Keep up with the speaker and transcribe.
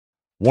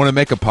Want to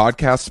make a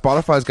podcast?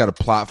 Spotify's got a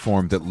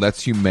platform that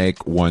lets you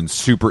make one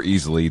super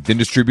easily, then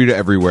distribute it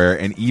everywhere,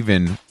 and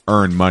even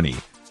earn money.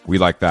 We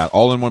like that.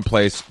 All in one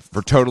place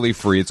for totally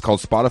free. It's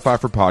called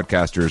Spotify for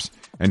Podcasters,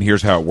 and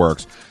here's how it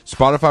works.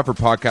 Spotify for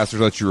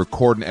Podcasters lets you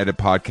record and edit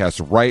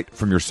podcasts right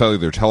from your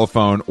cellular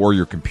telephone or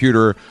your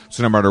computer,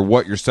 so no matter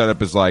what your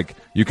setup is like,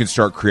 you can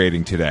start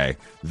creating today.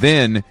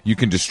 Then you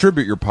can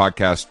distribute your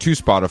podcast to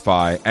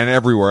Spotify and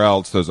everywhere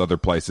else, those other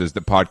places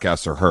that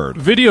podcasts are heard.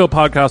 Video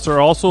podcasts are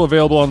also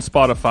available on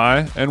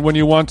Spotify, and when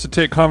you want to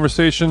take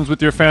conversations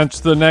with your fans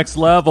to the next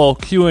level,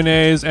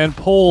 Q&As and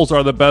polls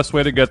are the best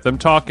way to get them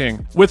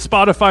talking. With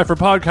Spotify for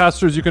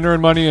Podcasters, you can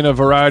earn money in a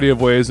variety of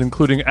ways,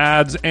 including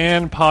ads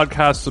and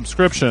podcast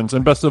subscriptions.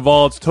 And best of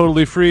all, it's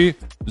totally free,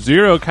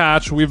 zero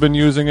catch. We've been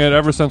using it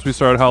ever since we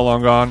started How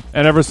Long Gone.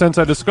 And ever since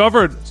I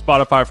discovered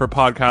Spotify for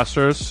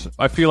Podcasters,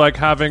 I feel like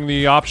having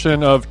the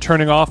option of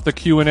turning off the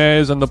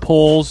Q&As and the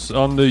polls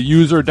on the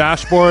user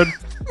dashboard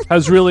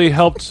has really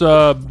helped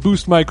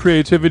boost my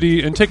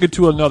creativity and take it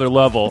to another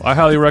level. I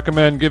highly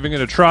recommend giving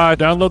it a try.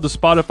 Download the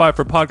Spotify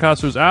for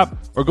Podcasters app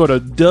or go to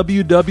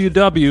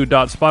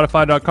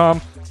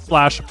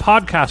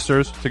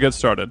www.spotify.com/podcasters to get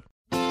started.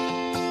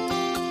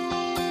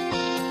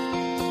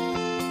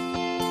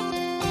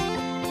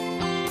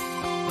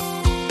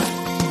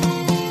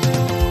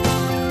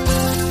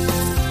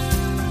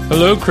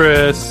 Hello,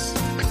 Chris.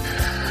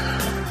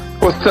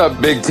 What's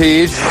up, Big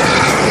Tej?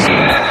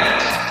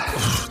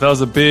 That was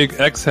a big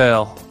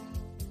exhale.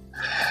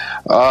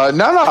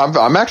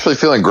 I'm actually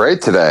feeling great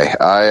today.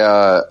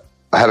 I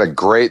had a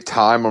great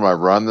time on my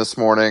run this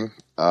morning.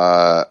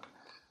 The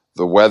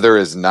weather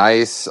is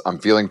nice. I'm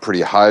feeling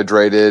pretty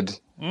hydrated.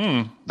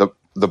 The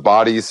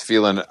body's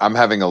feeling. I'm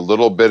having a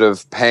little bit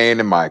of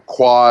pain in my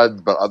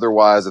quad, but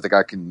otherwise, I think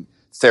I can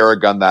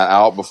Theragun that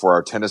out before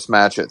our tennis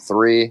match at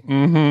 3.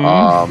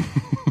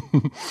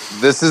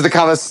 This is the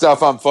kind of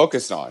stuff I'm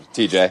focused on,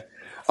 TJ.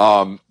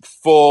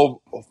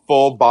 Full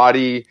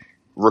body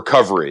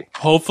recovery.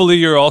 Hopefully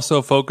you're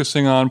also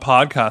focusing on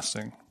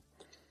podcasting.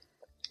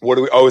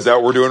 Is that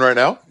what we're doing right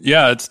now?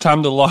 Yeah, it's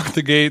time to lock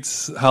the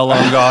gates, How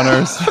Long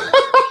Goners.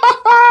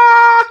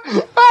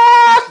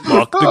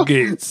 Lock the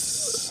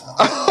gates.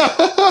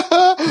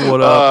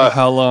 What up,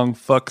 How Long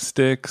Fuck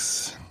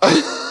Sticks?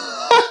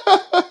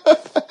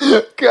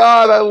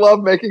 God, I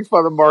love making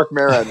fun of Mark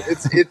Maron.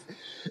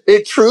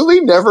 It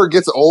truly never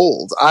gets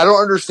old. I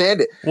don't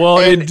understand it. Well,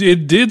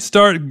 it did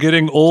start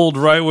getting old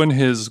right when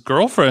his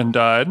girlfriend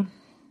died.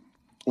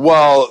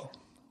 Well,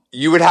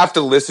 you would have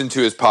to listen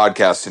to his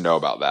podcast to know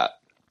about that.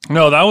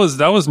 No, that was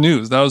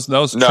news. That was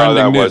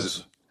trending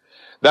news.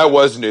 That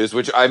was news.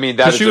 Which I mean,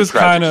 that she was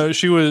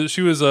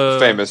she was a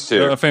famous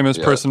too, a famous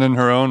person in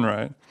her own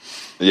right.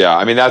 Yeah,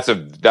 I mean that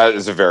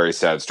is a very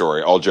sad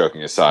story. All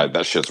joking aside,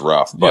 that shit's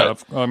rough.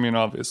 But yeah, I mean,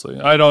 obviously,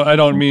 I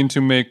don't mean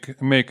to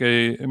make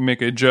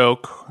a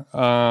joke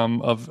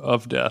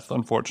of death,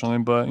 unfortunately,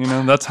 but you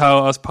know that's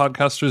how us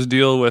podcasters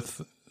deal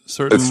with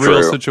certain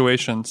real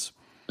situations.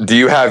 Do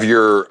you have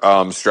your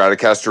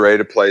Stratocaster ready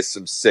to play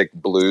some sick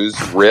blues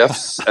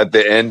riffs at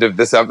the end of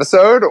this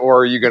episode,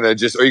 or are you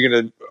just gonna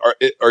do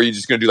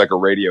like a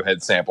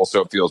Radiohead sample so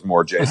it feels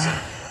more Jason?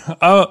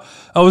 I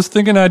was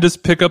thinking I'd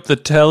just pick up the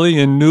telly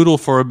and noodle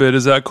for a bit.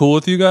 Is that cool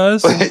with you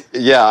guys?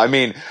 Yeah, I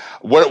mean,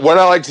 what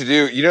I like to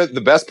do, you know, the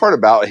best part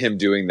about him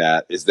doing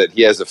that is that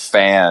he has a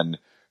fan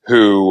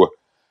who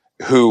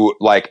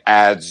like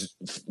adds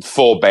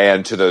full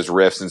band to those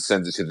riffs and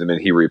sends it to them, and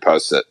he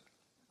reposts it.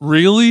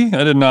 Really?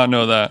 I did not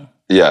know that.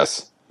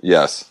 Yes.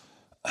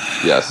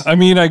 I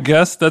mean, I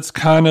guess that's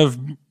kind of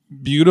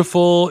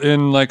beautiful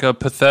in like a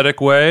pathetic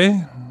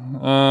way.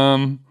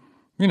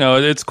 You know,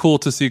 it's cool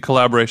to see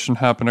collaboration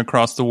happen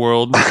across the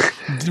world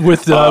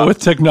with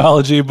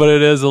technology, but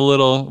it is a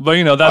little. But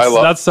you know,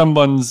 that's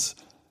someone's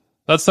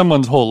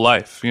whole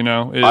life. You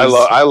know,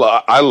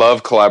 I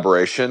love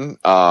collaboration.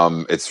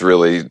 It's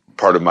really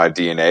part of my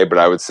DNA. But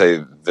I would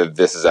say that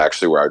this is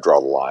actually where I draw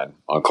the line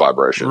on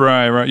collaboration.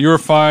 Right. You're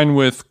fine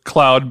with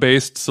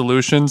cloud-based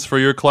solutions for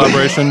your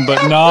collaboration,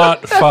 but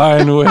not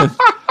fine with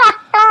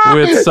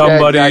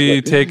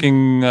somebody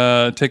taking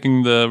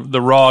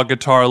the raw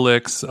guitar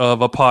licks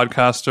of a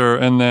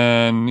podcaster and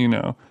then, you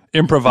know,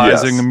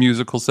 improvising a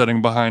musical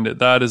setting behind it.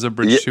 That is a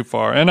bridge too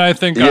far. And I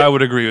think I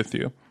would agree with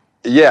you.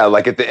 Yeah,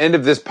 like at the end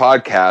of this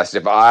podcast,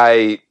 if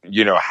I,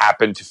 you know,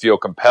 happen to feel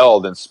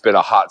compelled and spit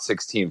a Hot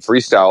 16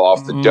 freestyle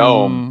off the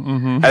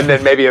dome, and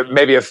then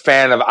maybe a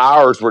fan of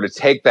ours were to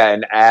take that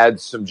and add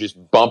some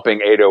just bumping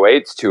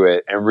 808s to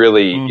it and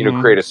really, you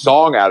know, create a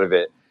song out of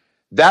it,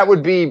 that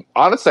would be,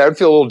 honestly, I would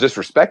feel a little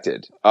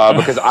disrespected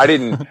because I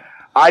didn't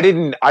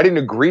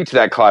agree to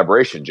that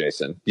collaboration,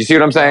 Jason. You see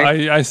what I'm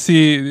saying? I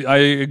see.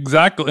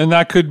 Exactly. And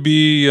that could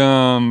be,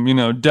 you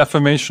know,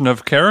 defamation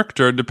of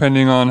character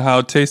depending on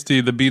how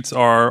tasty the beats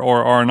are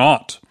or are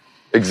not.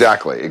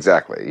 Exactly.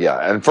 Yeah.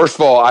 And first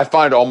of all, I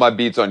find all my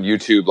beats on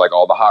YouTube, like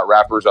all the hot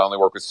rappers, I only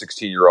work with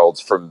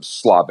 16-year-olds from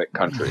Slavic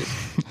countries.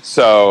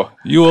 So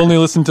you only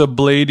listen to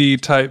Blady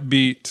type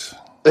beat.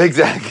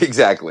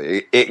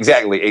 Exactly.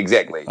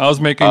 I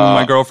was making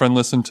my girlfriend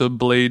listen to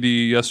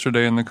Blady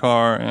yesterday in the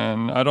car,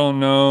 and I don't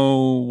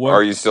know what.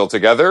 Are you still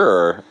together,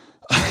 or?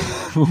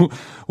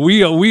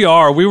 We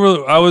are.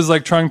 I was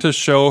like trying to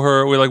show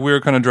her. We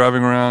were kind of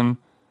driving around,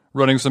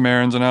 running some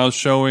errands, and I was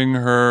showing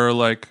her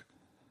like,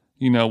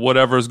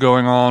 whatever's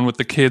going on with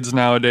the kids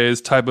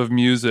nowadays type of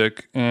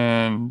music,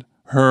 and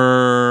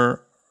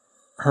her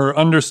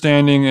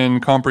understanding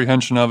and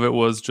comprehension of it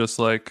was just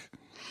like,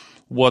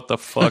 what the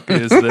fuck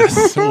is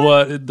this?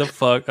 What the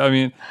fuck? I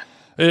mean,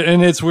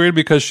 and it's weird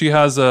because she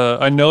has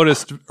I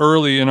noticed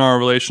early in our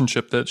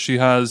relationship that she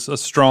has a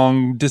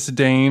strong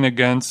disdain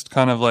against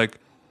kind of like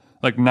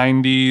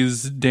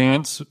 90s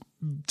dance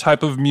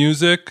type of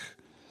music.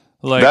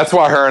 Like, that's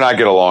why her and I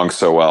get along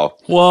so well.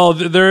 Well,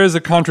 there is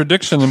a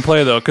contradiction in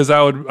play though, because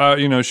I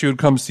would, she would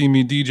come see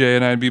me DJ,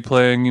 and I'd be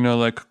playing,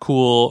 like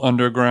cool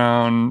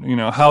underground,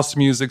 house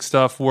music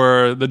stuff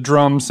where the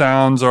drum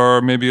sounds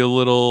are maybe a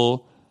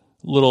little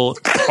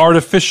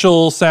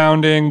artificial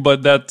sounding,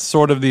 but that's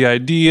sort of the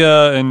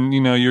idea. And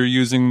you're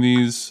using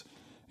these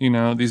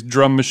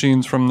drum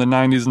machines from the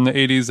 90s and the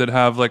 80s that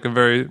have like a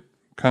very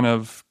kind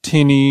of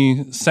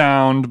tinny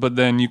sound, but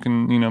then you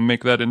can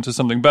make that into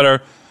something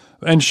better.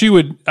 And she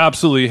would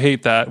absolutely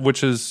hate that,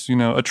 which is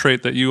a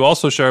trait that you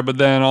also share. But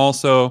then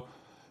also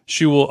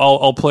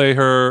I'll play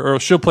her, or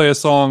she'll play a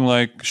song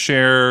like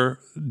Cher,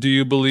 Do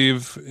You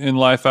Believe in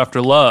Life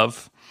After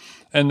Love?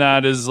 And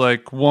that is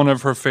like one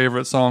of her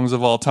favorite songs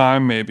of all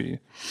time, maybe.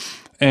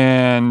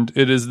 And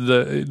it's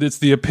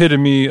the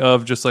epitome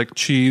of just like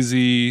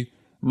cheesy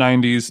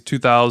 90s,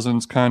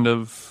 2000s kind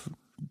of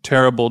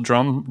terrible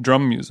drum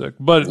music.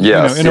 But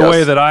in a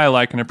way that I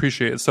like and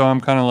appreciate. So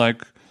I'm kind of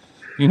like,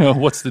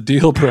 what's the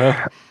deal, bro?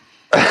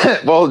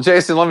 Well,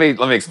 Jason, let me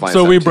explain.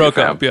 So we broke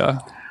up, yeah.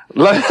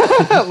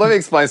 Let me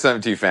explain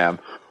something to you, fam.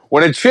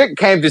 When a chick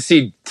came to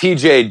see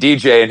TJ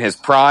DJ in his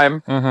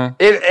prime,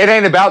 it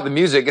ain't about the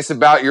music. It's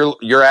about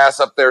your ass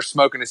up there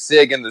smoking a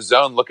cig in the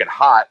zone, looking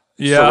hot,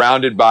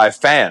 surrounded by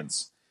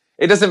fans.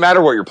 It doesn't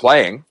matter what you're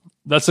playing.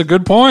 That's a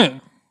good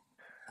point.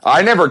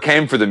 I never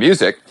came for the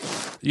music.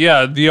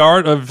 Yeah, the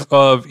art of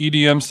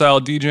EDM style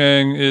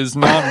DJing is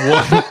not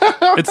one.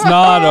 It's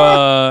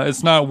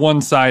not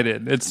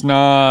one-sided. It's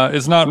not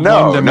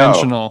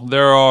one-dimensional. No.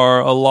 There are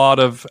a lot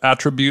of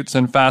attributes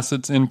and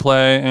facets in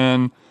play,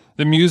 and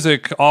the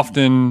music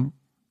often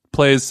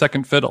plays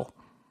second fiddle.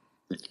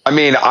 I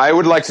mean, I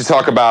would like to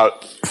talk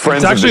about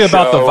friends. It's actually of the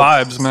about show, the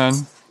vibes, man.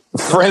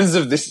 Friends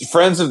of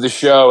the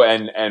show,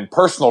 and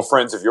personal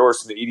friends of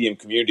yours from the EDM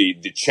community,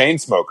 the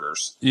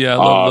Chainsmokers. Yeah, I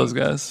love those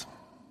guys.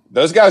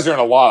 Those guys are in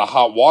a lot of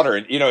hot water,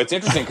 and it's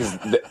interesting because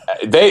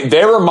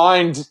they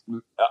remind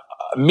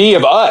me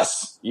of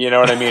us. You know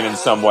what I mean? In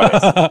some ways, you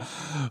know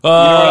what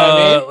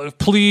I mean?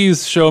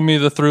 Please show me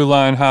the through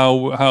line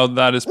how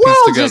that is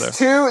pieced together.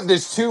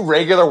 There's two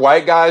regular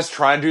white guys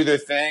trying to do their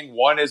thing.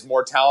 One is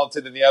more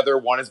talented than the other.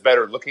 One is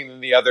better looking than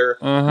the other.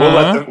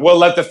 We'll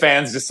let the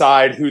fans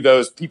decide who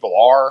those people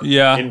are.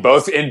 Yeah. In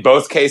both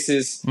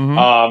cases,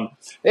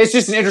 it's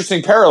just an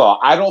interesting parallel.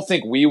 I don't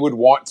think we would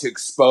want to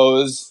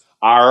expose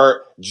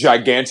our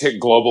gigantic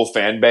global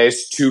fan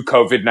base to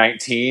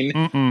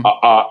COVID-19.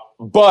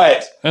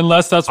 But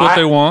unless that's what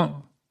they want.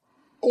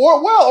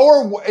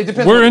 Or it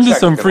depends. We're into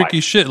some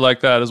freaky shit like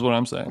that, is what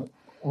I'm saying.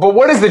 But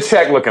what is the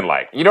check looking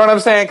like? You know what I'm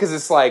saying? Because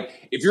it's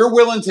like, if you're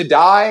willing to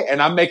die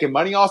and I'm making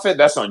money off it,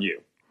 that's on you.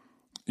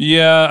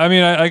 Yeah, I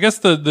mean, I guess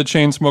the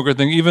Chainsmoker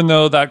thing, even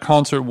though that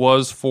concert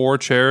was for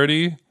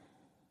charity,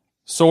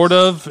 sort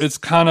of, it's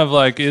kind of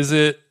like, is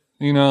it,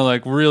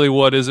 like really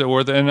what is it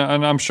worth? And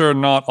I'm sure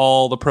not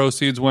all the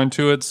proceeds went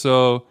to it.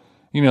 So,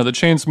 the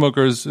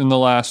Chainsmokers in the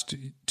last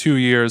 2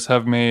 years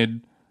have made,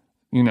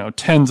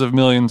 tens of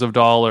millions of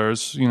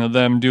dollars,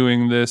 them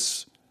doing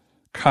this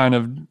kind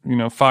of,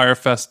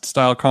 Firefest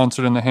style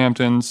concert in the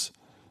Hamptons,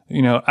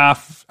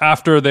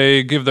 after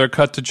they give their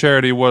cut to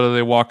charity, what are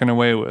they walking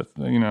away with?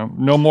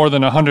 No more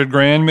than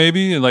 $100,000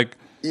 maybe? Like,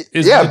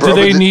 do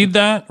they need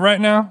that right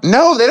now?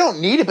 No, they don't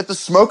need it, but the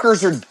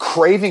smokers are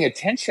craving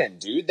attention,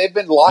 dude. They've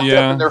been locked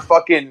up in their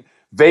fucking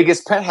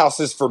Vegas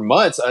penthouses for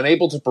months,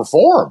 unable to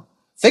perform.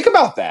 Think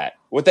about that,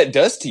 what that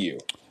does to you.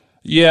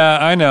 Yeah,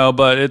 I know,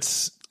 but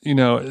it's,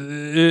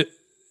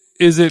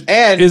 does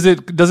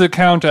it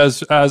count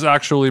as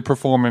actually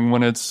performing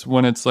when it's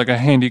like a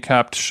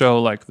handicapped show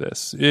like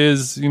this?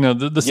 Is,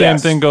 the same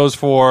thing goes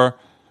for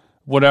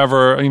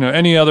whatever,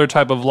 any other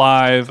type of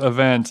live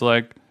event,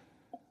 like,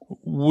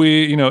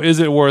 is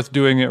it worth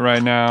doing it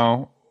right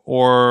now,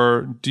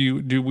 or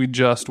do we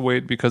just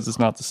wait because it's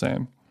not the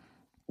same?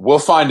 We'll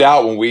find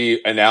out when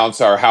we announce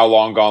our How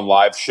Long Gone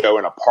live show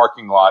in a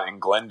parking lot in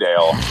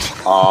Glendale.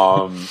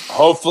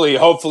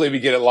 Hopefully we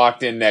get it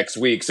locked in next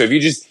week. So if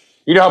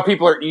you know how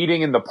people are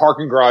eating in the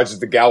parking garage of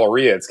the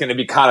Galleria, it's going to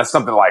be kind of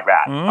something like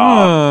that.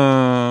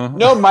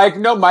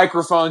 No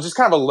microphones, just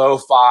kind of a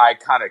lo-fi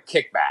kind of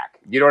kickback.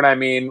 You know what I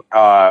mean?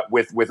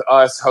 With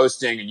us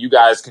hosting, and you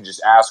guys can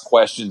just ask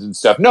questions and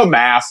stuff. No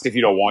mask if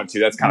you don't want to.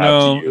 That's kind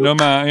of up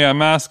to you.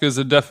 Mask is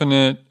a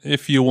definite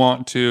if you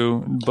want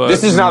to. But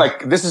this is not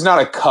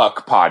a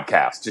cuck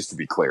podcast. Just to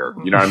be clear,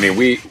 you know what I mean.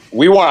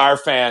 We want our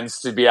fans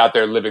to be out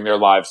there living their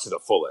lives to the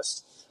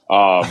fullest.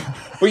 But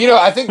you know,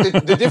 I think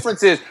the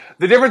difference is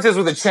with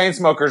the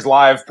Chainsmokers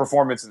live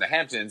performance in the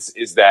Hamptons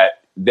is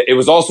that it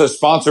was also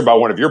sponsored by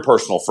one of your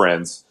personal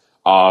friends,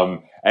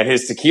 and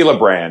his tequila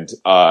brand,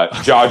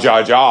 fuck Jerry,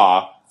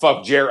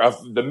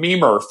 the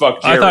memer,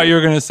 fuck Jerry. I thought you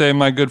were going to say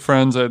my good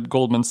friends at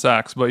Goldman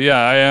Sachs, but yeah,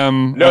 I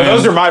am. No,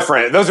 those are my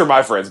friends. Those are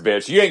my friends,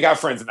 bitch. You ain't got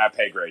friends in that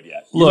pay grade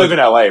yet. You live in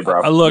LA,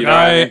 bro. Look, you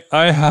know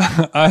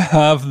I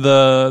have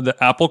the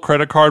Apple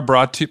credit card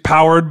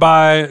powered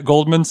by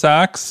Goldman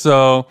Sachs,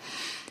 so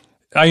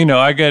I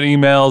get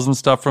emails and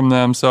stuff from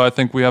them, so I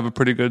think we have a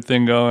pretty good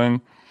thing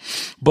going.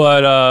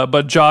 But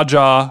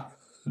Jaja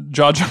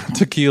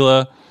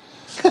tequila.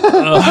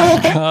 Oh,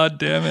 God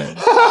damn it.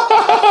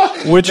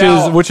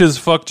 Which is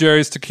Fuck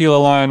Jerry's tequila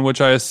line, which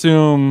I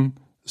assume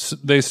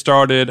they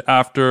started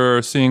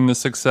after seeing the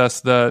success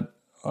that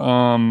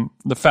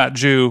the Fat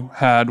Jew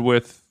had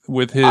with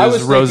his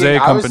rosé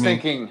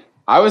company.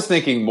 I was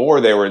thinking more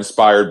they were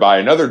inspired by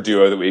another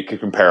duo that we could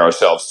compare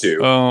ourselves to.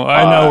 Oh,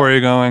 I know where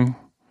you're going.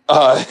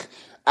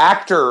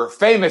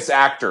 Famous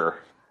actor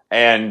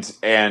and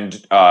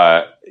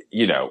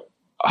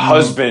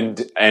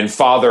husband and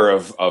father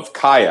of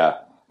Kaya.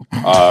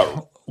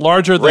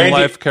 Larger than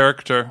life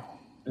character.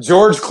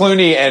 George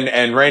Clooney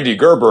and Randy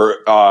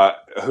Gerber,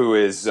 who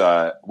is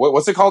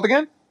what's it called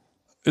again?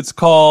 It's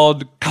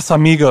called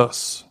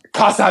Casamigos.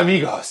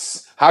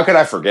 Casamigos. How could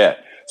I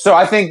forget? So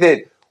I think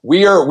that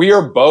we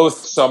are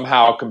both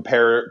somehow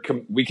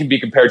we can be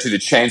compared to the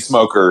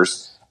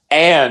Chainsmokers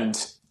and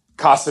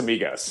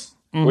Casamigos.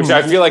 Mm-hmm. Which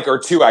I feel like are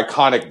two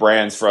iconic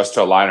brands for us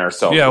to align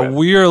ourselves with. Yeah,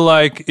 we're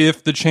like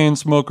if the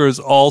Chainsmokers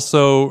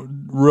also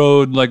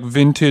rode like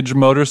vintage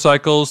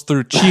motorcycles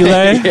through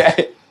Chile.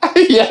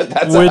 Yeah,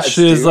 that's which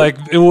is like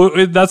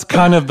that's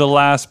kind of the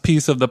last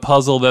piece of the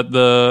puzzle that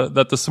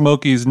the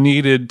Smokies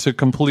needed to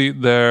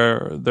complete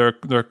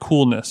their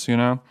coolness. You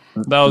know,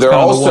 that was kind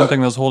of the one thing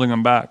that was holding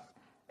them back.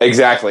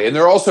 Exactly. And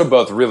they're also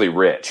both really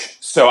rich.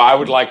 So I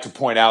would like to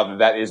point out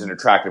that is an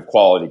attractive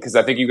quality because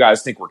I think you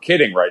guys think we're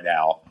kidding right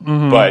now.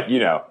 Mm-hmm. But,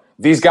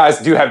 these guys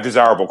do have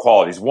desirable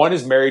qualities. One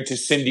is married to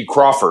Cindy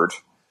Crawford,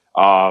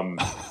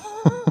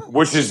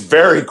 which is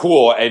very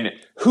cool. And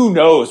who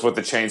knows what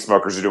the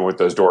Chainsmokers are doing with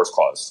those doors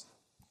closed.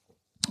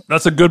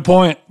 That's a good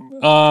point.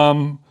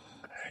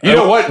 You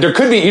know what? There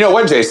could be,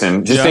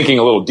 Jason, just thinking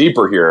a little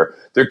deeper here,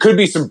 there could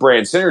be some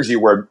brand synergy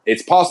where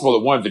it's possible that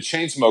one of the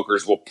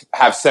Chainsmokers will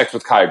have sex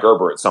with Kaya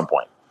Gerber at some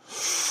point.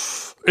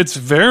 It's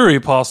very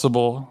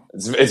possible.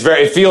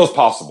 It feels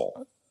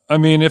possible. I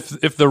mean, if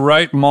the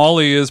right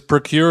Molly is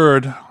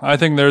procured, I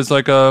think there's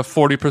like a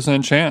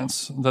 40%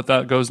 chance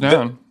that goes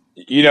down.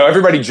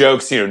 Everybody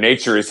jokes,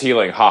 nature is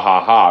healing, ha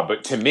ha ha.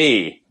 But to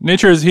me,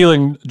 nature is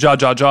healing, ja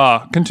ja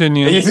ja.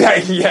 Continue. Yeah,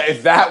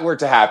 if that were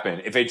to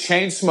happen, if a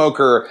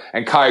Chainsmoker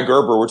and Kaya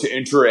Gerber were to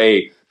enter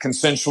a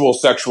consensual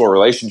sexual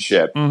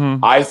relationship,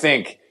 mm-hmm. I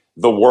think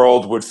the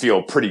world would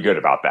feel pretty good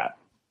about that.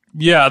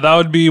 Yeah, that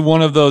would be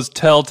one of those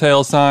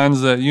telltale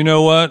signs that, you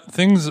know what,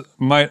 things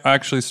might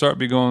actually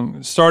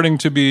starting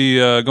to be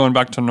going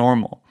back to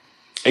normal.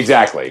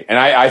 Exactly. And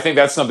I think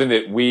that's something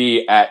that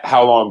we at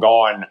How Long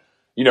Gone,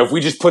 if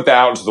we just put that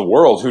out into the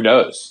world, who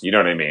knows? You know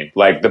what I mean?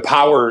 Like the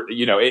power,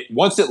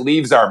 once it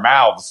leaves our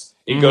mouths,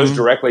 it mm-hmm. goes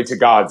directly to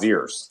God's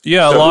ears.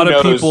 Yeah, so a lot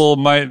of people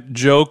might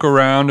joke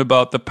around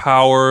about the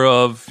power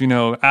of,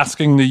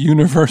 asking the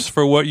universe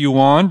for what you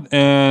want.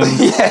 And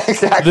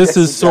this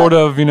is sort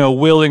of,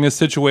 willing a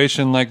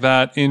situation like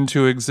that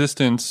into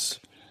existence.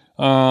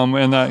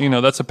 And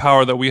that, that's a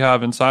power that we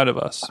have inside of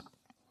us.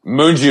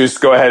 Moon Juice,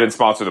 go ahead and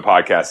sponsor the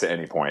podcast at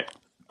any point.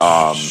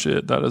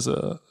 Shit,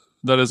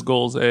 that is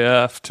goals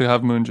AF to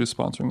have Moon Juice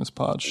sponsoring this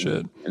pod.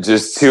 Shit.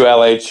 Just two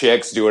LA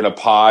chicks doing a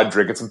pod,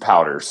 drinking some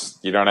powders.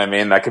 You know what I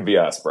mean? That could be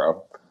us,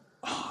 bro.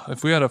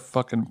 If we had a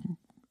fucking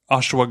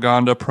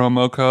ashwagandha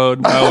promo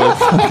code, I would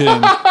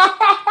fucking...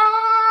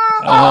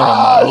 Oh,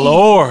 my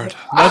Lord.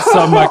 That's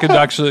something I could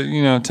actually,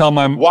 tell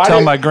my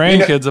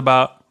grandkids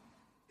about.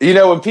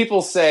 When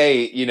people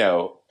say,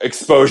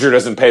 exposure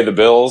doesn't pay the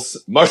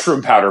bills,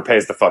 mushroom powder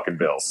pays the fucking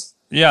bills.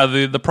 Yeah,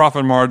 the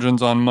profit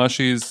margins on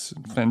mushies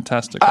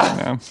fantastic right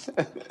now.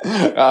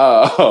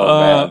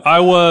 Man.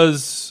 I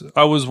was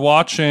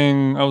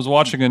watching a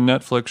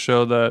Netflix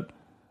show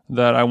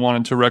that I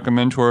wanted to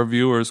recommend to our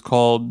viewers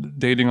called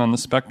Dating on the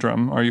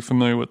Spectrum. Are you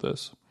familiar with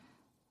this?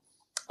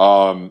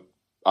 I'm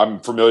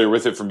familiar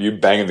with it from you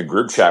banging the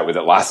group chat with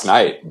it last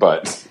night,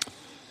 but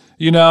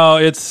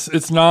it's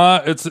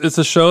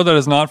a show that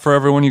is not for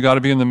everyone. You got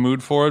to be in the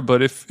mood for it,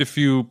 but if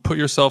you put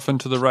yourself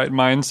into the right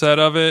mindset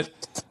of it,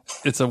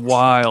 it's a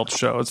wild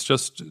show. It's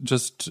just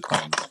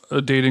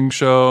a dating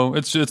show.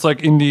 It's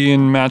like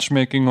Indian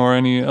matchmaking or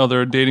any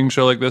other dating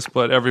show like this,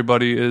 but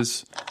everybody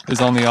is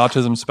on the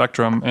autism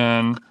spectrum,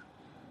 and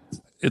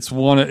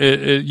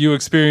you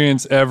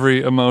experience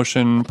every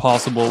emotion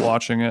possible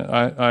watching it.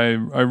 I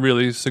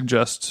really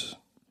suggest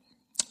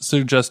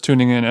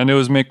tuning in, and it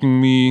was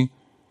making me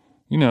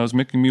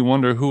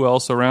wonder who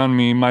else around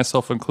me,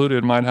 myself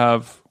included, might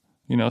have,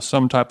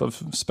 some type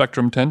of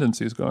spectrum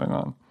tendencies going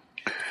on.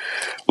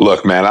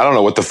 Look, man, I don't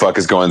know what the fuck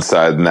is going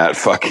inside in that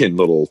fucking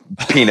little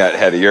peanut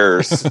head of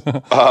yours.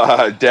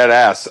 Dead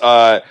ass.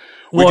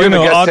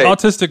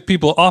 Autistic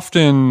people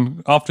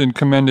often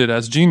commended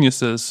as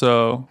geniuses,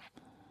 so...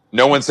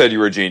 No one said you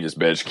were a genius,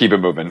 bitch. Keep it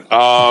moving.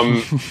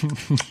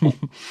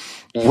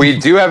 We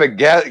do have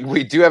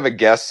a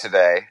guest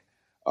today.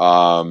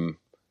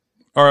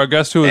 Our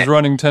guest who is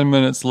running 10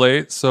 minutes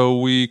late, so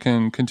we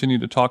can continue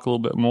to talk a little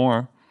bit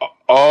more.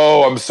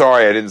 Oh, I'm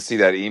sorry. I didn't see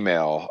that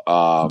email.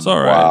 It's all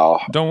right.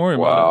 Wow. Don't worry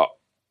about it.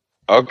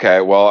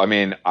 Okay. Well, I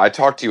mean, I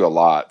talk to you a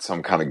lot, so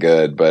I'm kind of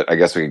good, but I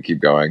guess we can keep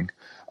going.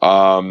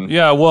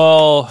 Yeah,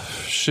 well,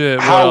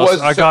 shit.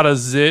 I got a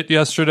zit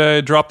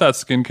yesterday. Drop that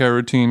skincare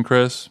routine,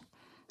 Chris.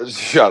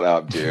 Shut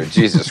up, dude.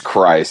 Jesus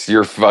Christ.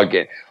 You're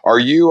fucking... Are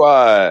you...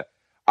 I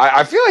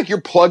feel like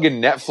you're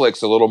plugging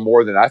Netflix a little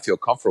more than I feel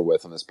comfortable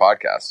with on this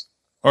podcast.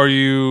 Are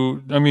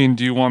you... I mean,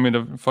 do you want me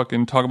to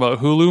fucking talk about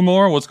Hulu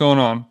more? What's going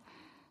on?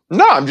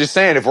 No, I'm just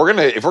saying, if we're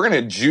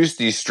gonna juice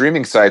these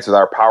streaming sites with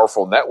our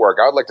powerful network,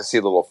 I would like to see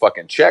a little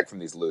fucking check from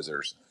these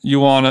losers. You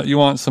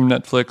want some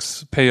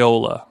Netflix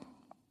payola?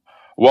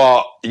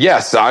 Well,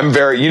 yes, I'm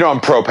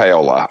I'm pro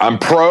payola. I'm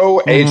pro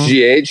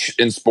HGH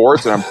in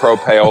sports, and I'm pro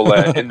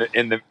payola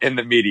in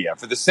the media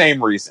for the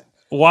same reason.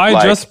 Why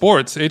just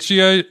sports?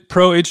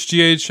 Pro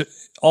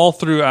HGH all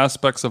through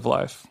aspects of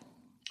life.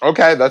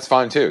 Okay, that's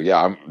fine too.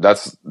 Yeah,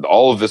 that's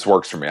all of this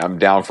works for me. I'm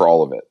down for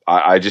all of it.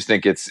 I just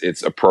think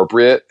it's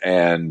appropriate,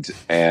 and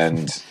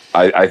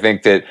I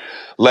think that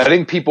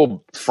letting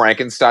people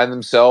Frankenstein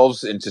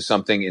themselves into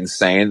something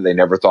insane they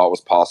never thought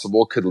was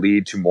possible could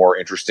lead to more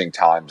interesting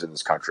times in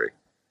this country.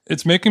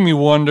 It's making me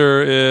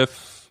wonder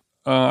if,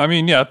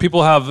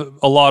 people have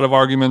a lot of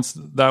arguments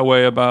that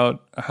way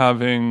about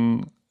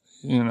having,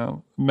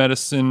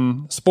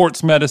 medicine,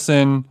 sports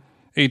medicine,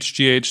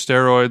 HGH,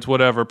 steroids,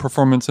 whatever,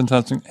 performance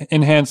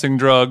enhancing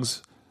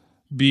drugs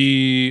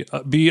be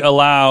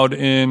allowed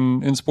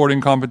in sporting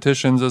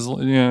competitions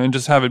and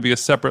just have it be a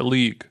separate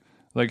league.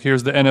 Like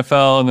here's the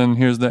NFL and then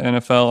here's the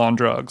NFL on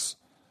drugs.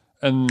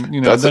 And,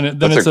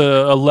 then it's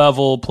a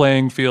level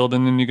playing field,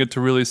 and then you get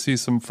to really see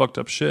some fucked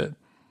up shit.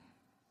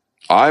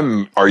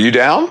 Are you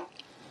down?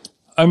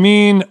 I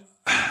mean,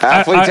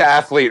 athlete to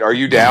athlete, are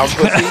you down,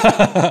 pussy?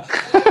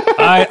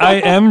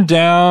 I am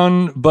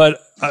down, but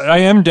I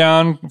am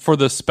down for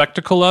the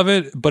spectacle of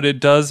it, but it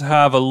does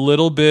have a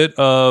little bit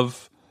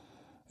of,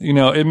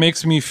 it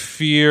makes me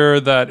fear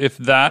that if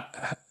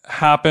that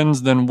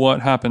happens, then what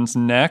happens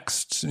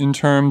next in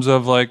terms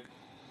of like,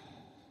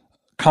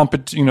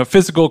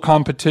 physical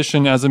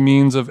competition as a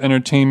means of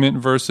entertainment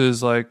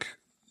versus like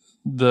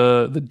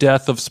the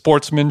death of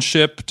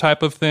sportsmanship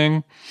type of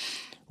thing,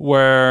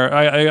 where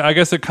I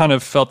guess it kind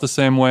of felt the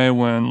same way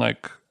when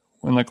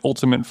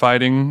Ultimate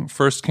Fighting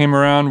first came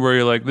around, where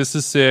you're like, this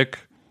is sick.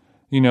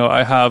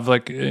 I have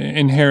like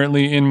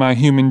inherently in my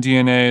human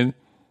DNA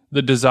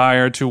the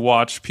desire to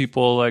watch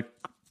people like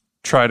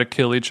try to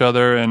kill each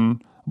other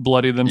and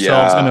bloody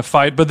themselves in a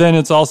fight. But then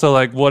it's also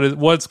like,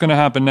 what's going to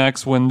happen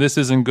next when this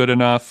isn't good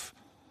enough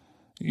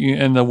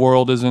and the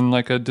world is in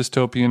like a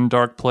dystopian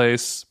dark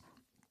place?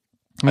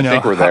 I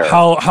think we're there.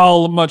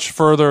 How much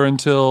further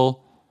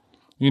until,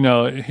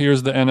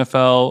 here's the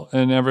NFL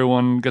and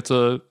everyone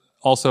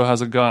also has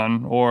a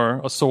gun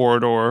or a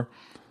sword or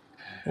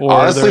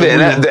honestly,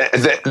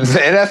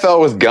 the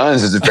NFL with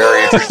guns is a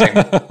very interesting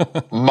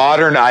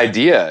modern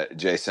idea,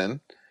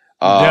 Jason.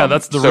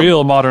 That's the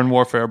real modern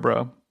warfare,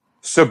 bro.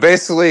 So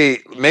basically,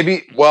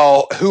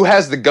 who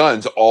has the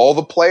guns? All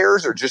the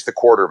players or just the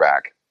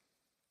quarterback?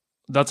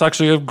 That's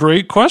actually a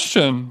great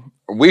question.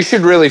 We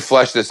should really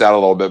flesh this out a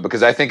little bit,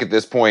 because I think at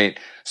this point,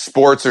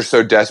 sports are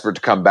so desperate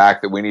to come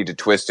back that we need to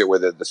twist it where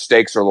the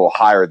stakes are a little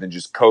higher than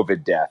just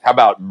COVID death. How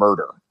about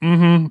murder?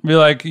 Mm-hmm. Be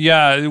like,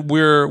 yeah,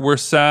 we're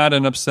sad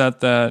and upset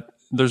that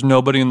there's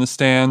nobody in the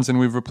stands, and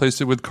we've replaced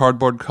it with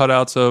cardboard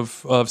cutouts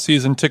of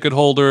season ticket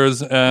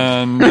holders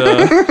and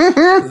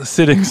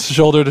sitting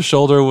shoulder to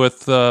shoulder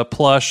with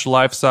plush,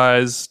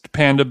 life-sized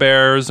panda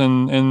bears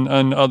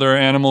and other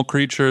animal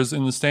creatures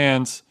in the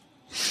stands.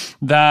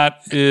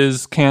 That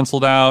is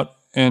canceled out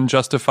and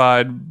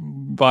justified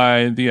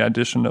by the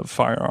addition of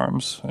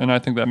firearms. And I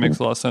think that makes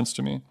a lot of sense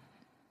to me.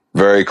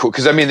 Very cool.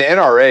 Because, the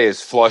NRA is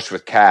flush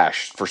with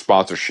cash for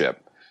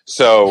sponsorship.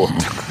 So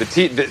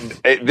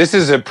this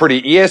is a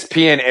pretty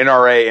ESPN,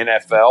 NRA,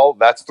 NFL.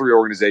 That's three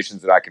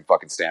organizations that I can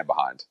fucking stand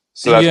behind.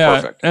 So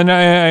that's perfect. And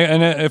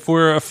if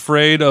we're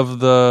afraid of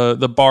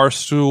the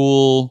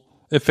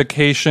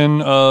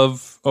barstoolification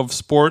of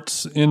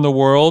sports in the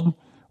world,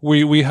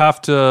 we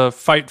have to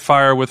fight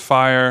fire with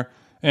fire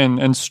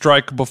and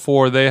strike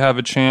before they have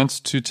a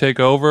chance to take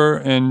over,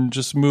 and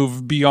just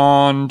move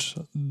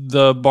beyond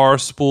the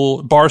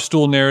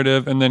barstool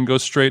narrative and then go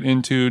straight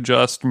into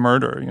just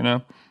murder,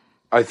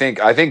 I think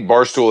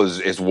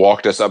Barstool is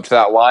walked us up to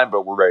that line,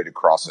 but we're ready to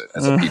cross it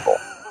as a people.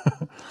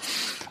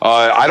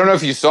 I don't know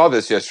if you saw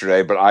this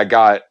yesterday, but I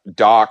got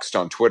doxxed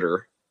on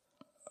Twitter.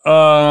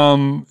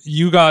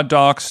 You got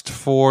doxxed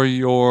for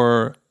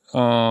your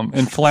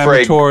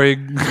inflammatory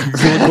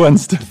Gwen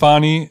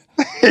Stefani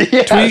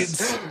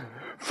tweets.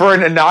 For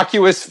an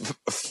innocuous,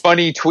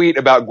 funny tweet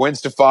about Gwen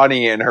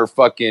Stefani and her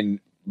fucking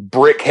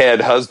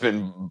brickhead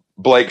husband,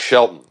 Blake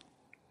Shelton.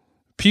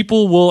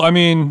 People will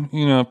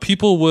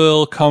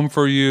come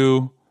for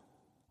you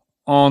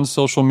on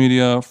social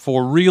media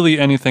for really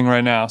anything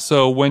right now.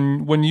 So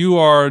when you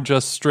are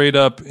just straight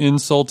up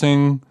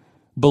insulting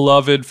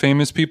beloved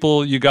famous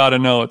people, you got to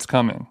know it's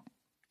coming.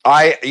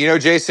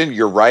 Jason,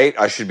 you're right.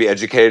 I should be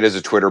educated as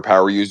a Twitter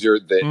power user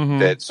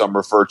that some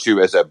refer to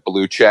as a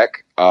blue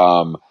check.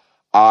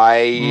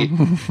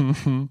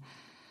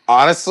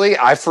 Honestly,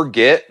 I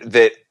forget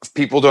that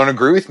people don't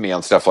agree with me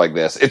on stuff like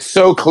this. It's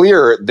so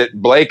clear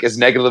that Blake has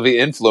negatively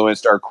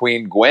influenced our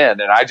queen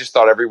Gwen, and I just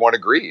thought everyone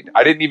agreed.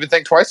 I didn't even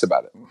think twice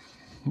about it.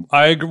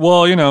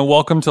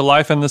 Welcome to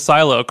life in the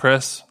silo,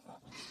 Chris.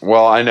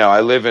 Well, I know.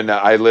 I live in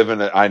I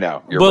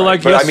know. You're but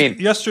right. But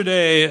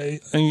yesterday,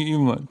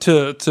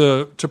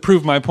 to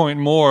prove my point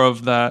more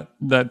of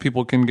that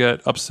people can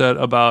get upset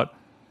about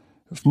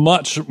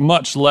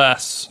much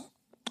less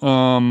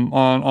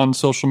on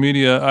social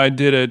media. I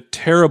did a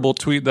terrible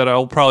tweet that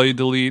I'll probably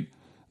delete.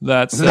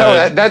 That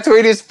said, that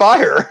tweet is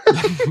fire.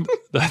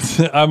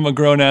 I'm a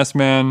grown ass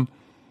man.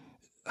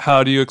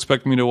 How do you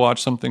expect me to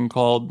watch something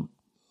called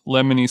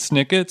Lemony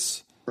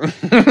Snickets?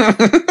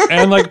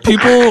 And like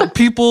people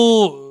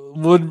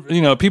would,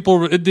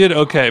 it did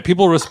okay.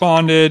 People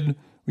responded,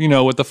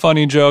 with a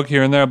funny joke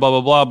here and there, blah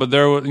blah blah. But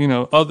there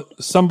was,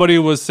 somebody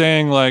was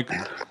saying like,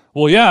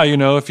 well, yeah,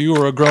 if you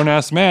were a grown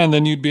ass man,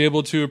 then you'd be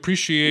able to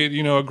appreciate,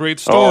 a great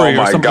story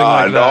or something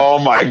like that. Oh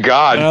my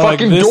god,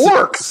 fucking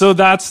dorks! So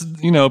that's a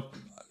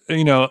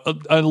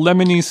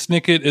Lemony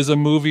Snicket is a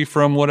movie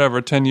from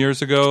 10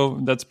 years ago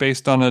that's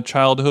based on a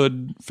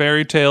childhood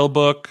fairy tale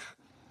book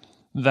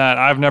that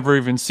I've never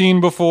even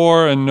seen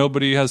before and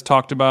nobody has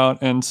talked about.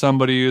 And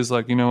somebody is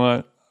like, you know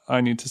what?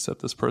 I need to set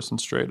this person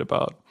straight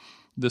about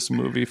this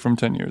movie from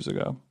 10 years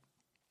ago.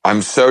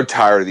 I'm so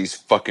tired of these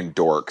fucking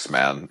dorks,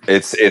 man.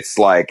 It's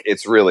like,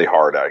 it's really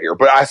hard out here.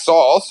 But I saw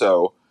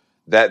also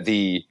that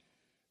the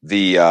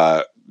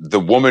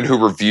woman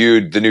who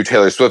reviewed the new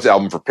Taylor Swift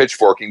album for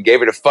Pitchfork and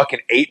gave it a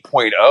fucking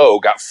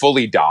 8.0 got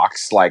fully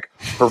doxxed. Like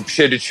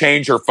she had to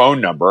change her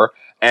phone number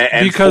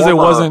and because it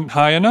wasn't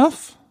high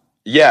enough.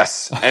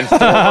 Yes,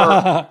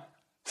 and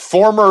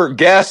former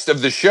guest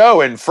of the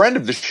show and friend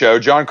of the show,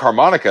 John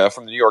Carmonica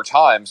from the New York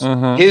Times,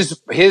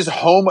 his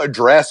home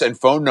address and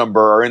phone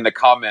number are in the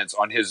comments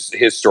on his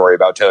story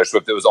about Taylor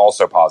Swift. That was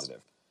also positive.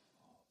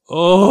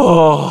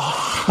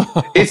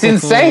 Oh, it's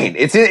insane!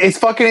 It's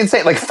fucking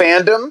insane. Like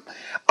fandom,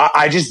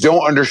 I just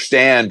don't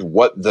understand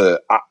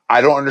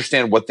I don't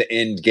understand what the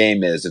end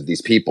game is of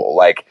these people.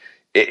 Like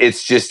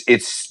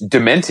it's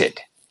demented.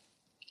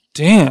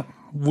 Damn.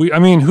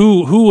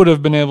 Who would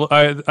have been able?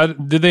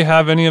 Did they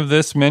have any of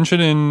this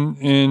mentioned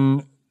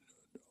in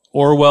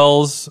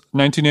Orwell's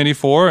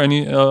 1984?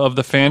 Any of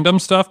the fandom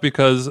stuff?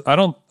 Because I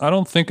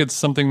don't think it's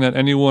something that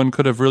anyone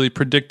could have really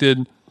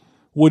predicted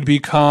would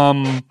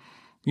become,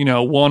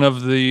 one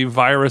of the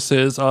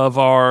viruses of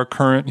our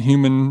current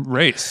human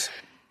race.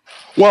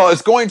 Well,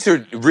 it's going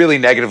to really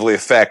negatively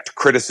affect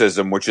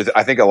criticism, which is,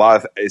 I think,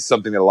 is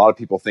something that a lot of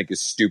people think is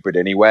stupid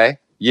anyway.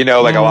 A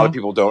lot of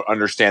people don't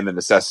understand the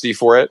necessity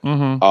for it.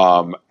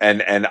 And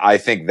I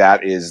think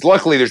that is,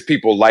 luckily there's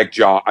people like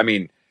John. I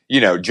mean,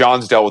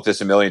 John's dealt with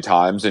this a million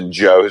times and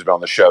Joe, who's been on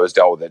the show, has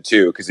dealt with it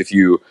too. Because if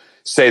you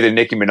say the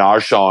Nicki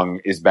Minaj song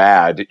is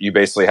bad, you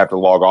basically have to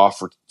log off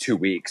for 2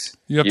 weeks.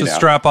 You have to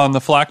strap on the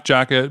flak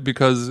jacket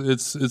because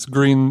it's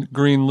green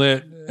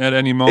lit at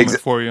any moment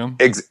for you.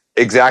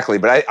 Exactly.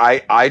 But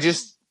I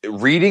just,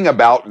 reading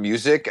about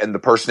music and the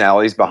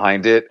personalities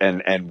behind it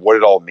and what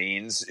it all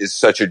means is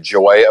such a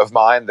joy of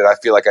mine that I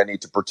feel like I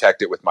need to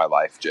protect it with my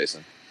life,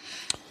 Jason.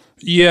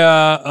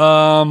 Yeah,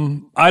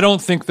 I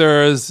don't think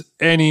there is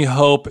any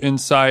hope in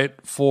sight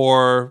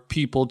for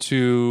people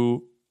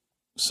to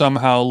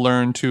somehow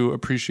learn to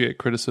appreciate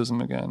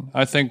criticism again.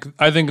 I think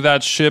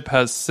that ship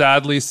has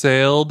sadly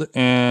sailed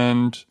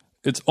and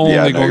it's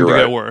only going to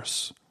get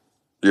worse.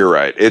 You're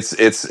right. It's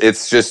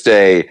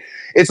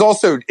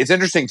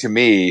interesting to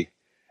me.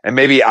 And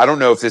maybe, I don't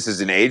know if this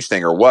is an age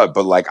thing or what,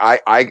 but like,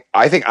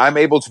 I think I'm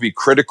able to be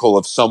critical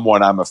of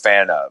someone I'm a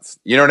fan of.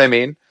 You know what I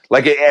mean?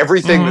 Like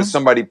everything that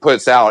somebody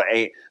puts out,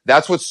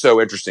 that's what's so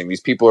interesting.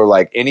 These people are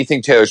like,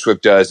 anything Taylor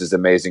Swift does is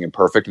amazing and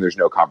perfect and there's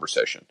no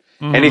conversation.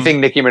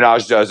 Anything Nicki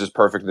Minaj does is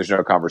perfect and there's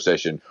no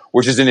conversation,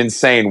 which is an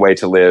insane way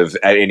to live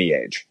at any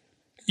age.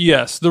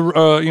 Yes.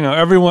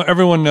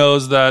 Everyone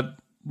knows that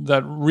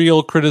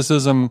real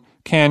criticism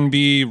can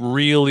be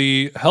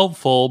really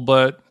helpful,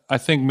 but I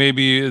think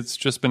maybe it's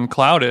just been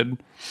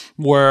clouded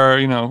where,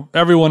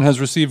 everyone has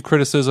received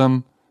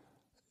criticism,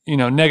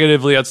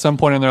 negatively at some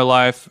point in their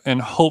life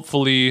and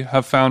hopefully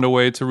have found a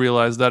way to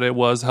realize that it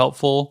was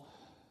helpful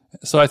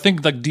So I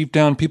think like deep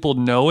down people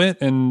know it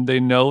and they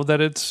know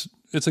that it's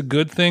a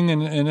good thing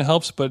and it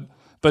helps, but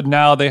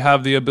now they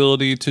have the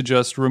ability to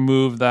just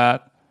remove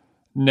that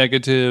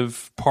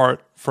negative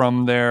part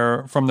from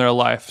their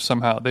life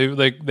somehow.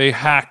 They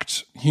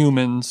hacked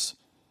humans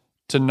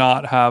to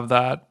not have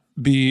that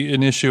be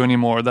an issue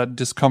anymore, that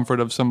discomfort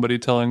of somebody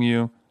telling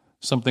you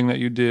something that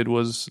you did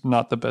was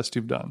not the best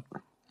you've done.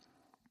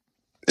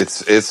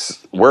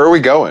 It's where are we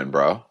going,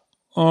 bro?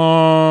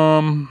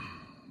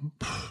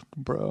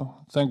 Bro,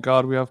 thank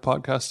God we have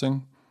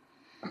podcasting.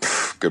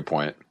 Good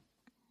point.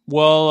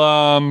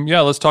 Well,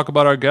 yeah, let's talk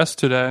about our guest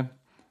today.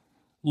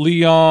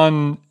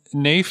 Leon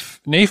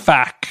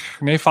Neyfakh.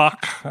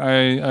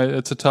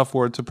 It's a tough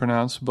word to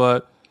pronounce,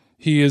 but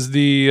he is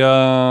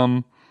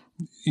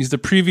he's the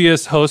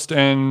previous host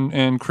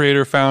and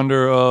creator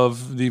founder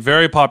of the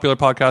very popular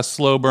podcast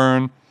Slow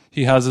Burn.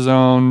 He has his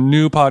own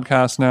new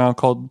podcast now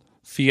called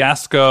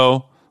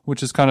Fiasco,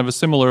 which is kind of a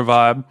similar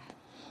vibe,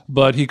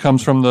 but he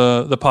comes from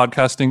the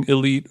podcasting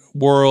elite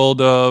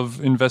world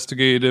of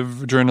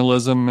investigative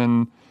journalism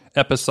and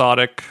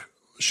episodic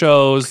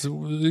shows.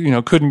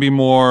 Couldn't be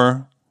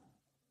more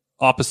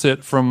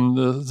opposite from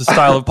the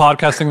style of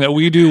podcasting that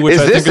we do, which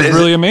I think is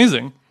really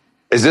amazing.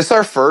 Is this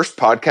our first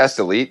Podcast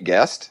Elite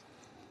guest?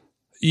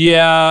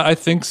 Yeah, I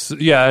think so.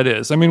 Yeah, it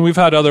is. I mean, we've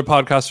had other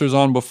podcasters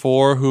on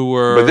before who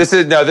were... But this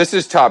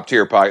is top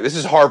tier podcast. This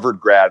is Harvard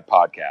grad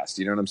podcast.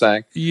 You know what I'm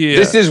saying? Yeah.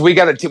 This is, we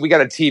got a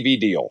TV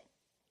deal.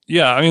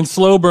 Yeah, I mean,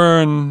 Slow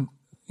Burn,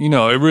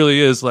 it really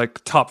is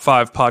like top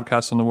 5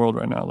 podcasts in the world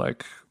right now.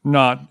 Like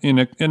not in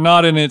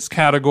its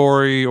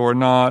category or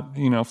not,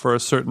 for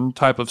a certain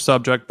type of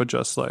subject, but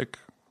just like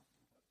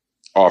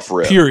off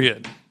rip.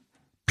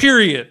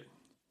 Period.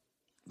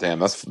 Damn,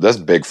 that's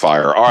big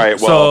fire. All right,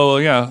 well, so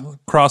yeah,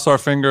 cross our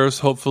fingers.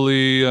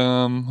 Hopefully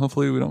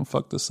we don't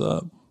fuck this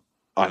up.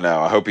 I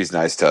know. I hope he's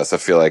nice to us. I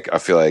feel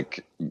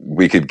like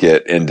we could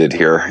get ended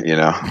here. All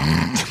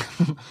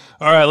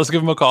right, let's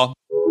give him a call.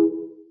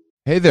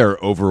 Hey there,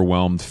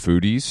 overwhelmed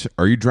foodies.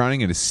 Are you drowning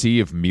in a sea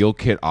of meal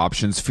kit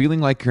options, feeling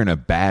like you're in a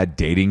bad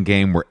dating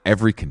game where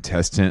every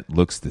contestant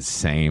looks the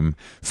same?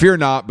 Fear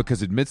not,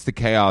 because amidst the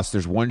chaos,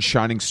 there's one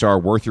shining star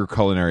worth your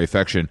culinary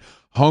affection.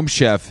 Home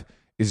Chef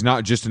is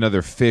not just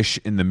another fish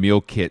in the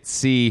meal kit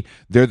sea.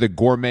 They're the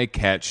gourmet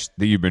catch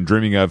that you've been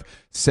dreaming of.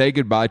 Say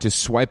goodbye to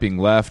swiping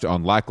left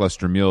on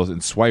lackluster meals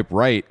and swipe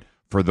right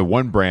for the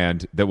one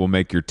brand that will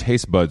make your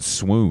taste buds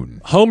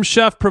swoon. Home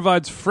Chef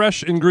provides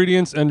fresh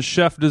ingredients and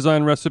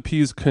chef-design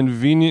recipes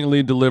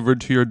conveniently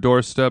delivered to your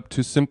doorstep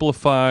to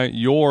simplify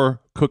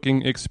your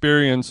cooking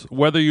experience.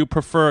 Whether you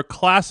prefer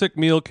classic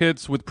meal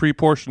kits with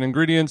pre-portioned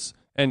ingredients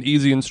and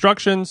easy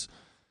instructions,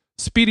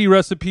 speedy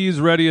recipes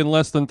ready in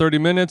less than 30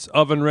 minutes,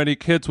 oven-ready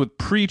kits with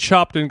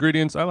pre-chopped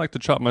ingredients, I like to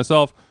chop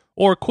myself,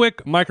 or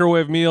quick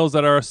microwave meals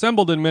that are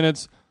assembled in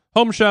minutes,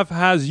 Home Chef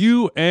has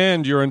you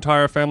and your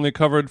entire family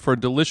covered for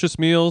delicious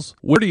meals,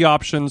 30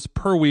 options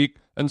per week,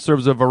 and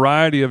serves a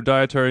variety of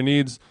dietary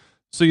needs,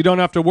 so you don't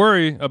have to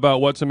worry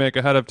about what to make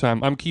ahead of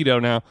time. I'm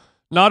keto now.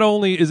 Not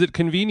only is it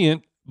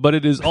convenient, but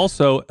it is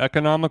also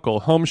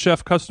economical. Home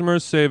Chef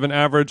customers save an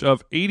average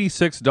of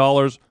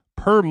 $86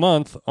 per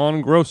month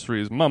on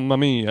groceries. Mamma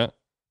mia.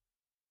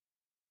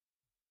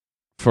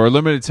 For a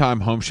limited time,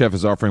 Home Chef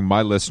is offering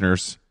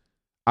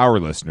our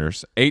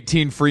listeners,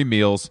 18 free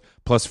meals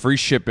plus free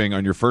shipping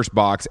on your first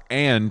box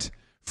and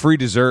free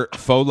dessert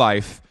for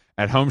life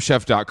at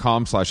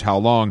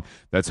homechef.com/howlong.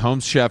 That's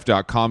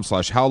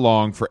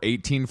homechef.com/howlong for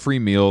 18 free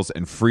meals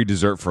and free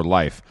dessert for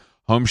life.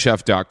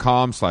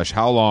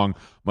 Homechef.com/howlong.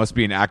 Must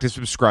be an active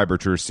subscriber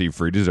to receive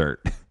free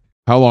dessert.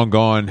 How Long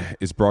Gone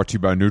is brought to you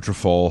by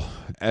Nutrafol.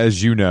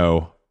 As you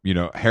know,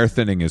 hair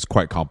thinning is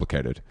quite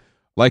complicated.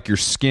 Like your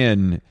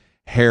skin,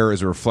 hair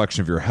is a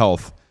reflection of your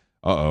health.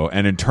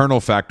 And internal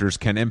factors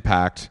can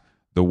impact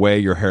the way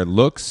your hair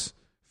looks,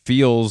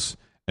 feels,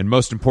 and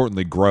most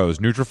importantly, grows.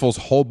 Nutrafol's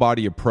whole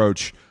body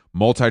approach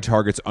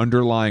multi-targets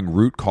underlying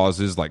root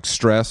causes like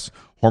stress,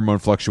 hormone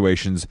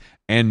fluctuations,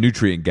 and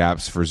nutrient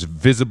gaps for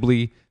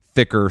visibly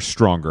thicker,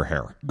 stronger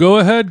hair. Go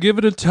ahead, give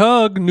it a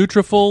tug.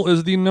 Nutrafol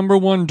is the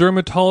 #1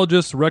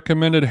 dermatologist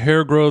recommended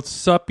hair growth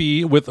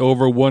suppy with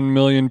over 1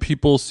 million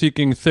people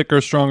seeking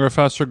thicker, stronger,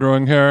 faster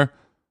growing hair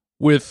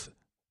with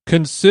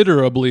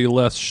considerably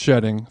less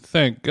shedding.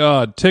 Thank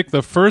God. Take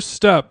the first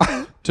step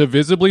to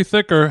visibly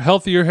thicker,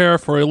 healthier hair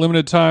for a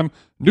limited time.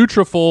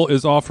 Nutrafol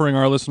is offering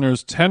our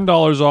listeners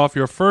 $10 off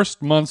your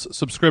first month's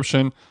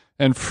subscription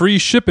and free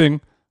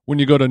shipping when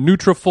you go to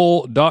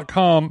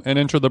Nutrafol.com and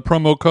enter the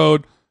promo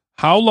code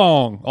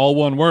HOWLONG, all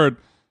one word.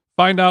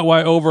 Find out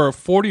why over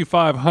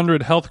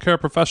 4,500 healthcare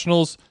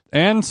professionals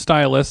and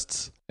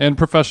stylists and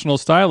professional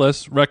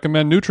stylists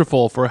recommend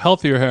Nutrafol for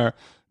healthier hair.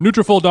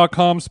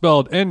 Nutrafol.com,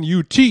 spelled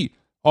Nutrafol.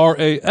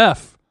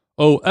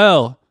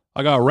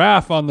 I got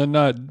RAF on the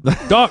nut.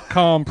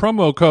 .com,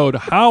 promo code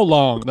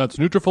HOWLONG. That's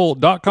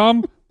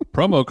Nutrafol.com,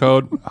 promo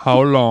code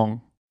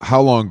HOWLONG.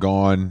 How Long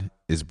Gone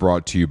is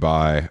brought to you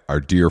by our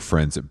dear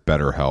friends at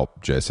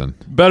BetterHelp, Jason.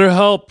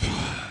 BetterHelp.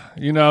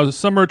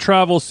 Summer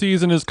travel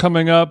season is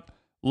coming up.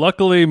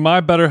 Luckily,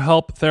 my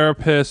BetterHelp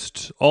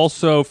therapist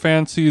also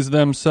fancies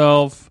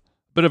themselves a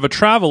bit of a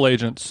travel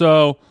agent.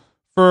 So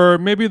for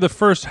maybe the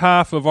first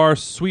half of our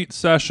sweet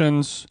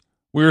sessions,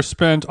 we were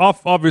spent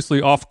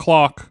obviously off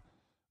clock,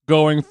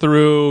 going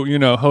through,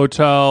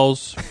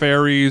 hotels,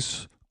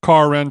 ferries,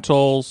 car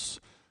rentals,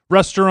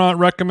 restaurant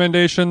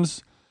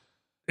recommendations.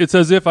 It's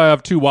as if I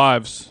have two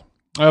wives.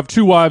 I have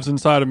two wives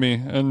inside of me,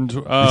 and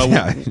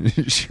yeah,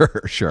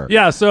 sure.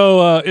 Yeah,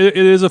 so it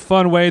is a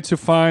fun way to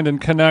find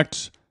and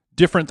connect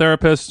different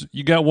therapists.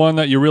 You get one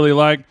that you really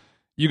like.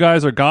 You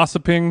guys are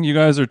gossiping. You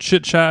guys are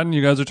chit-chatting.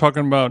 You guys are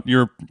talking about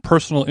your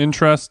personal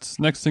interests.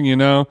 Next thing you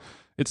know,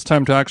 it's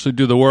time to actually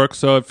do the work.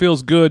 So it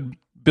feels good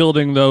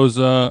building those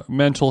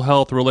mental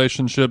health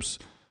relationships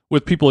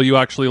with people you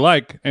actually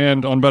like.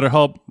 And on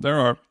BetterHelp, there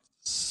are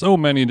so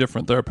many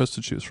different therapists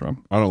to choose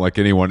from. I don't like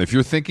anyone. If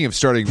you're thinking of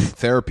starting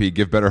therapy,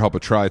 give BetterHelp a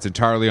try. It's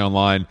entirely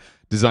online,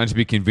 designed to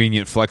be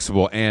convenient,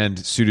 flexible, and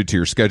suited to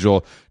your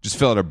schedule. Just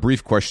fill out a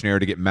brief questionnaire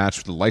to get matched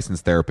with a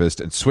licensed therapist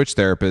and switch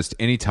therapist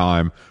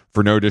anytime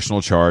for no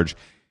additional charge.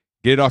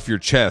 Get it off your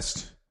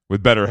chest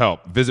with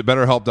BetterHelp. Visit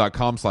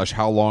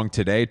BetterHelp.com/howlong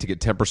today to get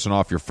 10%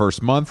 off your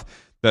first month.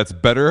 That's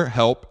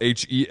BetterHelp,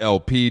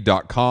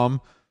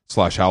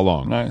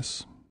 HELP.com/howlong.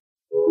 Nice.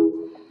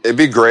 It'd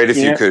be great if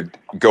you could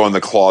go in the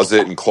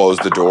closet and close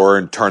the door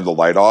and turn the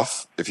light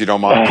off, if you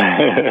don't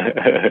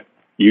mind.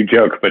 You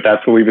joke, but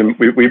that's what we've been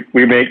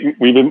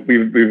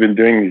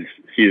doing these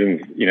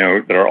seasons,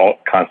 that are all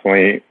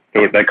constantly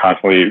lead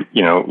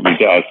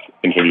to us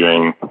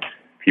interviewing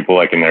people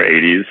like in their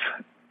 80s,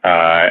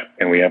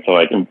 and we have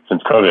to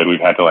since COVID, we've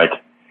had to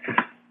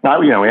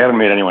we haven't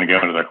made anyone go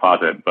into their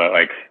closet, but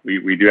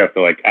we do have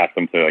to ask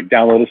them to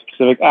download a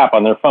specific app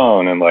on their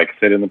phone and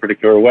sit in a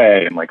particular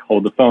way and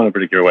hold the phone in a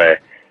particular way.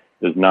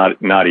 Is not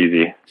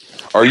easy.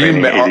 Are you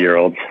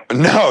 80-year-olds?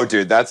 No,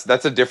 dude, that's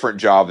a different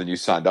job than you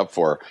signed up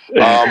for.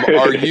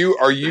 Are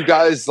you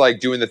guys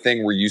doing the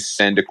thing where you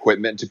send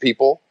equipment to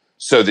people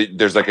so that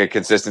there's a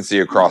consistency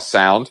across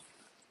sound?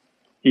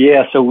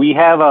 Yeah, so we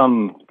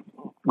haven't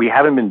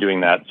been doing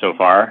that so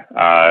far.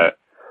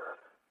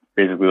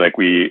 Basically,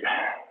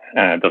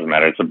 it doesn't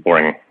matter. It's a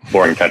boring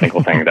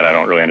technical thing that I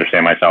don't really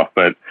understand myself.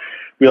 But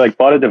we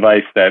bought a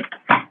device that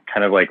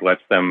kind of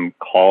lets them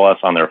call us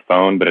on their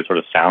phone, but it sort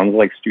of sounds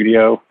like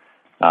studio.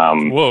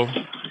 Whoa!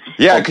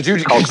 Yeah, could you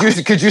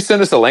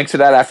send us a link to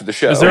that after the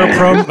show? Is there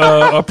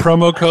a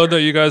promo code that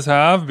you guys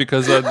have?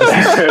 Because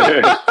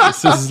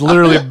this is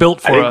literally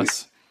built for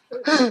us.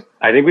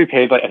 I think we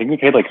paid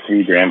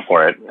 $3,000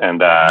 for it,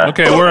 and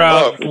okay, we're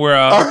out. We're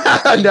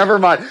out. Never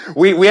mind.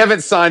 We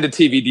haven't signed a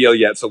TV deal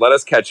yet, so let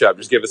us catch up.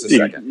 Just give us a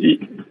second.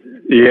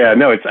 Yeah,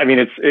 no, it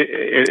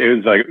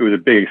was a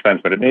big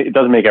expense, but it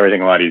does make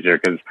everything a lot easier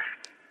because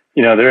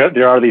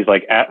there are these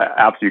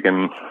apps you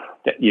can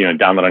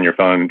download on your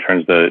phone and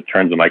turns the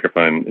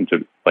microphone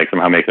into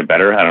somehow makes it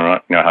better. I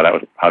don't know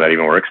how that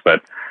even works,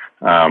 but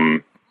but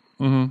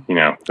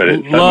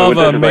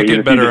make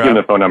it better. Give them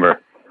the phone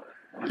number.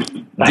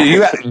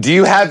 Do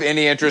you have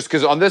any interest?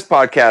 Because on this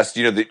podcast,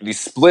 the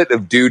split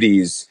of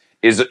duties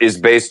is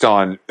based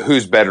on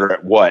who's better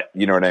at what.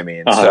 You know what I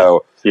mean? Uh-huh.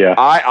 So yeah,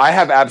 I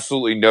have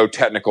absolutely no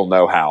technical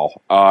know-how,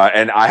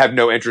 and I have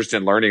no interest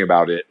in learning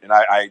about it. And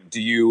do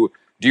you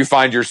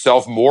find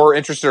yourself more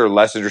interested or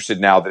less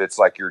interested now that it's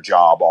your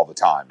job all the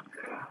time?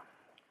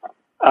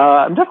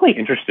 I'm definitely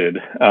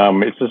interested.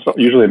 It's just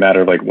usually a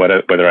matter of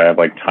whether I have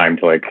time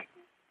to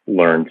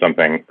learn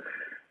something,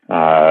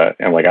 and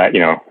I'm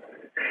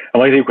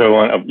the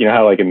equivalent of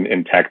how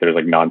in tech there's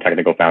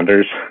non-technical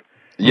founders.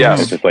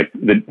 Yes, it's just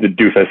the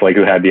doofus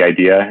who had the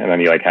idea, and then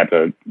he had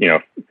to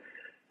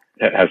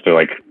has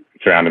to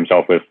surround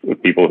himself with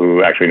people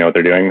who actually know what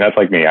they're doing. That's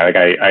me.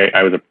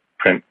 I was a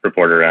print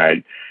reporter,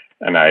 and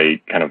I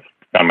kind of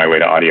found my way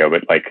to audio,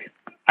 but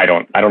I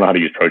don't know how to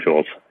use Pro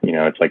Tools.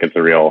 It's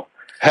a real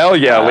hell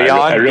yeah,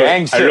 Leon,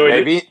 gangster,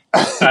 baby.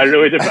 I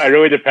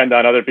really depend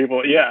on other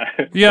people. Yeah,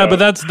 yeah, so. But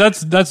that's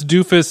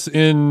doofus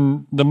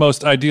in the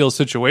most ideal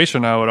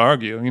situation, I would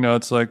argue.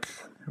 It's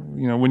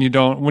when you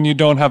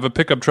don't have a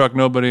pickup truck,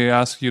 nobody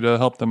asks you to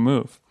help them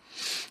move.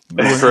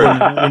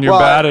 When you're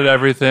bad at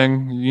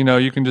everything,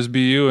 you can just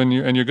be you and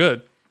you're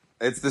good.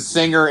 It's the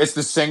singer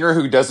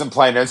who doesn't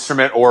play an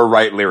instrument or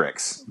write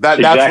lyrics. That's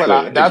exactly.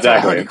 what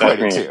I would equate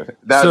it to.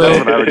 That's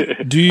what I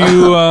would. Do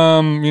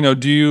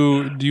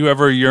you do you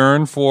ever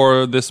yearn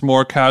for this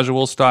more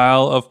casual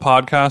style of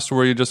podcast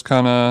where you just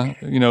kind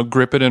of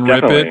grip it and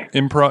Definitely. rip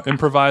it,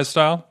 improvise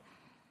style?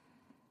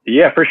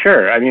 Yeah, for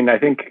sure. I mean, I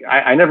think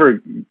I was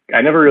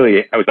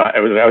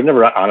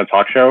never on a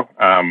talk show.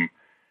 I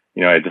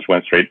just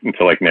went straight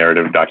into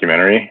narrative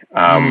documentary.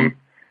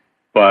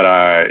 But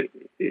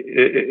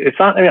it's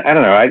not. I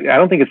don't know. I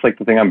don't think it's the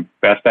thing I'm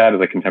best at is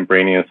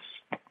contemporaneous,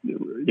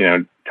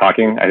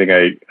 talking. I think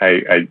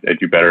I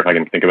do better if I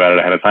can think about it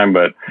ahead of time.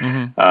 But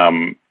I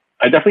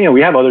definitely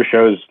we have other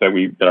shows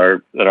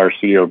that our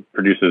studio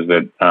produces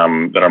that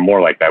are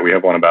more like that. We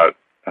have one about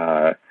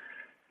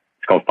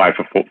it's called 5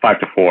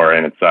 to 4,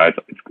 and it's the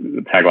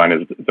tagline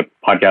is it's a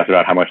podcast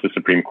about how much the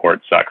Supreme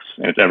Court sucks,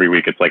 and it's every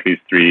week. It's these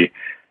 3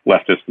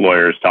 leftist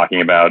lawyers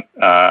talking about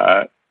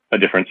a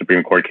different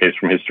Supreme Court case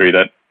from history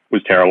that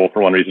was terrible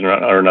for one reason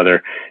or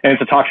another. And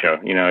it's a talk show.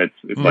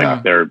 It's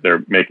like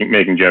they're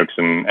making jokes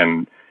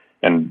and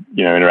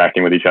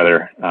interacting with each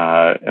other.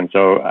 And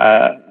so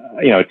I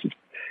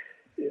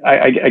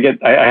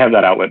have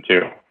that outlet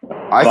too.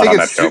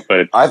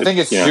 I think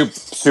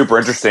it's super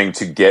interesting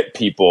to get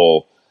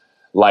people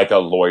like a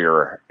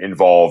lawyer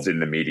involved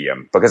in the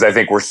medium, because I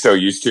think we're so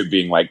used to it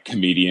being like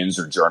comedians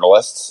or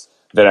journalists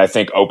that I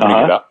think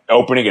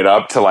opening it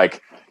up to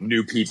like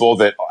new people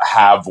that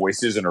have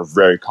voices and are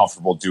very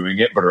comfortable doing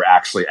it, but are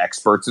actually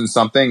experts in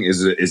something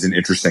is an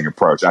interesting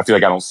approach. I feel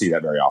like I don't see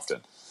that very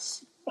often.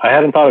 I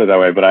hadn't thought of it that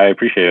way, but I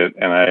appreciate it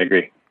and I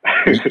agree.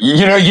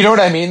 you know what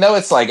I mean though?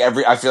 It's like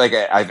I feel like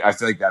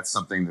that's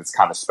something that's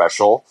kind of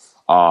special.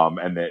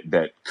 And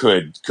that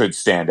could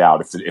stand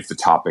out if the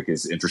topic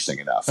is interesting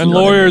enough. And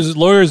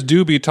lawyers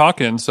do be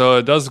talking, so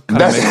it does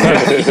kind of make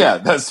sense. Yeah,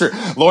 that's true.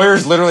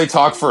 Lawyers literally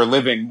talk for a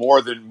living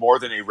more than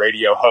a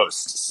radio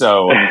host.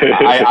 So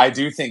I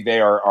do think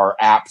they are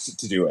apt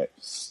to do it.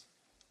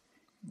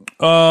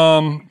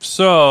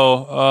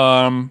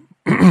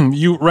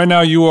 You right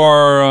now you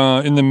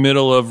are in the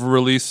middle of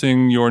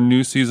releasing your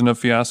new season of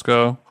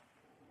Fiasco.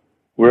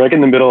 We're like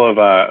in the middle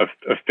of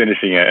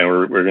finishing it, and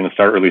we're going to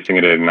start releasing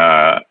it in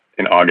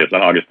August.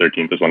 On August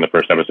 13th is when the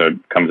first episode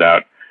comes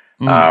out.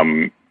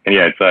 And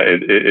yeah,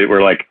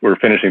 we're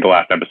finishing the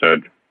last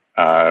episode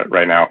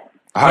right now.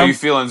 How are you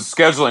feeling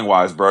scheduling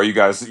wise, bro? You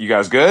guys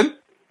good?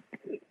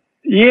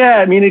 Yeah,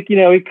 I mean, it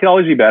could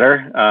always be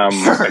better. I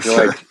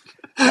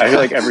feel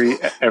like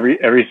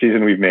every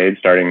season we've made,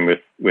 starting with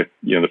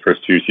the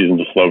first two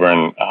seasons of Slow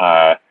Burn,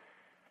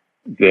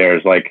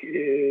 there's like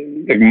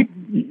a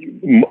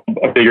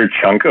bigger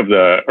chunk of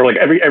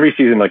every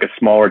season, like a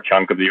smaller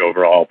chunk of the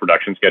overall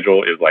production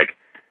schedule is like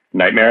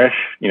nightmarish,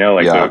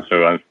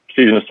 so on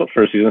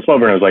first season of Slow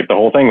Burn, it was like the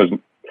whole thing was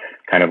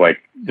kind of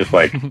like just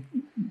like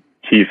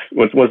teeth.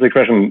 What's the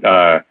expression?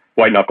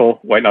 White knuckles.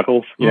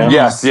 Yeah.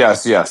 Yes.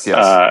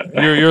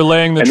 You're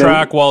laying the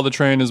track while the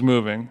train is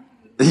moving.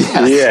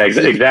 Yes. Yeah,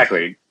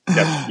 exactly.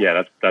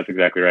 That's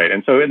exactly right.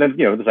 And so then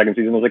the second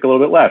season was like a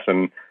little bit less,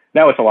 and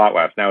now it's a lot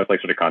less. Now it's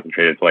like sort of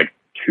concentrated to like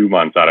 2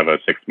 months out of a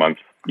 6 month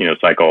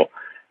cycle,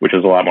 which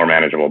is a lot more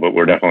manageable. But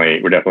we're definitely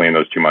in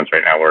those 2 months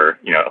right now where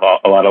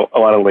a lot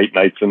of late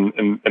nights and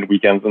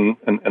weekends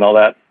and all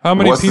that. How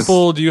many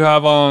people do you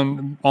have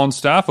on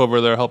staff over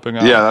there helping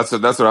out? Yeah, that's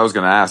what I was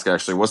going to ask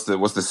actually. What's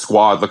the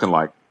squad looking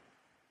like?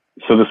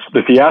 So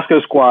the Fiasco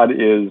squad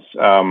is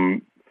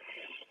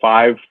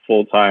 5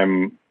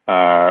 full-time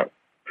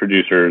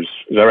producers.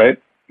 Is that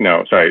right?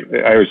 No, sorry.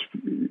 It's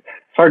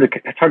hard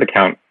to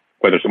count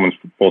whether someone's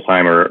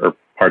full-time or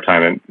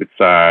part-time, and it's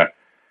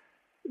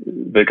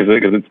because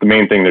it's the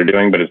main thing they're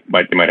doing, but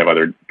they might have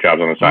other jobs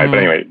on the side. But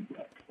anyway,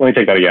 let me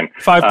take that again.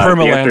 5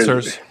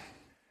 perma-lancers.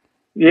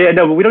 Yeah,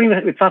 no, but we don't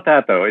even. It's not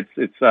that though.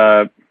 It's.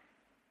 I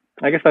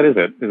guess that is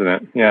it, isn't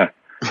it? Yeah.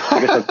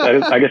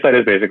 I guess that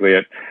is basically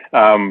it.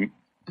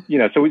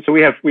 So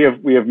we have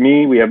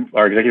me. We have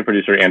our executive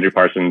producer Andrew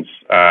Parsons.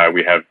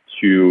 We have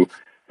 2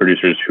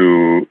 producers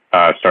who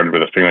started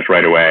with us pretty much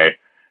right away.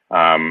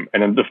 And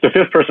then the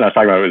 5th person I was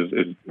talking about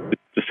is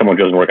just someone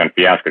who doesn't work on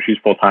Fiasco. She's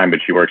full time,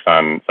 but she works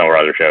on some of our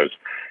other shows.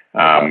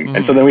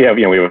 And so then we have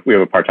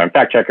a part-time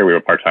fact checker, we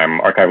have a part-time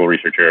archival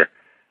researcher,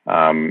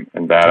 and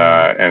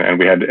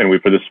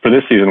for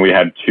this season we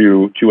had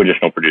two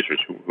additional producers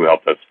who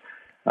helped us,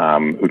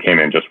 who came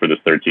in just for this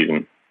 3rd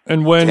season.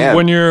 And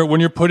when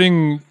you're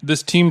putting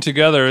this team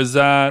together,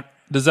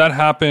 does that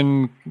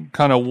happen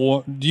kind of,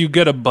 do you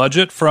get a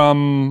budget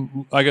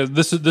from, I guess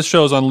this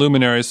show's on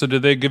Luminary, so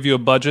did they give you a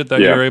budget that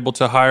you're able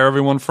to hire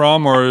everyone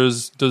from, or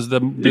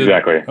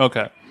exactly.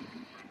 Okay.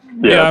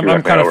 Yeah,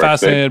 I'm kind of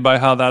fascinated by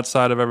how that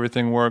side of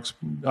everything works.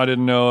 I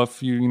didn't know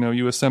if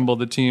you assemble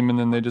the team and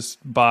then they just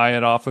buy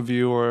it off of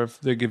you, or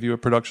if they give you a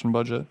production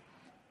budget.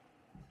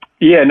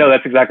 Yeah, no,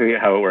 that's exactly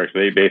how it works.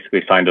 They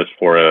basically signed us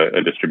for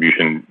a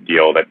distribution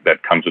deal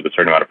that comes with a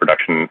certain amount of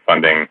production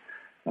funding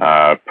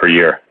per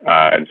year,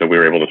 and so we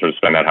were able to sort of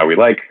spend that how we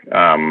like,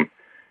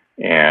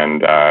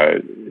 and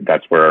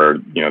that's where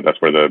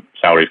the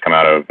salaries come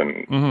out of,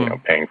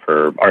 and paying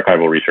for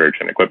archival research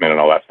and equipment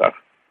and all that stuff.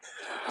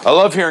 I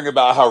love hearing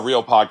about how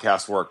real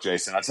podcasts work,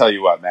 Jason. I tell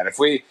you what, man. If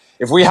we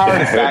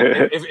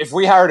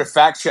hired a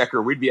fact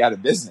checker, we'd be out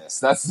of business.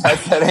 That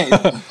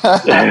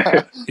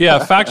ain't. Yeah,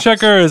 fact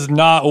checker is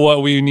not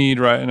what we need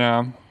right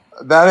now.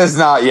 That is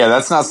not. Yeah,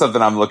 that's not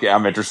something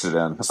I'm interested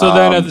in. So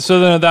then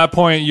at that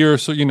point, you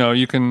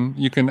can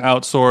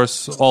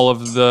outsource all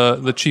of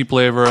the cheap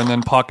labor and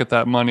then pocket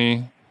that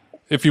money.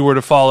 If you were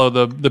to follow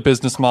the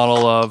business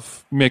model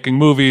of making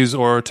movies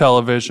or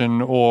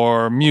television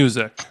or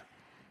music.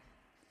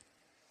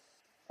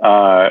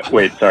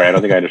 Wait, sorry, I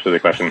don't think I understood the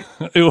question.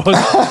 It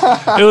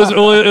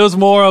was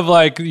more of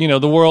like, the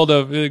world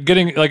of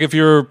getting, like, if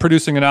you're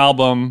producing an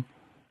album,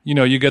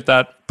 you get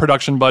that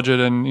production budget,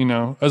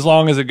 and as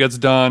long as it gets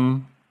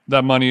done,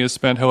 that money is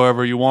spent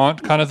however you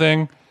want, kind of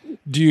thing.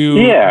 Do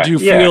you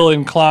feel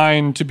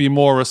inclined to be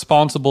more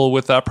responsible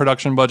with that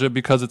production budget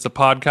because it's a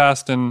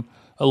podcast and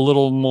a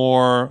little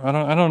more.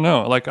 I don't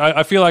know. Like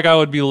I feel like I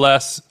would be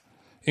less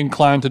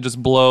inclined to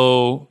just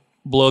blow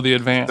the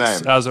advance,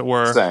 Same. as it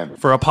were, Same.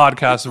 for a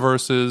podcast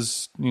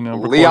versus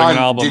recording an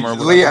album or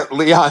whatever.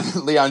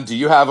 Leon, do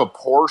you have a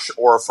Porsche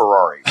or a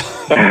Ferrari?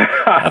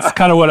 That's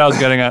kind of what I was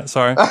getting at.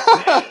 Sorry.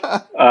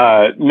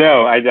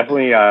 No, I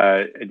definitely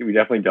we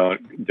definitely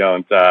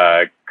don't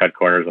cut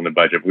corners on the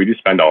budget. We do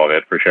spend all of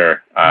it for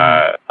sure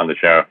on the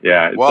show.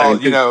 Yeah. Well,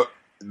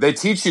 they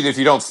teach you that if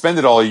you don't spend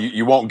it all,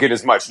 you won't get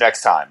as much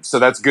next time. So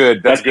that's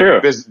good. That's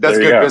good. True. That's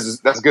good business.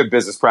 That's good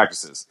business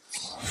practices.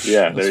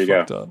 Yeah, there you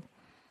go.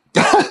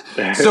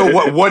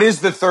 So what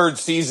is the third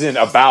season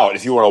about?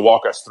 If you want to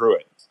walk us through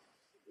it.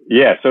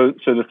 Yeah, so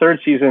the third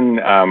season.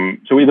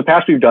 In the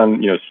past we've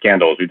done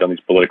scandals. We've done these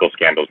political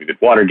scandals. We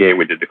did Watergate.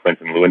 We did the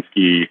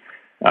Clinton-Lewinsky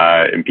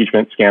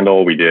impeachment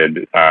scandal. We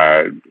did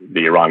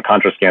the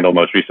Iran-Contra scandal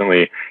most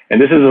recently. And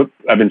this is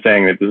I've been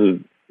saying that this is,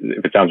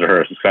 if it sounds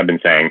rehearsed, I've been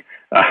saying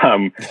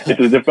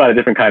it's about a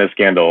different kind of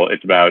scandal.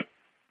 It's about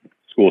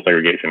school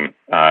segregation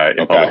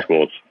in public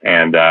schools,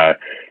 and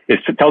it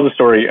tells the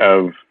story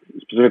of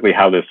specifically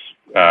how this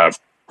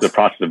the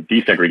process of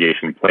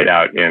desegregation played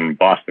out in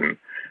Boston.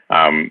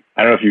 I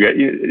don't know if you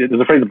guys, does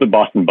the phrase the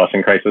Boston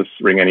busing crisis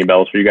ring any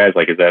bells for you guys?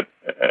 Like, is that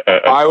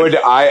heard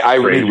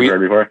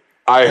before?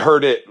 I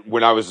heard it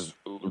when I was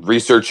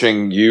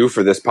researching you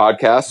for this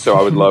podcast, so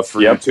I would love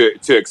for you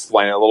to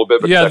explain it a little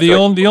bit. Yeah, the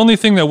only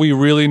thing that we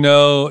really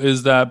know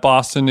is that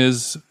Boston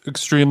is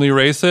extremely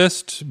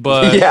racist,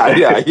 but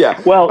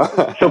yeah. Well,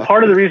 so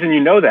part of the reason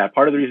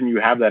part of the reason you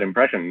have that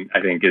impression,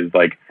 I think, is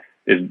the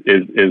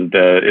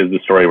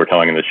story we're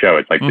telling in the show.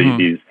 It's like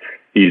these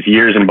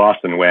years in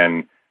Boston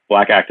when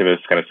Black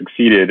activists kind of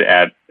succeeded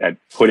at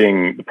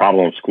putting the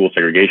problem of school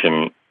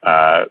segregation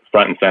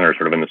front and center,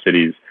 sort of in the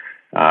city's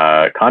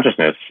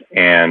consciousness,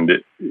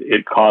 and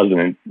it caused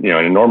an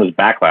enormous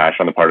backlash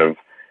on the part of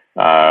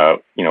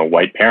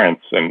white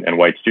parents and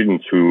white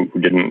students who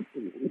didn't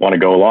want to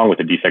go along with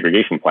the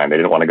desegregation plan. They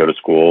didn't want to go to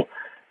school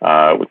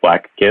with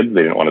Black kids.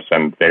 They didn't want to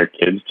send their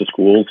kids to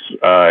schools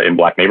in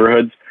Black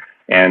neighborhoods.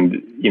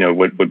 And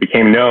what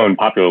became known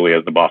popularly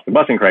as the Boston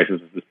busing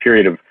crisis is this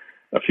period of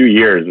a few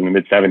years in the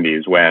mid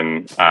 '70s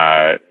when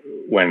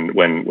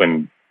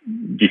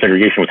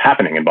desegregation was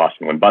happening in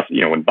Boston, when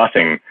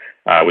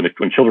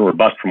children were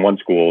bused from one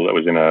school that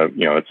was in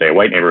let's say a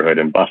white neighborhood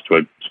and bused to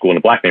a school in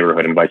a Black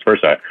neighborhood and vice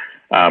versa.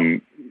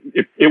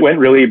 It went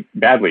really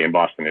badly in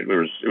Boston. It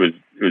was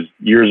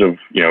years of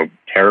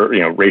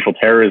terror, racial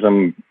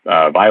terrorism,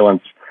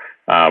 violence,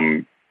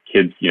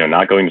 kids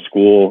not going to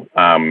school,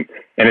 and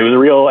it was a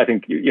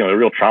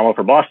real trauma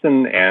for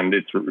Boston, and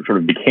it sort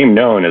of became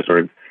known as sort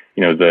of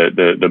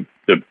the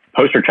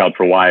poster child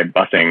for why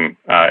busing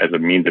as a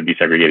means of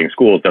desegregating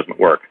schools doesn't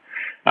work.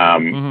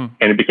 And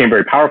it became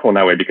very powerful in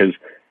that way because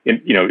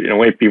in a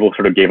way people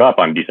sort of gave up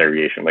on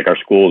desegregation. Like, our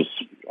schools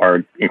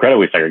are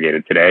incredibly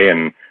segregated today,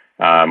 and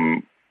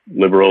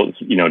liberals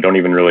don't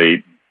even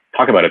really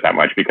talk about it that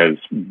much because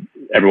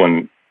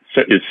everyone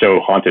is so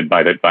haunted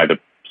by the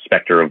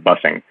specter of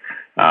busing.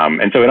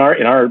 And so in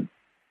our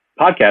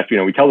podcast,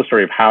 we tell the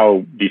story of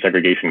how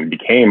desegregation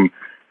became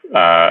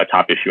a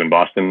top issue in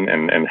Boston,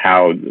 and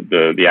how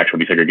the actual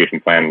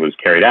desegregation plan was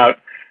carried out,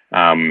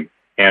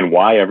 and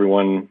why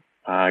everyone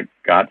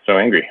got so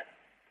angry.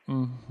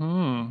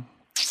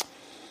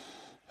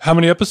 How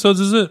many episodes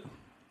is it?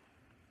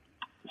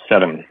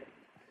 7.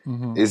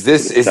 Is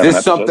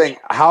this something?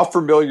 How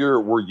familiar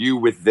were you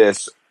with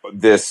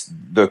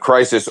the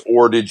crisis,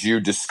 or did you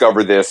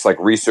discover this like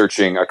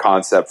researching a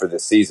concept for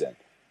this season?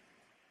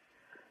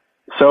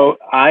 So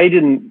I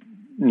didn't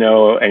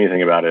know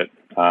anything about it.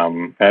 I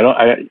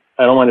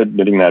don't mind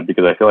admitting that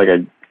because I feel like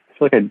I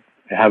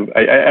have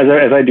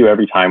as I do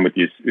every time with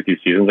these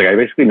seasons. Like, I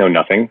basically know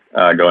nothing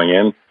going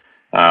in.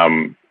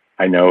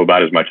 I know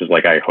about as much as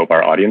like I hope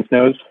our audience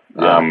knows.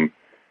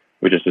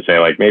 Which is to say,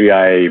 like, maybe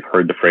I've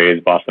heard the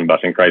phrase Boston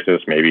busing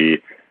crisis.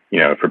 Maybe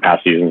for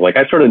past seasons, like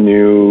I sort of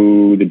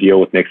knew the deal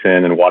with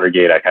Nixon and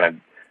Watergate. I kind of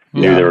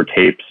knew there were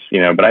tapes,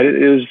 but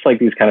it was just like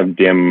these kind of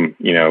dim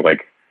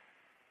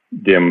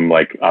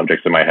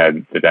objects in my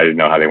head that I didn't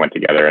know how they went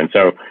together. And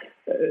so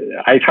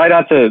I try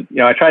not to,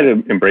 I try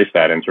to embrace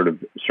that and sort of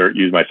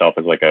use myself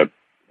as a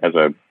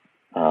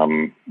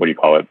what do you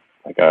call it?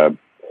 Like a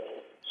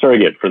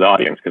surrogate for the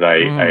audience. Cause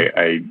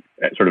I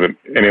sort of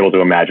am able to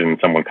imagine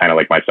someone kind of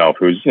like myself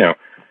who's,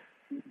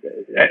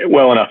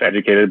 well enough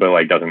educated, but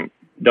like doesn't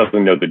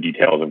know the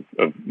details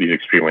of these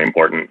extremely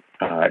important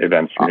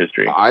events from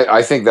history.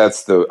 I think I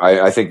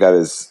think that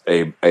is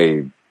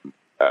a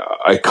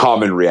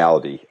common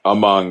reality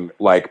among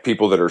like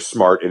people that are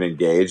smart and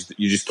engaged.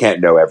 You just can't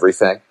know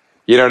everything.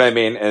 You know what I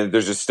mean? And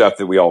there's just stuff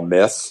that we all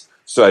miss.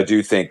 So I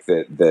do think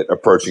that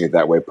approaching it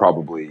that way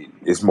probably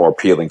is more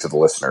appealing to the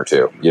listener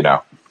too,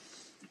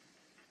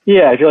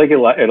 Yeah, I feel like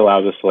it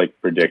allows us to like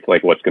predict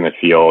like what's going to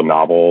feel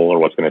novel or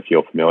what's going to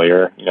feel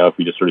familiar. If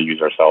we just sort of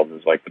use ourselves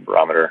as like the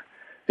barometer.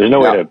 There's no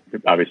way to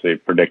obviously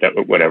predict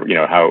whatever,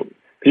 how, because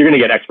you're going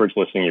to get experts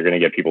listening. You're going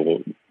to get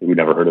people who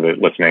never heard of it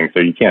listening. So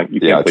you can't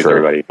please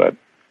everybody, but.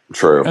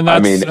 True. And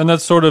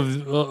that's sort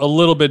of a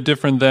little bit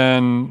different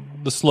than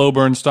the slow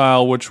burn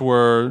style, which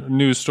were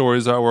news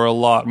stories that were a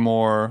lot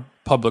more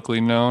publicly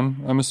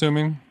known, I'm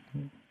assuming.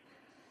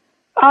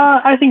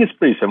 I think it's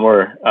pretty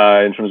similar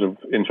in terms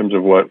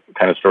of what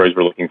kind of stories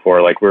we're looking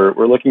for. Like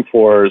we're looking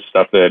for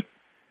stuff that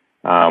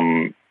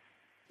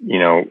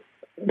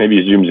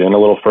maybe zooms in a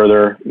little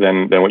further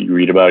than what you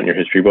read about in your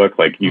history book.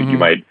 Like you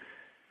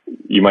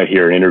might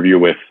hear an interview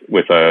with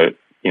a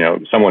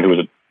someone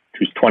who's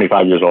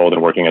 25 years old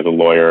and working as a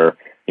lawyer,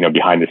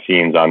 behind the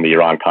scenes on the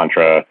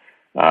Iran-Contra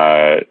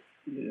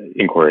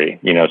inquiry.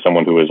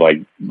 Someone who was like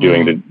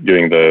doing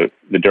the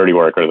dirty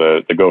work or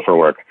the gopher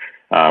work.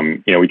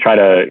 We try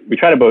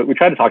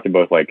to talk to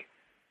both like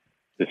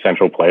the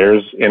central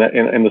players in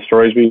the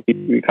stories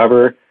we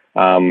cover.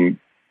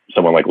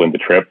 Someone like Linda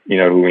Tripp,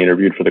 who we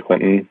interviewed for the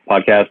Clinton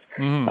podcast.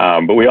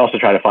 But we also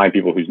try to find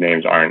people whose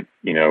names aren't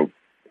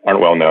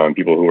well known,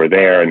 people who are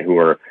there and who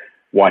are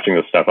watching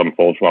this stuff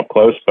unfold from up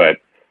close, but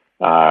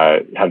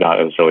have not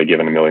necessarily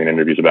given a million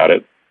interviews about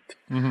it.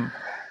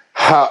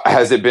 How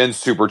has it been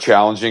super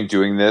challenging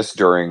doing this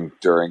during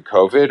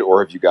COVID,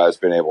 or have you guys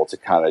been able to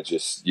kind of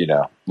just,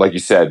 like you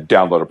said,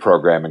 download a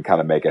program and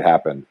kind of make it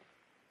happen?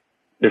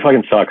 It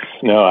fucking sucks.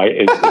 No,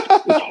 it's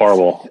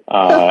horrible.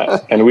 I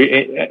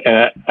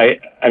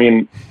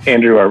mean,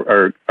 Andrew,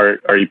 our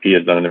EP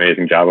has done an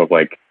amazing job of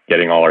like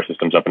getting all our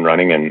systems up and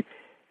running, and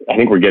I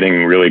think we're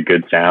getting really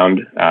good sound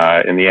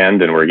in the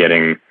end, and we're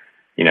getting,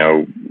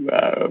 you're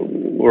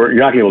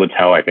not gonna be able to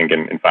tell, I think,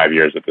 in 5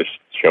 years that this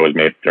show was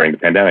made during the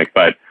pandemic,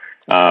 but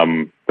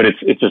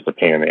it's just a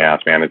pain in the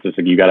ass, man. It's just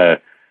like you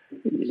gotta,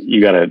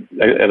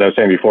 as I was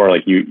saying before,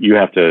 like you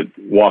have to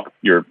walk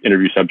your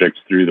interview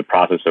subjects through the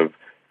process of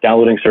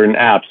downloading certain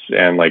apps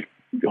and like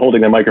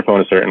holding the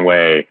microphone a certain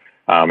way.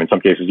 In some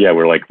cases,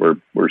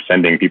 we're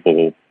sending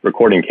people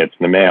recording kits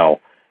in the mail.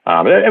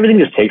 Everything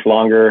just takes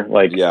longer.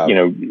 Like,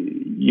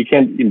 you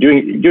can't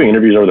doing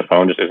interviews over the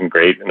phone just isn't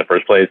great in the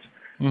first place.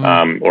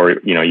 Or,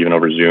 even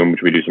over Zoom,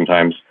 which we do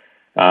sometimes.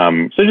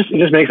 So it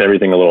just makes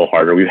everything a little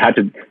harder. We've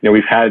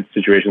had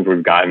situations where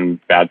we've gotten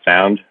bad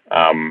sound.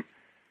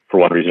 For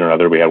one reason or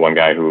another, we had one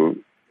guy who,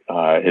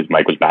 his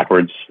mic was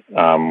backwards,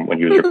 when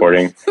he was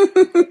recording.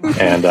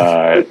 And,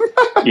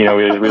 we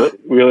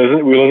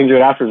listened to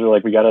it afterwards. We're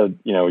like, we gotta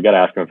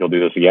ask him if he'll do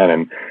this again.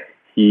 And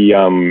he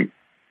in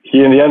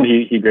the end,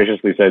 he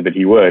graciously said that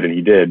he would, and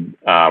he did.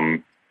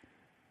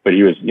 But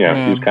he was, he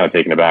was kind of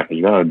taken aback.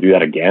 You want to do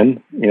that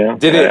again?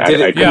 Did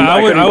it?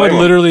 I would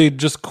literally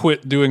just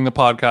quit doing the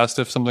podcast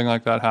if something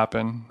like that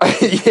happened.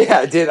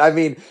 Yeah. Did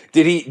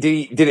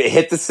it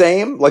hit the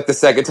same like the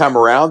second time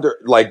around, or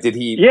like did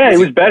he? Yeah, it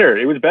was better.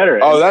 It was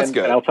better. Oh, that's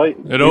good. And I'll tell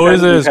you, it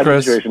always is,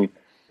 Chris.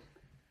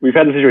 We've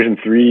had the situation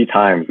 3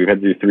 times. We've had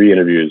to do 3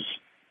 interviews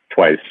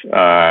twice,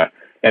 and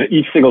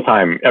every single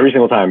time,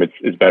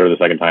 it's better the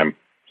second time.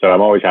 So I'm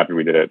always happy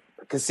we did it.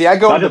 Because I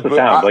go not just the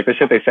sound, like the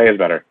shit they say is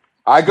better.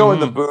 I go in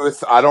the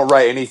booth. I don't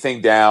write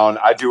anything down.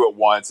 I do it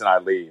once and I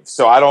leave.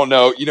 So I don't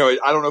know.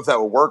 I don't know if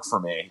that would work for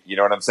me. You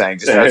know what I'm saying?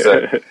 Just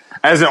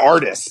as an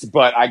artist.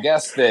 But I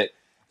guess that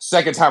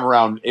second time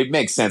around, it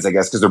makes sense. I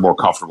guess because they're more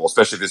comfortable,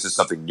 especially if this is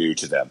something new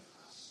to them.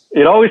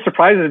 It always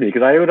surprises me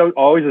because I would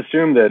always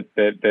assume that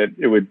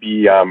it would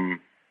be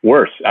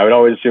worse. I would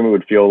always assume it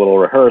would feel a little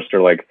rehearsed,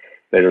 or like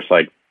they're just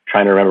like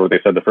trying to remember what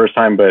they said the first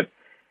time. But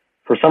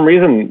for some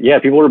reason,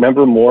 people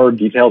remember more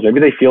details.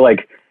 Maybe they feel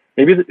like.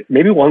 Maybe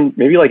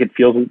like it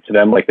feels to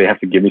them like they have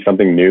to give me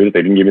something new that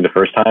they didn't give me the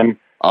first time.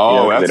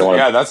 Oh,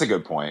 that's a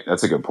good point.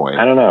 That's a good point.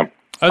 I don't know.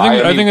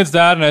 I think it's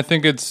that, and I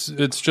think it's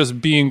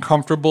just being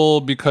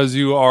comfortable because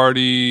you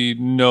already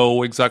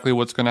know exactly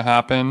what's going to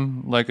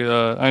happen. Like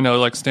I know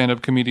like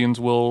stand-up comedians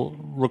will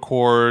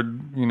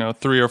record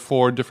 3 or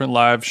 4 different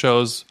live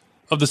shows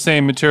of the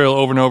same material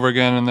over and over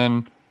again, and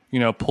then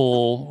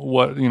pull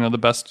what the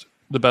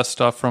best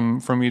stuff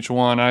from each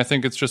one. And I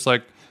think it's just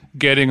like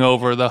getting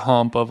over the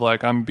hump of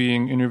like, I'm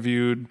being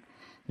interviewed,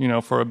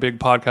 for a big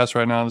podcast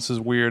right now. This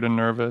is weird and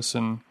nervous,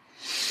 and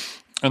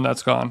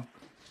that's gone.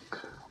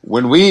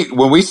 When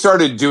we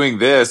started doing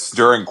this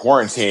during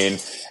quarantine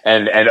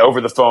and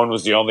over the phone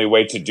was the only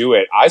way to do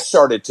it, I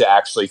started to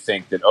actually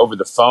think that over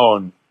the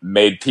phone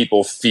made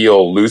people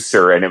feel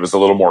looser and it was a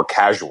little more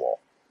casual.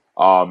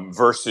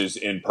 Versus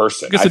in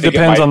person. I guess it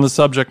depends on the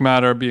subject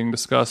matter being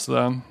discussed,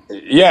 though.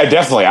 Yeah,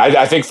 definitely.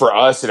 I think for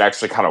us, it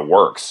actually kind of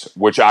works,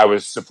 which I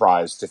was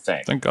surprised to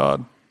think. Thank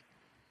God.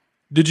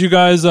 Did you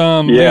guys?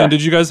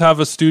 Did you guys have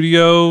a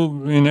studio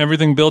and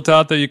everything built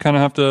out that you kind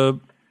of have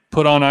to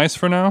put on ice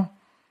for now?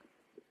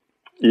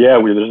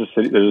 Yeah, there's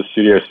a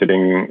studio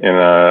sitting in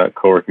a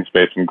co-working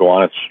space in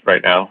Gowanus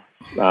right now.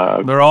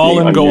 They're all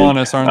in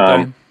Gowanus, aren't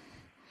they?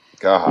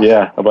 God.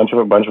 Yeah, a bunch of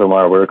them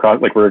are. We're across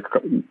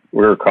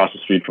the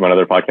street from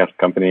another podcast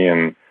company,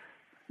 and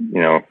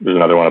there's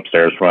another one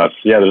upstairs from us.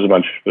 Yeah, there's a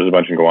bunch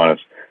in Gowanus.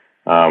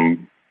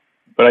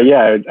 But I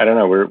don't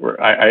know.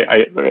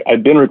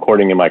 I've been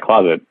recording in my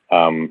closet.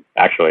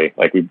 Actually,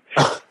 like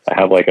I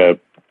have like a,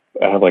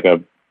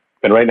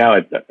 and right now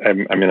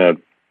I'm in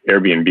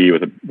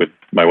Airbnb with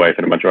my wife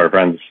and a bunch of our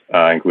friends,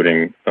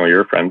 including some of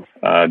your friends,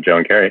 Joe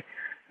and Carrie.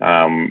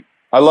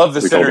 I love the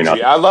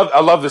synergy. I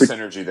love the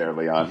synergy there,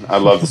 Leon. I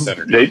love the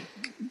synergy.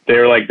 They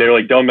were like,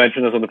 don't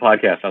mention this on the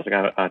podcast. I was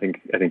like, I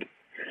think.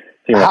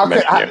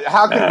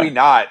 How could we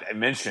not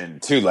mention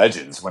two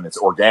legends when it's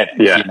organic?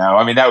 Yeah. You know,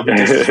 I mean, that would be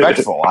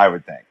disrespectful. I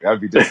would think that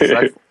would be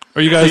disrespectful.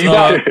 Are you guys?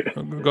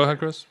 Go ahead,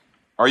 Chris.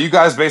 Are you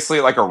guys basically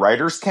like a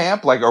writer's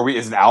camp? Like,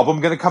 is an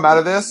album going to come out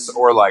of this,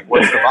 or like,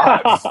 what's the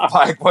vibe?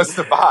 Like, what's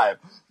the vibe?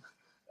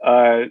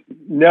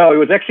 No, it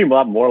was actually a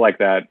lot more like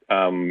that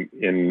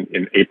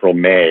in April,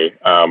 May,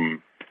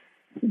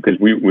 because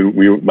we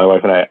my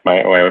wife and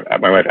my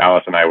wife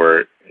Alice and I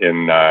were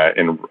in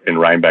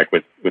Rhinebeck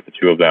with the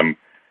two of them,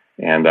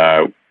 and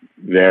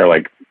there,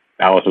 like,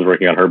 Alice was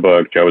working on her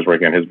book, Joe was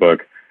working on his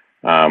book,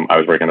 I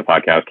was working on the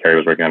podcast, Carrie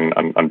was working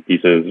on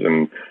pieces,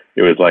 and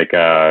it was like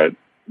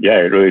yeah,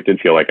 it really did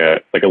feel like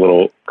a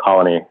little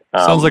colony.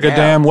 Sounds like a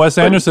damn Wes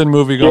Anderson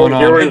movie going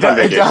on.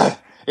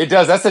 It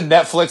does. That's a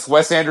Netflix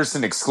Wes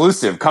Anderson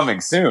exclusive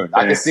coming soon.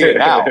 I can see it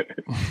now.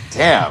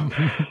 Damn.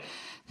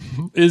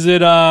 Is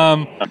it?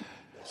 How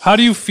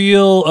do you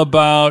feel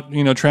about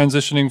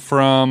transitioning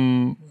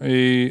from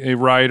a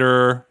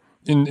writer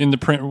in the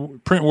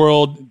print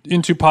world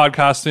into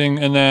podcasting,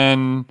 and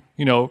then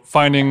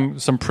finding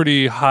some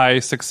pretty high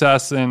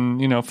success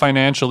and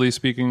financially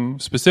speaking,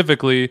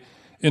 specifically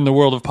in the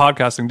world of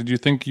podcasting? Did you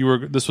think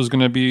this was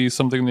going to be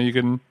something that you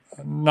can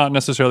not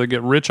necessarily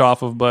get rich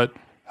off of, but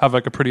have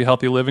like a pretty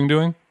healthy living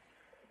doing?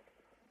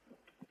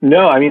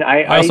 No, I mean,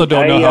 I also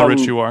don't know how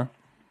rich you are.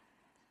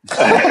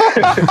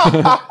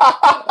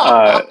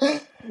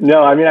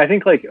 No, I mean, I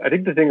think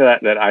the thing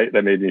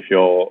that made me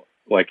feel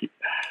like it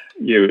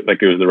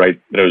was the right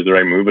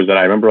move is that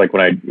I remember, like,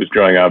 when I was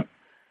growing up,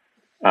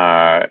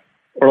 or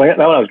like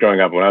not when I was growing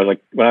up, when I was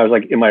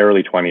like in my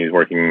early 20s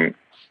working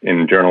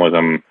in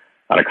journalism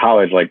out of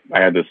college, like, I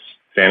had this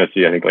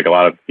fantasy, I think like a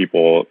lot of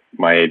people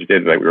my age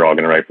did, that we were all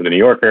going to write for the New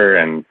Yorker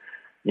and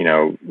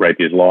write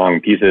these long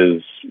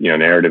pieces,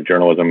 narrative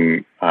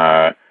journalism,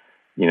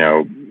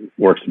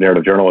 works of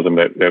narrative journalism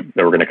that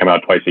were going to come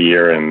out twice a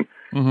year. And,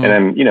 and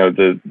then,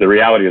 the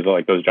reality is that,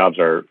 like, those jobs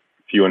are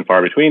few and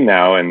far between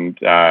now. And,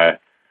 I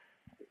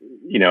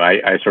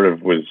sort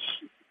of was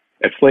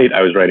at Slate,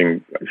 I was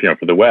writing,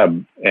 for the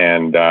web,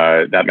 and,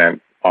 that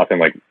meant often,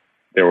 like,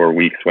 there were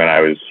weeks when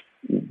I was,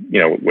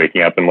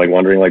 waking up and, like,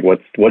 wondering, like,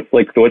 what's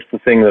the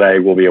thing that I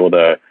will be able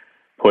to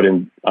put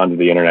onto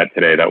the internet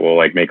today that will,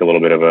 like, make a little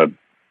bit of a,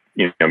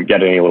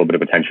 getting a little bit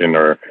of attention,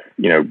 or,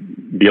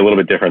 be a little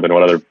bit different than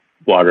what other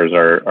bloggers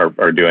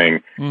are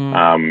doing.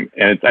 And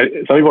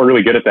some people are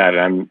really good at that,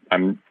 and I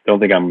don't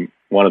think I'm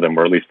one of them,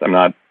 or at least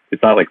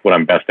it's not like what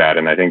I'm best at.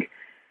 And I think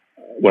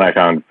when I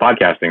found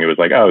podcasting, it was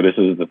like, oh, this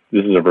is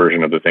a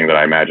version of the thing that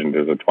I imagined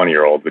as a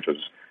 20-year-old, which was,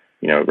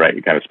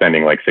 right, kind of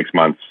spending like 6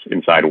 months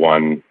inside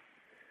one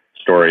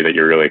story that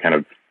you're really kind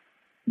of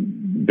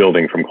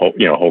building from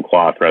whole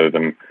cloth, rather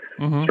than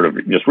sort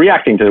of just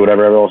reacting to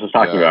whatever everyone else is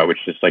talking about, which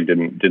just, like,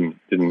 didn't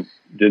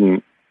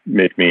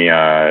make me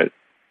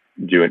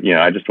do it.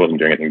 I just wasn't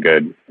doing anything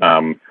good.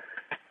 And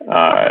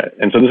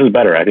so this is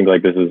better. I think,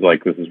 like, this is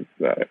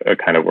a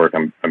kind of work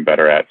I'm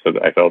better at. So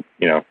I felt,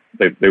 I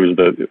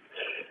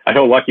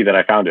felt lucky that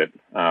I found it.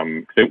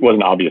 'Cause it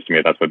wasn't obvious to me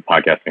that that's what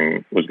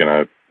podcasting was going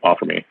to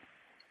offer me.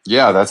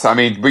 Yeah, but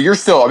you're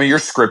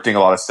scripting a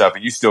lot of stuff,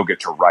 and you still get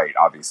to write,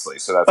 obviously.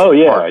 So that's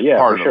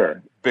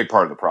big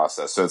part of the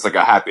process. So it's like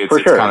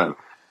it's kind of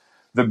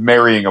the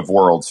marrying of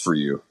worlds for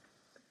you.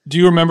 Do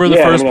you remember the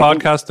first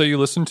podcast that you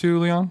listened to,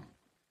 Leon?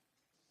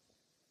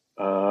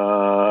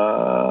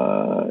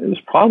 It was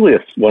probably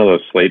one of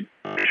those Slate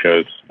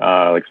shows,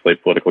 like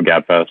Slate Political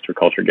Gabfest or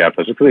Culture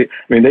Gabfest.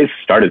 They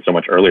started so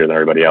much earlier than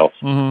everybody else.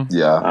 Mm-hmm.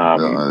 Yeah,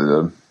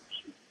 they did.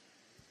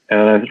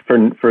 And then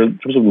for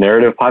terms of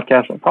narrative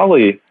podcasts,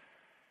 probably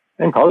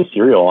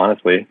Serial,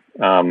 honestly.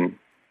 I've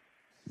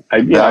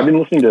been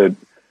listening to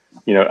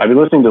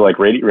like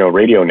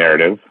radio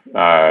narrative,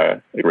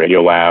 like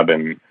Radio Lab,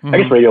 and I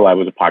guess Radio Lab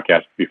was a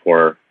podcast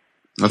before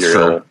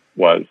Serial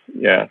was.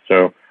 Yeah,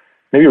 so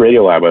maybe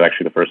Radio Lab was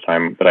actually the first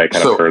time that I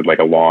kind of heard, like,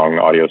 a long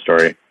audio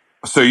story.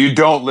 So you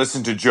don't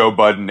listen to Joe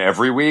Budden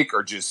every week,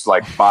 or just,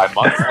 like,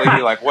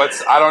 bi-monthly? Like,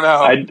 I don't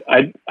know.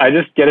 I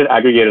just get it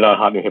aggregated on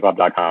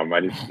hotnewhiphop.com.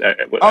 I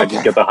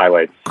just get the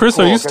highlights. Chris,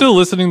 are you still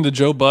listening to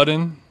Joe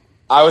Budden?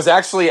 I was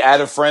actually at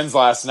a friend's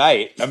last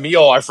night,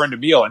 our friend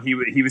Emil, and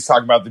he was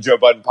talking about the Joe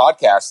Budden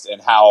podcast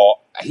and how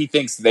he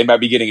thinks they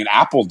might be getting an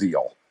Apple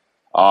deal,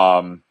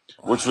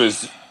 which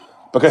was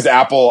because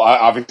Apple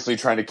obviously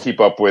trying to keep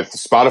up with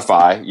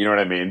Spotify, you know what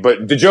I mean?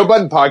 But the Joe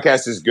Budden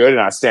podcast is good,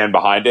 and I stand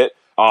behind it.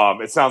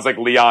 It sounds like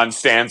Leon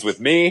stands with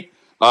me.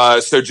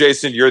 So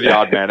Jason, you're the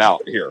odd man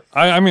out here.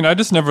 I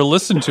just never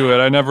listened to it.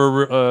 I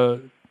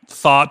never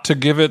thought to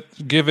give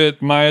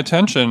it my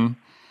attention.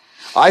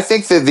 I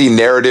think that the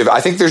narrative,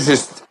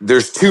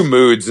 there's two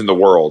moods in the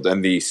world,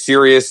 and the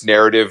serious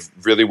narrative,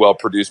 really well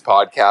produced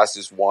podcast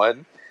is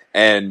one,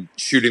 and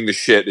shooting the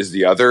shit is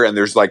the other. And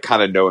there's, like,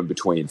 kind of no in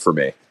between for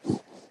me.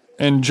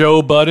 And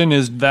Joe Budden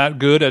is that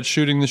good at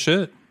shooting the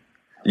shit?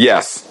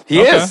 Yes,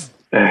 he is.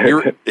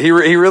 He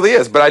really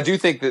is. But I do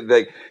think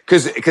that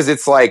because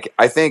it's like,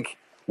 I think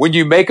when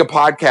you make a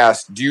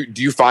podcast,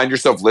 do you find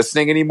yourself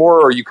listening anymore,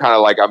 or are you kind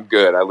of like, I'm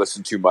good, I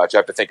listen too much, I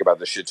have to think about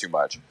this shit too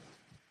much?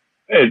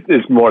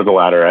 It's more the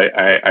latter.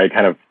 I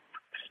kind of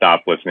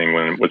stop listening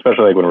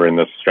especially like when we're in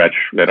this stretch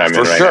that I'm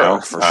in right now.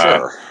 For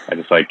sure. I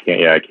just like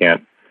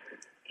can't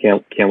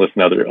listen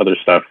to other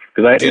stuff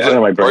because I don't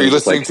know, my brain. Are you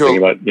listening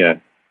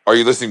Are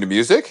you listening to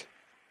music?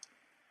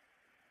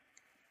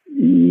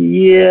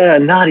 Yeah,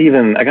 not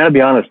even. I gotta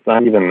be honest,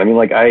 not even. I mean,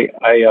 like I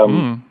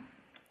don't.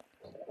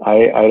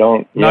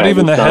 Not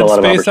even the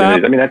Headspace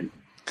app. I mean, not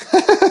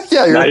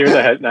even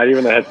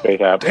the Headspace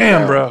app.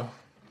 Damn, bro.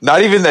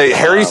 Not even the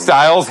Harry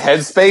Styles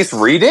Headspace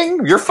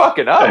reading. You're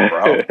fucking up,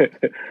 bro.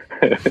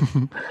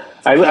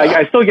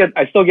 I still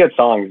get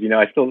songs. You know,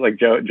 I still like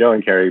Joe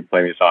and Carrie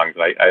play me songs.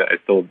 I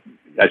still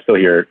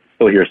hear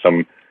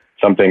some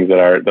things that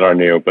are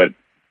new. But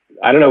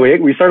I don't know.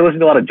 We started listening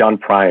to a lot of John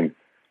Prine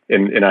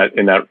in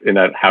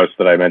that house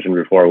that I mentioned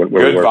before where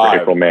we were for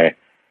April, May.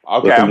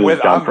 Okay, I'm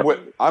with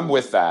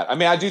that. I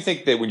mean, I do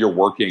think that when you're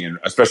working and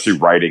especially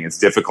writing, it's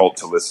difficult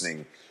to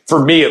listening.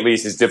 For me, at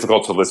least, it's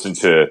difficult to listen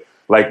to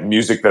like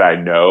music that I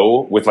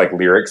know with like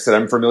lyrics that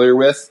I'm familiar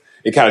with.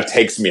 It kind of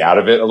takes me out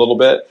of it a little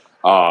bit.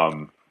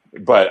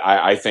 But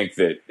I think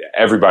that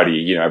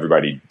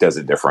everybody does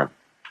it different.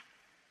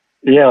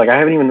 Yeah, like I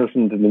haven't even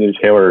listened to the new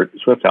Taylor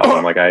Swift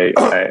album. Like I would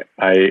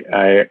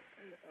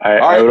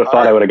have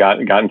thought I would have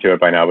gotten to it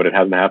by now, but it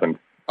hasn't happened.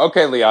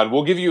 Okay, Leon,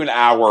 we'll give you an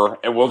hour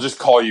and we'll just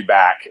call you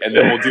back, and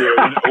then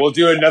we'll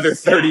do another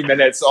 30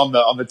 minutes on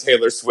the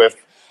Taylor Swift.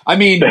 I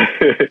mean,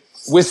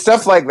 with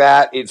stuff like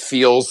that, it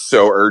feels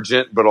so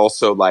urgent, but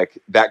also like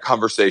that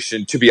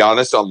conversation, to be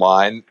honest,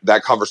 online,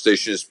 that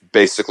conversation is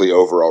basically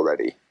over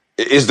already.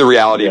 It is the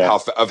reality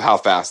of how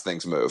fast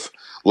things move.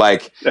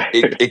 Like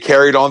it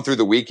carried on through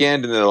the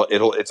weekend, and then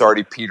it's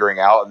already petering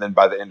out, and then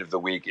by the end of the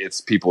week,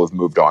 people have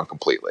moved on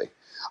completely.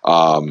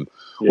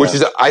 Which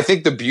is, I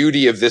think, the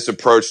beauty of this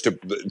approach to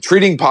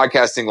treating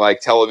podcasting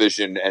like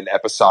television and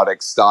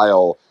episodic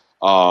style.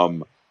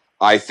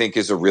 I think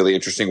is a really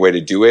interesting way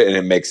to do it, and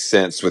it makes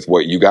sense with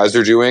what you guys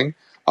are doing.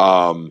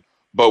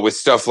 But with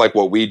stuff like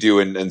what we do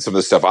and some of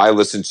the stuff I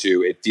listen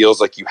to, it feels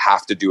like you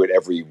have to do it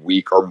every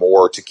week or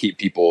more to keep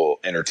people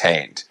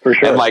entertained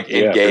and like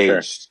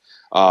engaged.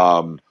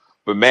 Sure.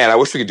 But man, I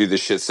wish we could do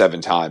this shit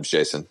 7 times,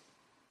 Jason.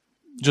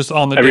 Just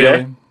on the every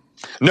daily? Day?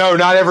 No,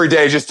 not every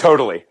day. Just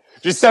totally.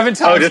 Just 7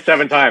 times. Oh, just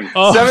 7 times.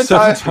 Oh, 7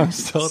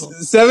 times total.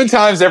 7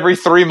 times every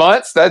 3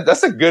 months.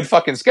 That's a good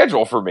fucking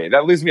schedule for me.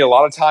 That leaves me a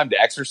lot of time to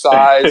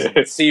exercise,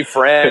 and see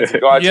friends,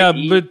 and go out to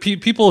eat. But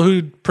people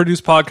who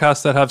produce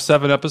podcasts that have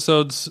 7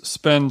 episodes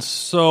spend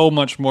so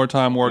much more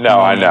time working.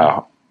 No, I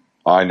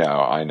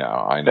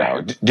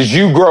know. Did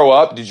you grow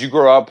up?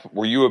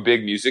 Were you a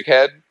big music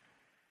head?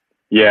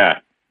 Yeah.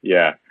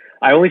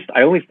 I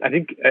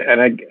think,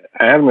 and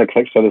I haven't like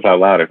said this out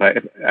loud.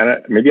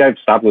 Maybe I've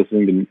stopped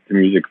listening to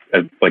music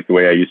as, like the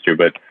way I used to,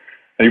 but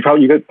and you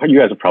guys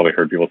have probably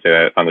heard people say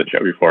that on the show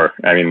before.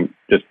 I mean,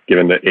 just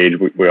given the age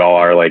we all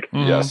are, like,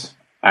 yes,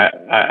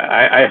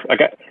 I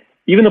got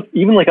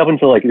even like up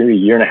until like maybe a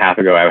year and a half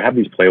ago, I would have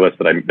these playlists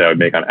that I would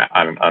make on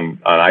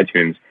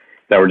iTunes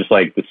that were just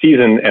like the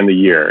season and the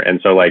year, and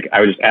so like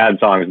I would just add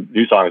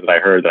new songs that I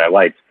heard that I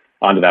liked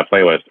onto that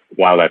playlist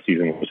while that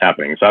season was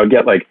happening. So I would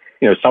get like,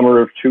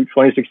 summer of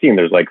 2016,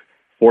 there's like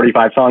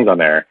 45 songs on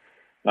there.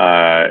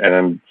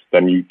 And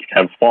then you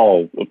have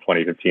fall of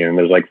 2015 and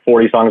there's like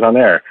 40 songs on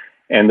there.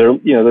 And they're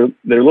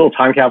little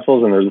time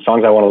capsules, and there's the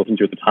songs I want to listen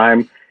to at the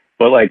time.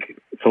 But like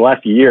for the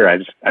last year,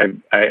 I've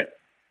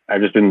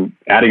just been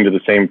adding to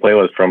the same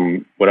playlist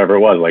from whatever it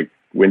was, like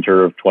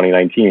winter of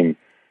 2019.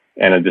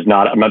 And I'm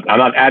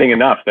not adding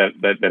enough that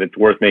it's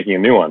worth making a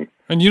new one.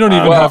 And you don't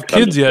even have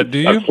kids yet, do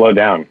you? I've slowed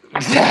down.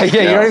 Yeah, you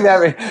don't even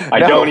have. No.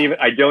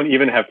 I don't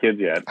even have kids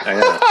yet. I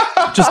know.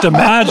 Just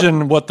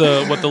imagine what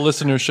the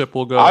listenership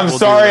will go. I'm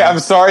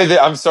sorry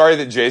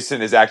that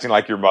Jason is acting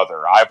like your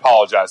mother. I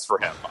apologize for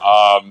him.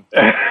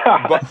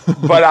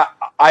 But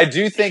I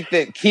do think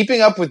that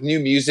keeping up with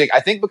new music, I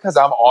think because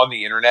I'm on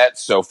the internet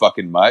so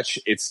fucking much,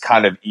 it's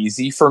kind of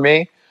easy for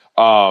me.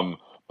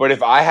 But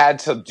if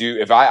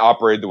I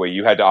operated the way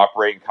you had to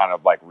operate and kind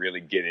of like really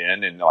get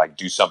in and like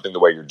do something the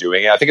way you're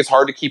doing it, I think it's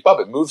hard to keep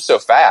up. It moves so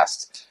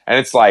fast. And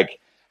it's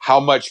like, how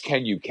much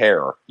can you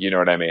care? You know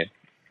what I mean?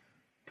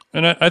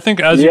 And I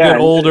think as you get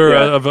older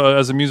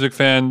as a music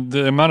fan,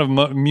 the amount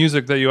of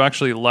music that you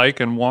actually like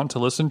and want to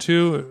listen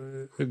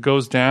to, it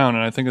goes down.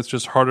 And I think it's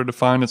just harder to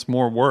find. It's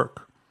more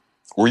work.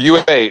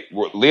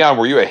 Leon,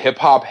 were you a hip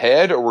hop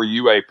head or were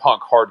you a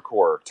punk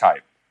hardcore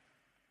type?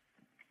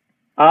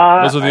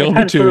 Those are the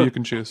only two you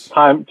can choose.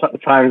 Times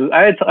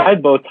I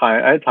had both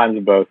times. I had times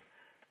of both.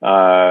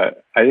 I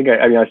think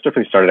I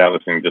definitely started out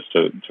listening just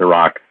to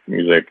rock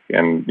music,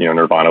 and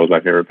Nirvana was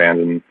my favorite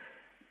band,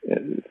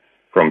 and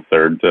from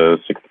 3rd to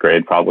 6th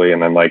grade probably,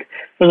 and then like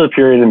there was a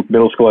period in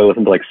middle school I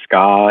listened to like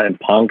ska and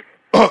punk,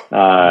 which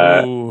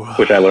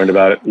I learned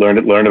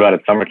about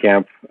at summer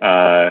camp.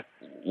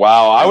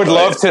 Wow, I would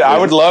love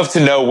to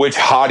know which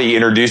hottie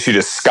introduced you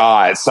to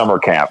ska at summer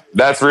camp.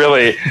 That's a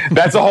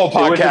whole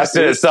podcast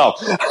in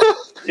itself.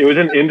 It was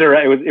an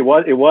indirect. It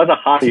was a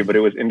hottie, but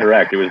it was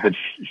indirect. It was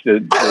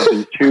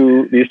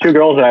these two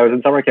girls that I was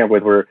in summer camp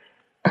with were.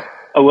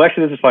 Oh,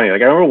 actually, this is funny.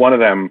 Like I remember one of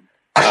them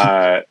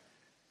had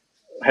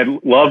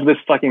loved this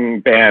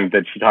fucking band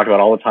that she talked about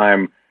all the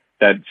time.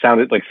 That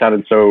sounded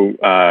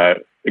so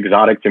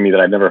exotic to me that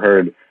I'd never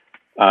heard.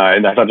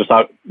 And I just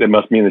thought it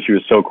must mean that she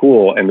was so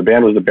cool. And the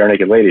band was the Bare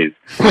Naked Ladies.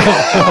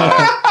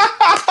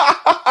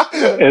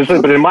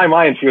 But in my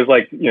mind, she was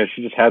like,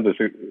 she just had this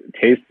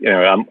taste,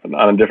 on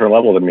a different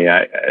level than me.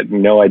 I had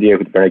no idea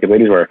who the Bare Naked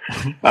Ladies were.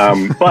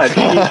 But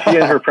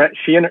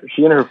she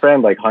and her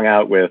friend like hung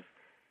out with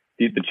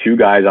the two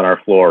guys on our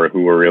floor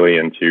who were really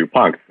into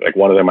punk. Like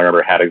one of them, I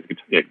remember had his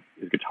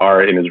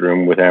guitar in his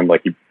room with him.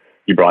 Like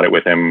he brought it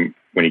with him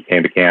when he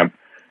came to camp.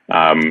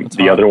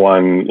 The other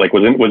one like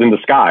was into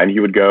ska, and he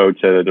would go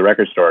to the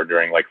record store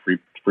during like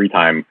free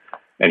time,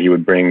 and he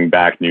would bring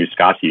back new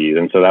ska CDs.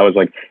 And so that was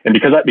like, and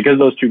because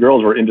those two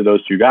girls were into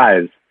those two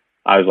guys,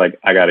 I was like,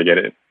 I got to get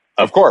it.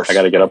 Of course, I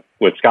got to get up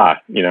with ska.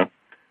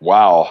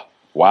 Wow.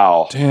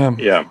 Damn.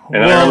 Yeah.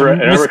 And I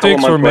remember a couple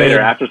months later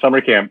after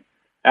summer camp,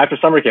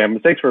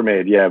 mistakes were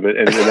made. Yeah, but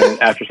and then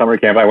after summer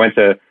camp, I went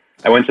to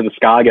the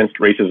Ska Against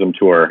Racism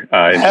tour.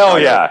 Hell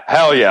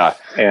yeah.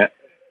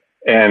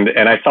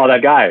 And I saw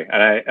that guy,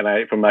 and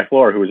I from my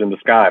floor who was in the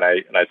ska,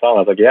 and I saw him. I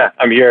was like, yeah,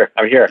 I'm here.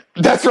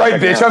 That's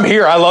right, bitch. I'm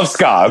here. I love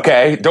ska.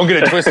 Okay, don't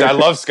get it twisted. I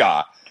love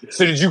ska.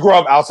 So, did you grow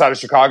up outside of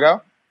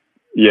Chicago?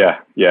 Yeah,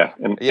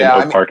 in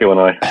Oak Park,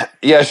 Illinois.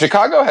 Yeah,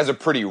 Chicago has a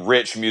pretty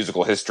rich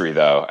musical history,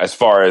 though, as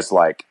far as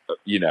like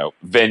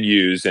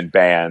venues and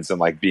bands and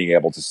like being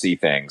able to see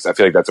things. I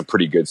feel like that's a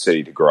pretty good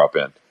city to grow up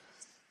in.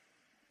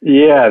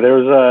 Yeah, there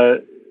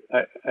was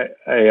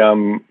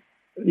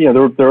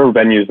there were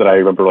venues that I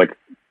remember like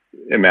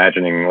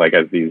imagining like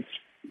as these,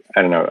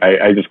 I don't know,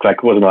 I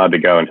wasn't allowed to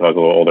go until I was a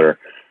little older,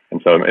 and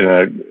so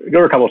there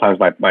were a couple of times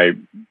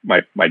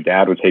my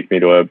dad would take me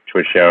to a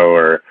show,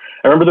 or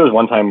I remember there was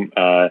one time,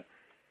 oh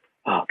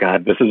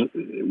god,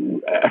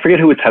 I forget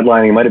who was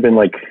headlining. It might have been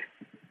like,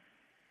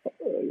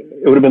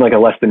 it would have been like a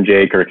Less Than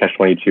Jake or a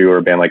Catch-22 or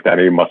a band like that,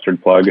 maybe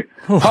Mustard Plug.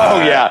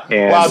 Oh yeah,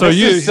 and wow. So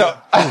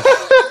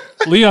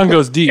Leon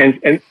goes deep,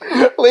 and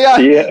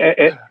Leon.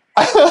 Yeah.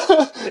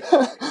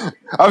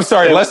 I'm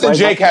sorry, Less Than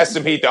Jake has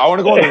some heat, though. I want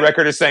to go on the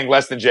record as saying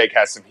Less Than Jake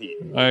has some heat.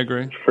 I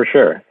agree. For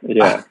sure.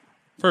 Yeah.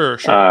 For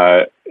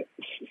sure.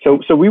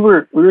 So we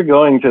were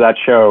going to that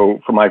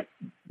show for my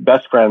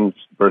best friend's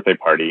birthday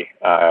party.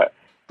 It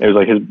was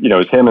like it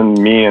was him and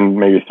me and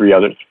maybe three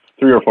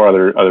or four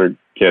other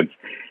kids.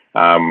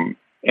 And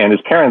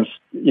his parents,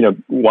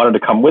 wanted to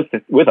come with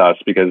us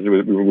because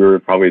we were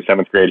probably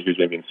 7th grade. He was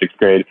maybe in 6th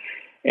grade,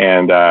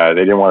 and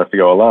they didn't want us to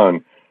go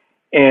alone.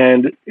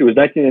 And it was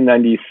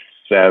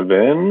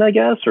 1997, I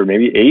guess, or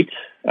maybe 8.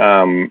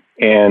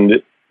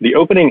 And the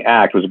opening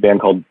act was a band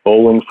called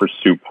Bowling for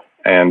Soup.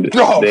 And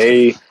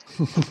they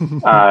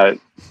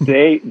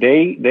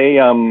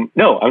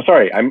no, I'm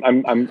sorry.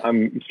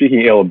 I'm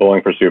speaking ill of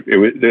Bowling for Soup.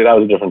 That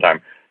was a different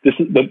time.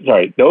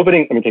 The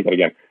opening, let me take that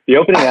again. The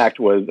opening act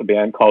was a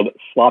band called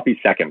Sloppy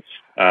Seconds,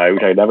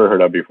 which I'd never heard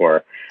of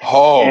before.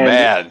 Oh,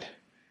 man.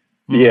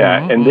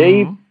 Yeah. And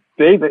they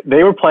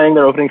were playing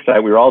their opening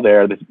set. We were all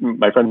there.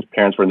 My friend's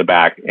parents were in the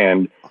back,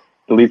 and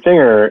the lead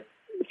singer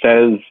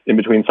says in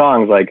between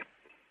songs, like,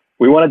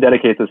 we want to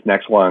dedicate this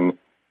next one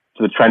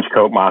to the trench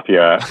coat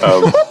mafia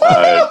of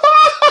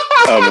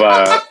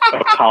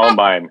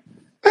Columbine.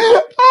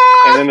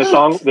 And then the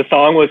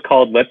song was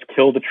called "Let's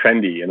Kill the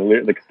Trendy," and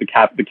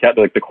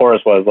the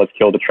chorus was "Let's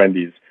kill the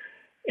trendies."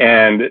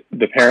 And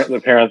the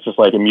parents just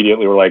like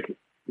immediately were like,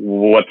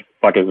 "What the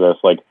fuck is this?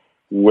 Like,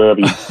 where have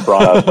you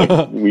brought us? Like,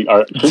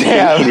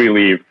 should we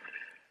leave?"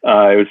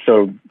 It was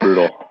so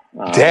brutal.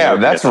 Damn,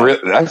 that's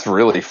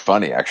really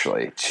funny,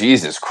 actually.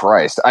 Jesus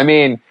Christ. I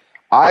mean,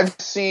 I've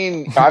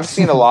seen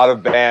a lot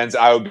of bands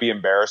I would be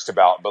embarrassed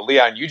about, but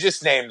Leon, you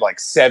just named like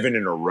 7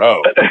 in a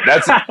row.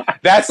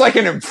 That's like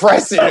an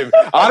impressive.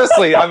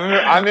 Honestly,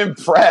 I'm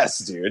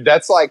impressed, dude.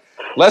 That's like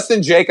Less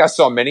Than Jake. I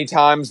saw many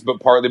times, but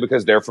partly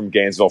because they're from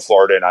Gainesville,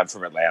 Florida, and I'm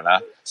from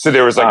Atlanta, so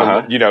there was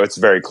like it's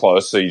very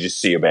close. So you just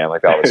see a band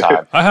like that all the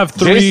time. I have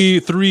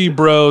three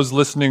bros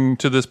listening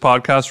to this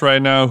podcast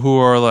right now who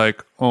are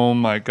like, "Oh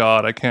my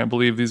god, I can't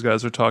believe these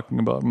guys are talking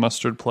about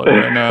Mustard Plug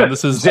right now.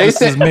 This is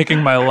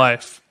making my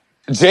life."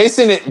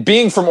 Jason,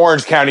 being from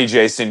Orange County,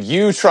 Jason,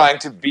 you trying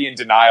to be in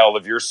denial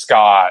of your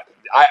ska,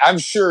 I'm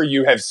sure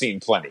you have seen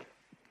plenty.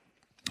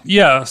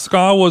 Yeah,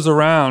 ska was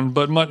around,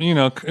 but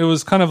it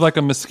was kind of like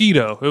a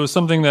mosquito. It was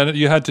something that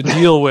you had to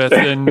deal with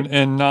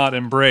and not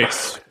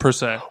embrace, per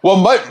se. Well,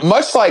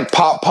 much like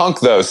pop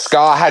punk, though,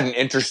 ska had an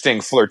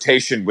interesting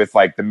flirtation with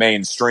like the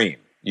mainstream,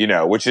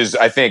 which is,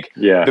 I think,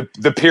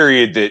 the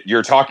period that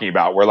you're talking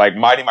about, where like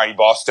Mighty Mighty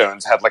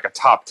Bosstones had like a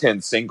top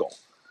 10 single.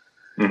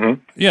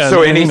 Mm-hmm. Yeah.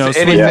 So anything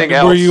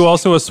else? Were you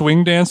also a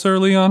swing dancer,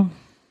 Leon?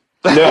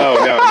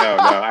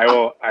 I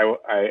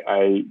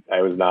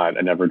was not.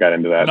 I never got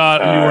into that.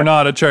 You were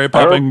not a cherry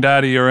popping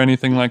daddy or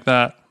anything like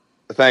that.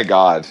 Thank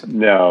God.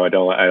 No, I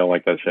don't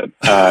like that shit.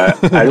 I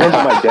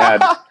remember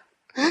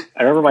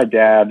my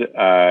dad.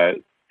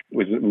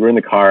 We were in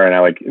the car, and I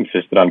like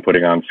insisted on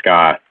putting on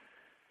ska,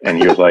 and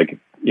he was like,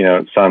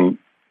 son,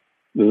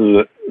 this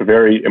is a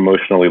very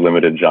emotionally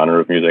limited genre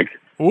of music.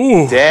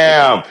 Ooh,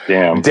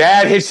 damn!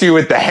 Dad hits you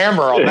with the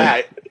hammer on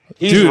that.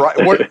 He's Dude.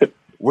 right. What,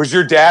 was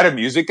your dad a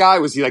music guy?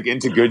 Was he like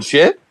into good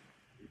shit?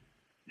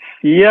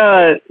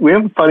 Yeah, we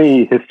have a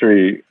funny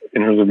history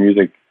in terms of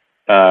music.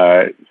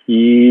 So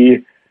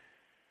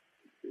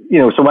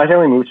my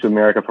family moved to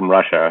America from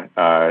Russia.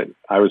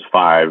 I was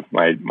 5.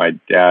 My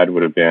dad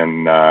would have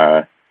been,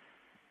 I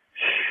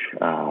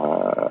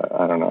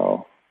don't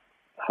know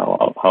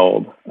how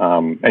old.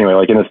 Anyway,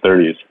 like in his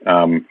 30s.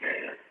 And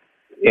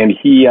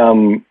he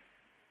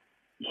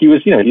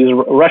was, he's a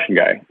Russian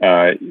guy.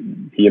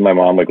 He and my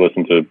mom like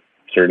listened to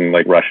certain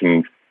like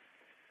Russian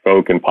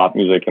folk and pop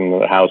music in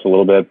the house a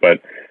little bit,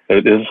 but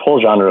there's this whole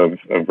genre of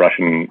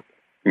Russian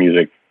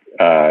music,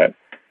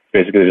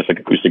 basically just like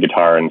acoustic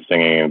guitar and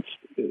singing.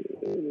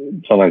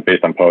 It's sometimes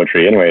based on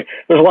poetry. Anyway,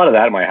 there's a lot of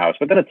that in my house.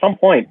 But then at some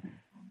point,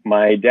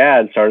 my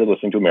dad started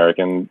listening to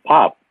American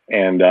pop,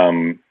 and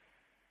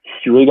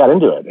he really got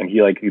into it. And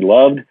he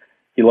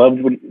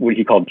loved what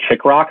he called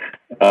chick rock.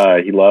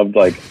 He loved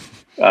like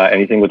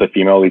anything with a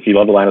female lead. He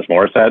loved Alanis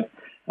Morissette.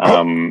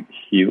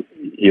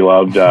 He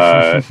loved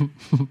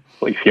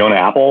like Fiona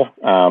Apple.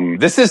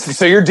 This is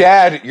so your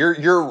dad,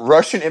 your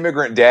Russian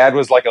immigrant dad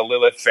was like a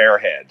Lilith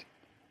Fairhead.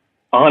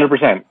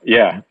 100%.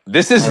 Yeah.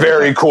 This is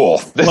very cool.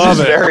 This Love is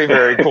it. very,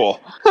 very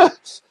cool.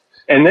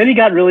 And then he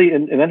got really,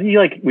 and then we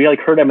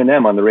heard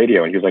Eminem on the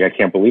radio, and he was like, I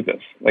can't believe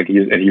this. Like it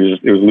was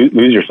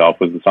Lose Yourself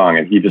was the song,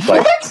 and he just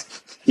like,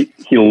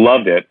 he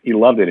loved it. He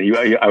loved it.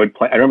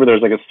 I remember there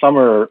was like a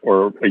summer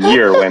or a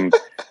year when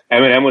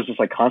Eminem was just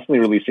like constantly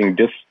releasing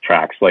diss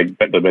tracks, like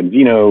the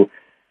Benzino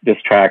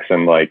diss tracks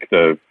and like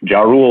the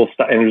Ja Rule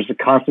stuff. And it was a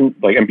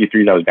constant like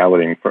MP3s I was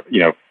downloading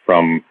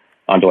from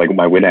onto like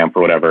my Winamp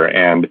or whatever.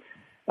 And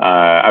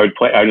I would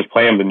just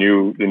play him the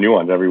new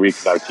ones every week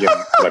because I would see him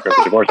like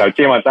after divorce. I would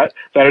see him on Saturday,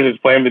 so I would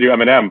just play him the new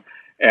Eminem,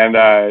 and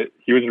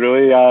he was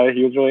really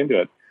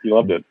into it. He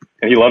loved it,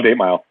 and he loved 8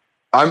 Mile.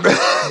 I'm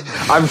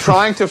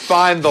trying to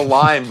find the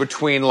line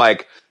between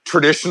like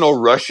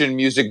traditional Russian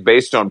music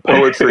based on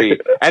poetry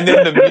and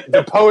then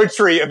the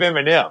poetry of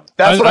Eminem.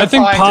 That's what I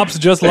think Pops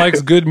just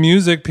likes good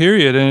music,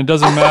 period, and it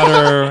doesn't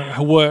matter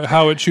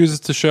how it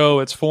chooses to show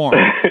its form.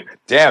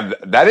 Damn,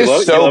 that is He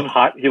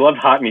loved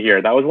Hot in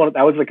Here. That was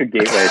like a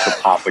gateway to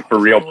pop, like for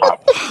real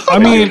pop. I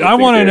mean, I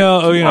want to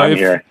know,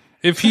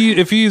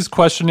 if he's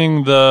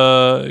questioning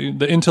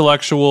the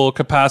intellectual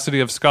capacity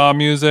of ska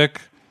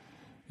music,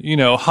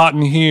 Hot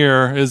in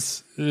Here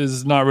is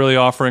not really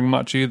offering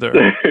much either.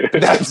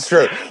 That's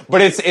true,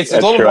 but it's a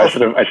little true. more.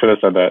 I should have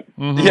said that.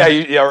 Mm-hmm.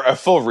 Yeah, a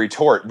full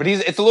retort, but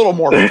it's a little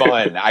more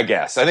fun, I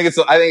guess. I think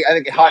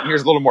Hot in Here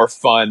is a little more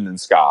fun than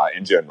ska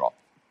in general.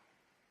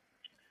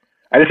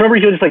 I just remember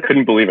he just like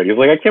couldn't believe it. He was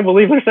like, I can't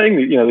believe they're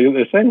saying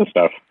they're saying this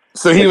stuff.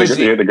 So he like was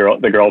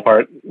the girl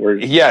part.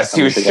 Yes,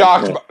 he was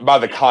shocked by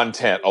the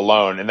content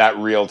alone, and that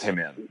reeled him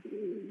in.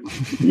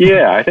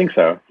 Yeah, I think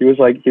so. He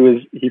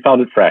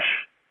found it fresh.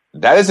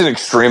 That is an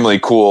extremely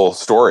cool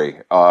story.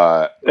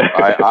 I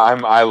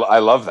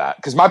love that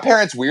because my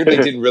parents weirdly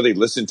didn't really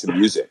listen to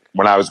music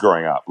when I was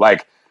growing up.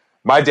 Like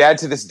my dad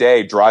to this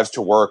day drives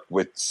to work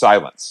with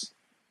silence.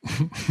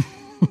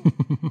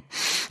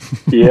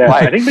 Yeah,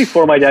 I think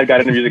before my dad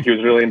got into music, he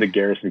was really into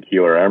Garrison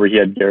Keillor. I remember he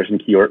had Garrison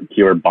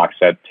Keillor box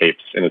set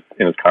tapes in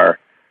his car.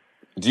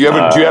 Do you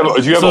have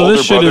so older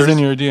this shit brothers? is in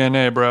your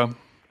DNA, bro.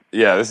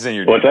 Yeah, this is in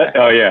your. What's DNA.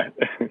 that? Oh yeah.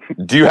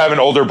 Do you have an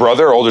older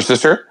brother or older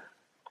sister?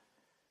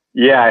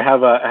 Yeah, I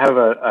have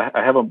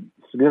a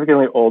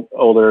significantly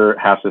older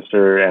half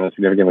sister and a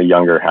significantly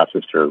younger half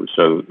sister.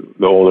 So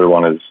the older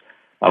one is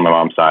on my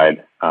mom's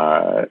side.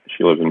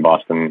 She lives in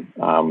Boston.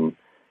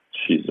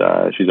 She's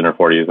in her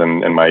 40s,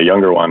 and my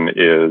younger one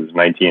is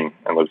 19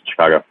 and lives in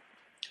Chicago.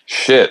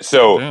 Shit.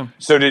 So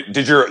did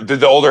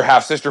the older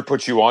half sister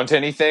put you onto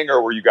anything,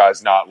 or were you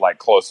guys not like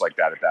close like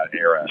that at that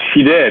era?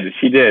 She did.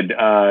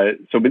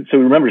 So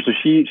remember, so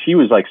she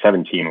was like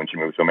 17 when she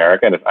moved to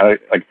America, and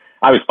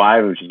I was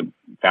 5, which is a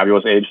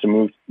fabulous age to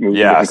move.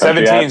 Yeah,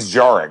 17's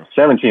jarring.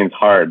 17's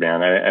hard,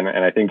 man, and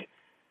I think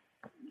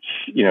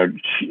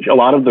a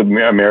lot of the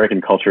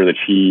American culture that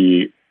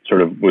she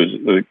sort of was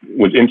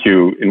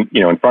into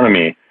in front of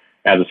me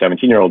as a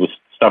 17-year-old was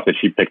stuff that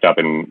she picked up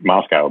in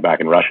Moscow back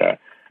in Russia.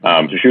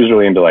 So she was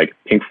really into like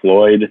Pink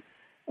Floyd.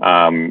 She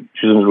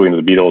was really into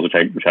the Beatles, which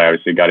I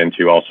obviously got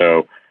into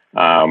also.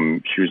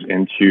 She was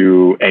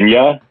into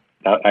Enya.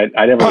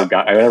 I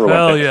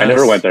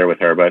never went there with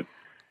her, but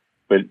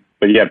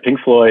yeah, Pink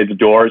Floyd, The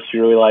Doors, she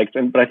really liked.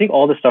 But I think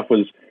all this stuff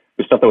was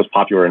stuff that was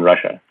popular in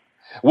Russia.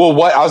 Well,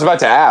 what I was about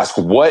to ask,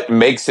 what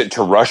makes it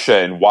to Russia,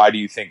 and why do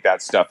you think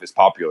that stuff is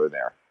popular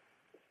there?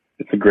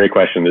 It's a great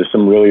question. There's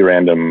some really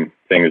random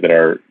things that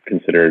are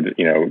considered,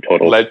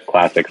 total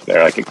classics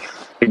there. Like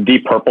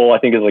Deep Purple, I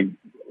think, is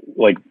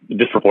like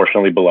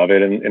disproportionately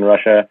beloved in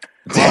Russia.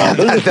 Damn,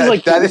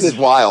 that is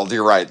wild.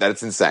 You're right.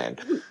 That's insane.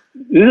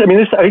 I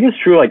think it's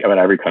true about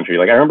every country.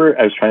 Like I remember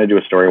I was trying to do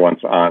a story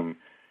once on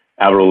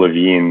Avril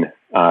Lavigne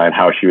and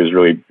how she was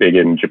really big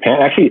in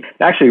Japan. Actually,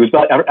 it was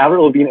about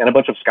Avril Lavigne and a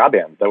bunch of ska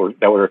bands that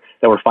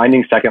were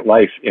finding second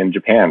life in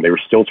Japan. They were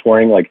still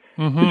touring.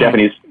 The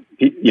Japanese,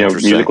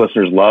 music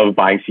listeners love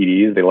buying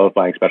CDs. They love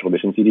buying special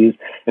edition CDs,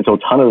 and so a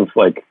ton of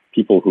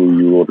people who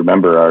you will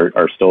remember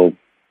are still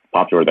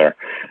popular there.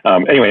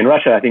 Anyway, in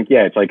Russia, I think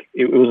it's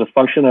it was a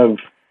function of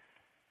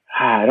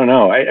I don't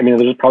know. I mean,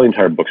 there's probably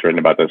entire books written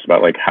about this,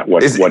 about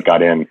what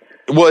got in.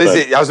 Well,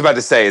 I was about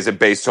to say, is it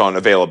based on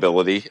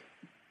availability?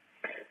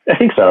 I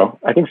think so.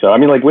 I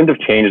mean, Wind of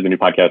Change is the new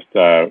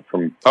podcast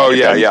from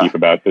Keep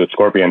about the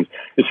Scorpions.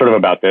 It's sort of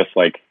about this,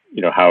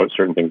 how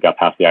certain things got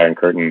past the Iron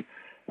Curtain.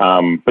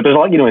 But there's a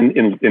lot,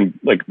 in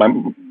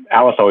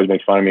Alice always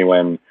makes fun of me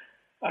when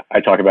I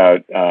talk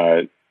about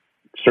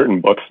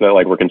certain books that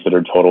were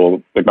considered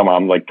total. My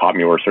mom taught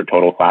me were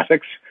total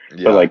classics.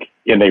 Yeah. But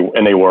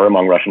and they were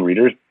among Russian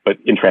readers, but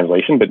in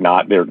translation, but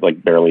not. They're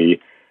barely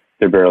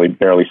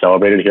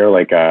celebrated here.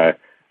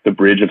 The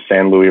Bridge of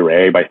San Luis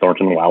Rey by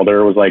Thornton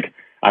Wilder was it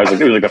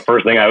was the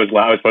first thing I was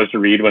supposed to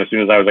read as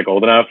soon as I was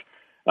old enough.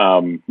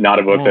 Not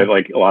a book that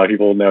a lot of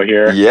people know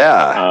here.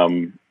 Yeah.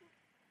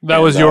 That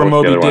was your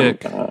Moby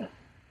Dick.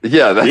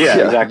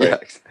 Exactly. Yeah.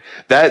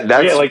 That's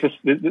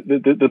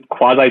the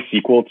quasi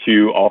sequel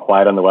to All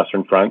Quiet on the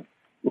Western Front,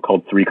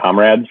 called Three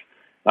Comrades,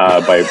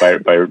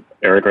 by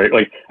Eric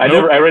Ray. I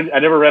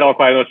never read All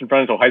Quiet on the Western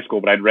Front until high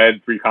school, but I'd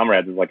read Three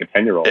Comrades as a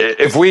 10-year-old.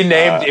 If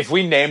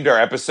we named our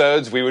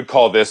episodes, we would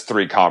call this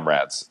Three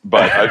Comrades,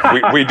 but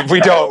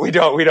we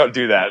don't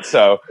do that.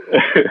 So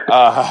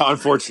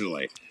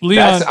unfortunately,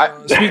 Leon,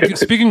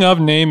 speaking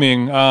of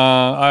naming,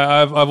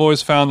 I've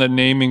always found that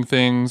naming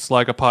things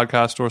like a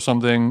podcast or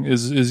something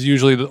is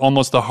usually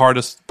almost the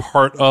hardest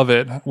part of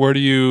it. Where do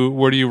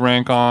you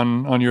rank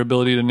on your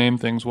ability to name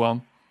things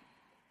well?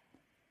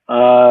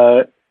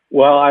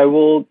 Well, I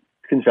will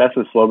confess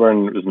that Slow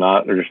Burn was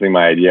not originally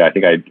my idea. I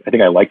think I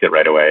liked it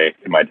right away,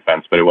 in my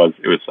defense, but it was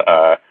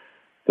at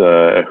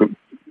the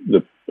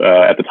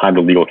time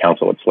the legal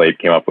counsel at Slate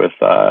came up with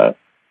Slow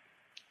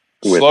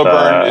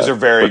Burn is a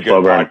very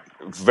good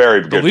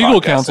very good. The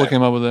legal podcast counsel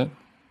came up with it.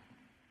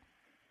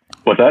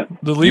 What's that?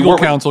 The legal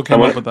counsel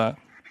came up with that.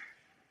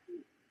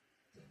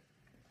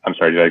 I'm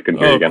sorry, I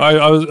couldn't hear you again.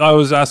 I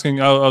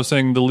was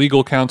saying the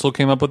legal counsel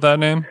came up with that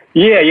name.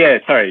 Yeah,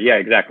 sorry, yeah,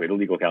 exactly. The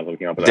legal counsel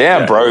came up with that.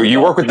 Damn, bro, you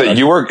work with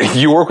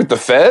the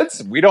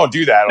feds? We don't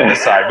do that on the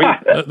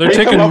side. They're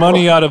taking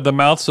money out of the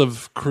mouths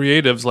of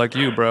creatives like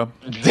you, bro.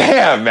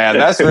 Damn, man,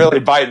 that's really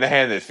biting the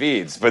hand that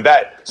feeds. But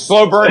that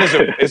Slow Burn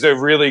is a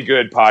really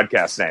good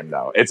podcast name,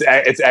 though.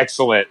 It's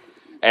excellent,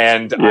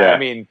 and I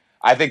mean,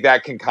 I think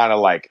that can kind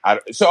of I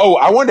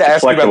wanted to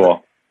ask you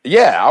about.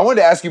 I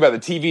wanted to ask you about the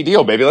TV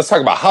deal, baby. Let's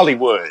talk about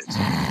Hollywood.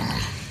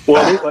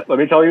 Well, let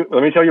me tell you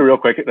real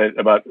quick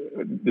about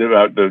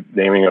the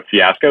naming of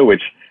Fiasco,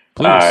 which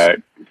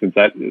since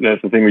that's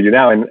the thing we do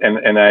now,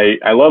 and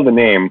I love the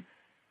name,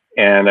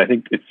 and I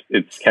think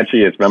it's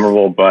catchy, it's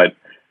memorable, but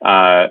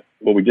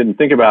what we didn't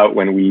think about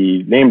when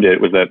we named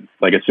it was that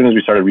as soon as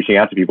we started reaching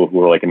out to people who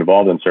were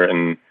involved in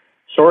certain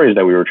stories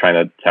that we were trying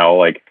to tell,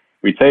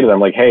 we'd say to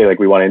them hey,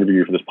 we want to interview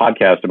you for this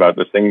podcast about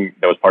this thing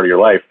that was part of your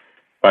life.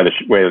 By the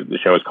way the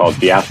show is called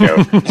Fiasco.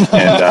 And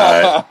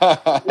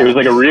it was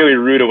a really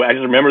rude way. I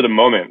just remember the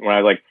moment when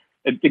I was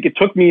it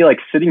took me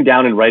sitting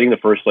down and writing the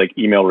first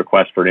email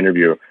request for an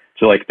interview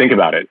to think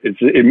about it.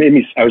 It made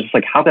me, I was just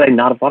how could I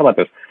not have thought about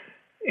this?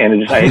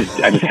 And I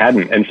just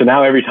hadn't. And so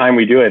now every time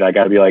we do it, I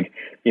got to be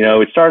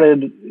it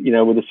started,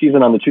 with the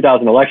season on the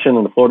 2000 election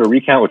and the Florida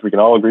recount, which we can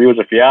all agree was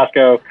a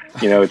fiasco.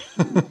 It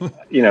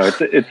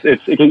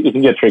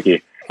can get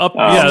tricky.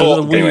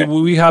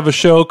 We have a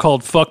show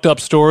called Fucked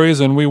Up Stories,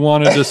 and we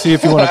wanted to see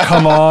if you want to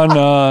come on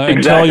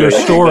and tell your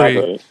story.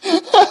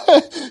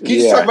 Exactly. Can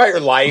you just talk about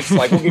your life?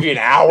 We'll give you an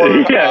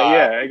hour.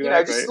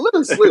 Exactly.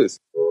 Just loose.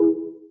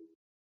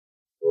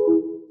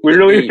 We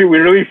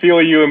really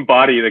feel you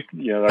embody the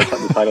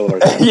title of our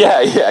show.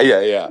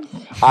 Yeah.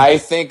 I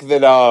think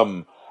that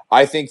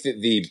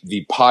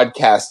the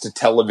podcast to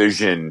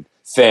television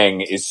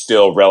thing is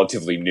still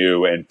relatively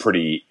new and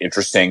pretty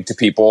interesting to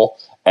people.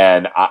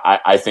 And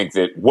I think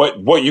that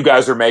what you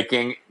guys are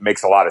making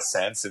makes a lot of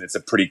sense, and it's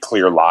a pretty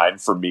clear line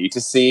for me to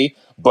see.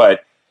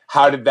 But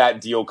how did that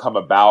deal come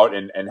about,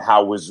 and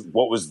what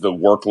was the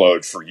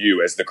workload for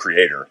you as the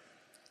creator?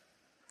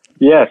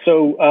 Yeah,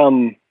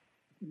 so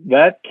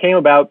that came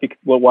about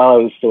while I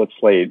was still at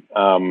Slate.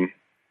 I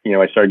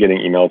started getting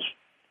emails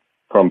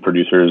from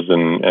producers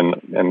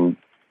and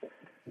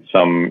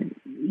some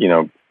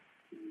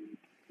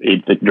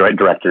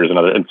directors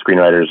and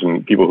screenwriters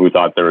and people who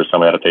thought there was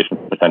some adaptation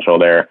potential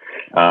there.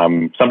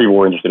 Some people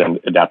were interested in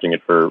adapting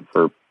it for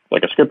a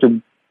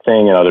scripted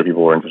thing, and other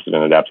people were interested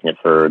in adapting it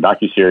for a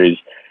docuseries.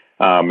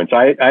 And so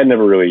I had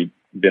never really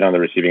been on the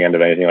receiving end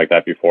of anything like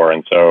that before.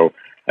 And so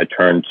I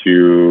turned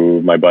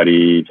to my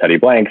buddy Teddy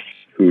Blanks,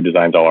 who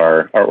designs all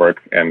our artwork,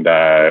 and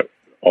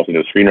also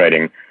does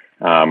screenwriting.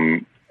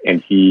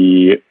 And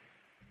he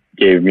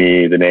gave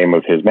me the name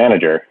of his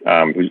manager,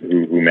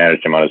 who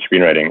managed him on his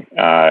screenwriting.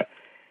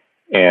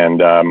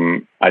 And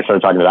I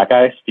started talking to that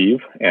guy,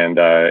 Steve, and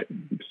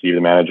Steve,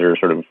 the manager,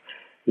 sort of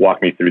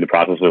walked me through the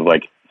process of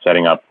like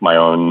setting up my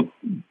own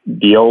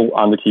deal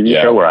on the TV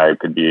show where I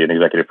could be an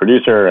executive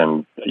producer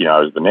and, I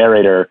was the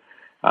narrator.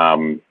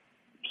 And,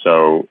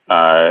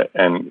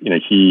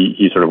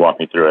 he sort of walked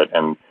me through it,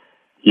 and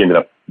he ended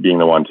up being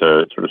the one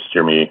to sort of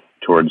steer me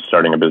towards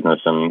starting a business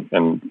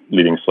and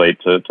leading Slate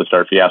to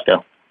start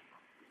Fiasco.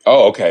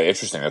 Oh, okay.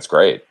 Interesting. That's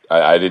great.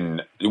 I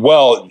didn't,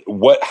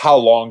 how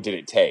long did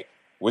it take?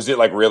 Was it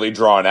like really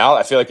drawn out?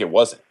 I feel like it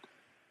wasn't.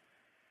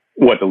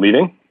 What, the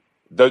leading?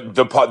 Going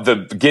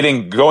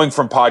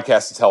from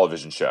podcast to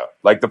television show,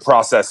 like the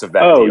process of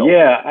that. Oh, deal.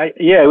 yeah.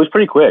 It was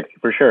pretty quick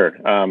for sure.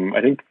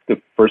 I think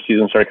the first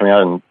season started coming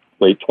out in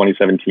late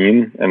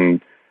 2017, and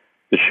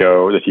the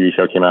TV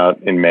show came out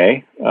in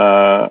May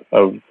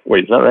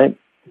is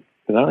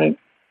that right?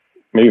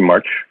 Maybe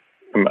March.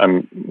 My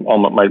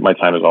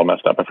time is all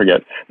messed up. I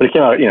forget, but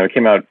it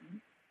came out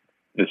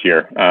this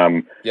year.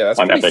 That's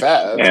pretty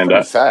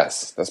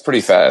fast. That's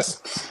pretty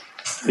fast.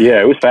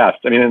 Yeah, it was fast.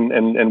 I mean,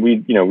 and we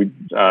the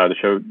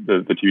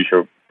TV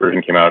show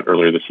version came out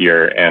earlier this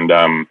year, and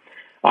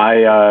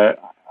I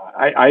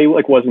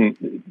like wasn't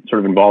sort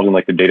of involved in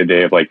like the day to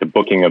day of like the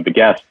booking of the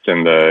guests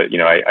and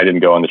I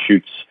didn't go on the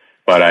shoots,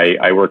 but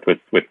I worked with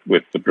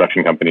the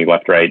production company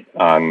Left Right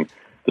on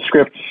the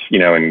scripts,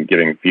 and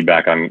giving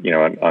feedback on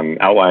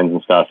outlines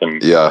and stuff, and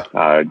did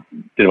a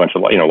bunch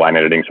of line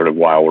editing sort of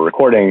while we're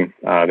recording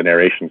the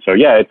narration. So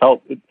yeah,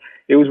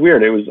 it was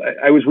weird. It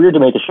was weird to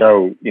make a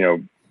show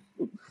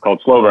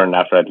called Slow Burn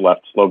after I'd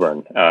left Slow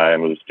Burn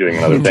and was doing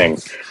another thing.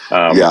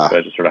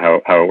 That's just sort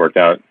of how it worked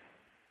out.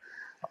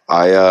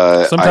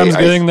 Sometimes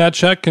getting that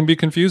check can be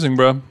confusing,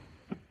 bro.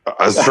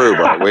 That's true,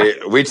 bro.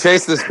 We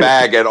chase this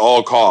bag at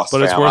all costs,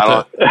 but it's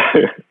worth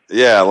it.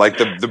 Yeah, like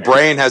the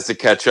brain has to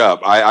catch up.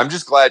 I'm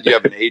just glad you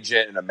have an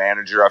agent and a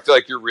manager. I feel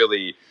like you're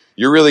really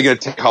going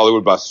to take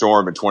Hollywood by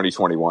storm in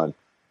 2021.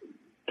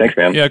 Thanks,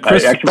 man. Yeah,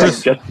 Chris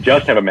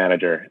just have a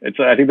manager.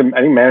 I think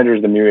manager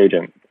is the new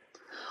agent.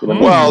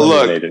 Well,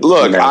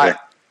 look.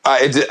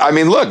 I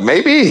mean, look.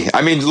 Maybe.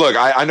 I mean, look.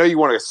 I know you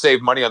want to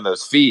save money on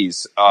those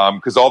fees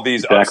because all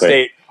these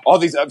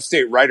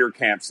upstate writer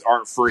camps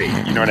aren't free.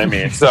 You know what I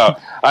mean? So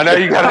I know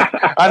you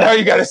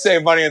gotta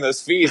save money on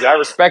those fees. I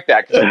respect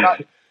that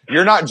because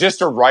you're not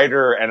just a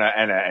writer and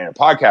a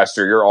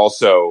podcaster. You're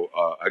also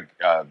a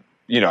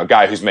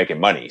guy who's making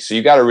money. So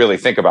you got to really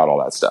think about all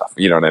that stuff.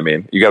 You know what I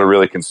mean? You got to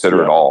really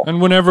consider it all.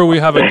 And whenever we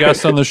have a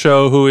guest on the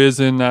show who is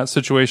in that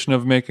situation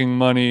of making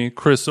money,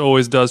 Chris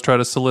always does try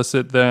to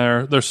solicit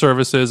their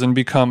services and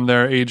become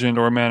their agent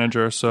or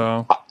manager.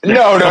 So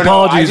no.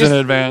 Apologies in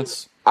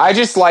advance. I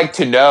just like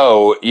to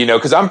know,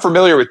 because I'm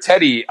familiar with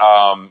Teddy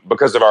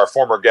because of our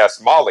former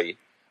guest Molly.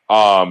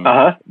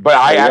 But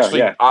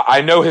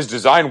I know his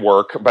design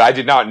work, but I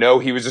did not know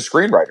he was a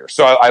screenwriter.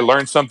 So I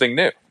learned something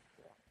new.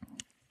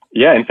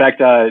 Yeah, in fact,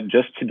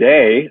 just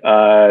today,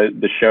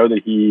 the show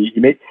that he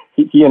made,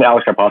 he and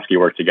Alex Karpovsky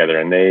worked together,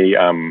 and they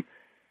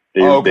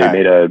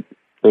made a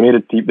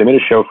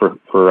show for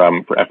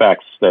FX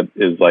that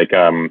is like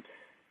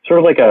sort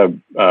of like a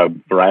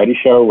variety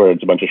show where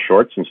it's a bunch of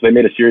shorts, and so they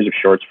made a series of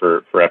shorts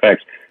for FX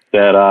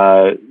that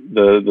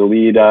the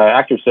lead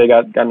actors say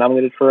got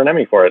nominated for an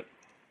Emmy for it.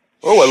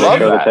 Oh, I love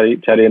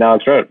that. Teddy and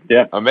Alex wrote.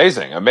 Yeah,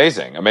 amazing.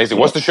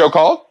 What's the show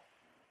called?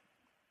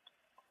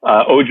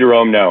 Oh,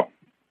 Jerome, no.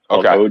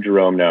 Okay. Oh,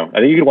 Jerome, no. I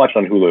think you can watch it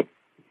on Hulu.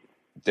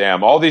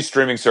 Damn, all these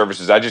streaming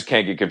services, I just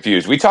can't get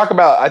confused.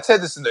 I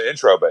said this in the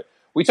intro, but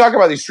we talk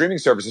about these streaming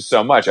services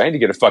so much, I need to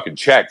get a fucking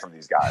check from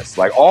these guys.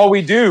 Like, all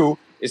we do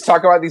is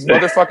talk about these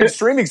motherfucking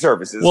streaming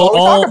services. Well,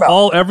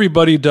 all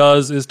everybody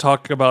does is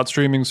talk about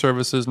streaming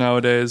services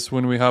nowadays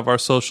when we have our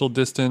social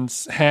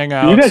distance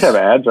hangouts. You guys have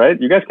ads, right?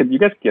 You guys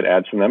get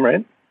ads from them,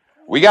 right?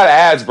 We got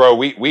ads, bro.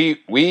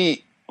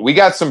 We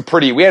got some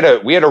pretty. We had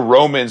a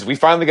Romans. We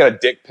finally got a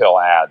dick pill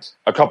ad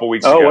a couple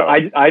weeks ago.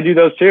 Oh, I do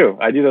those too.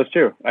 I do it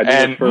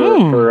for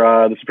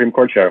the Supreme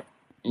Court show.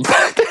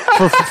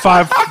 For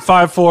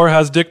 5'4"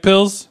 has dick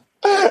pills.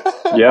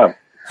 Yeah.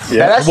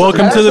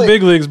 Welcome to the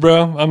big leagues,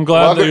 bro. I'm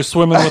glad that you're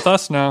swimming with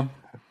us now.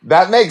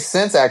 That makes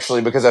sense,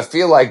 actually, because I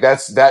feel like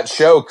that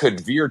show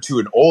could veer to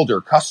an older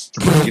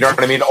customer. You know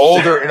what I mean?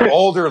 An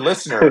older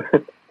listener.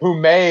 Who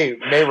may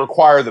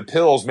require the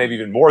pills maybe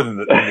even more than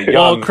the young.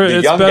 Well, Chris,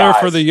 it's better guys.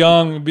 for the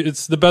young.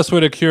 It's the best way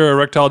to cure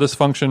erectile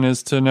dysfunction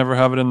is to never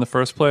have it in the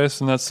first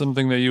place, and that's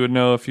something that you would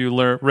know if you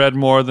read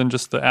more than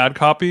just the ad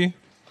copy.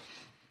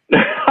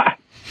 I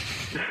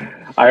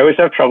always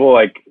have trouble,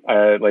 they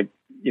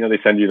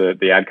send you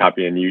the ad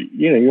copy, and you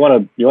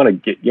want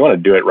to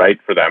do it right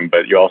for them,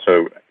 but you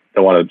also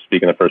don't want to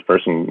speak in the first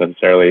person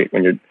necessarily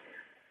when you're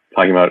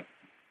talking about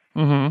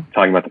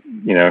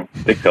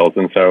dick pills,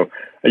 and so.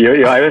 I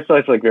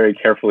always like very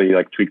carefully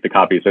tweak the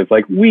copy, so it's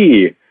like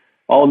we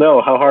all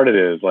know how hard it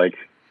is. Talk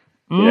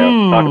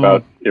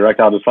about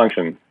erectile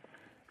dysfunction.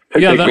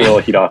 Takes a little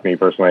heat off me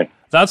personally.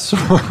 That's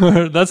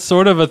that's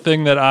sort of a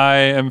thing that I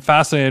am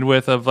fascinated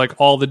with, of like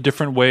all the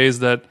different ways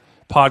that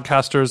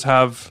podcasters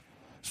have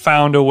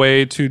found a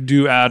way to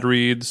do ad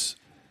reads.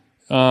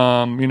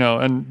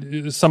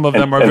 And some of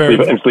them are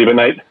and sleep at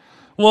night.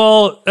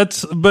 Well,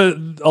 but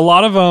a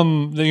lot of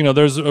them,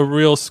 there's a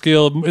real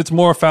skill. It's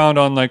more found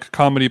on like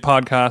comedy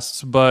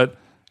podcasts, but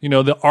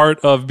the art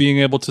of being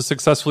able to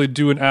successfully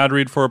do an ad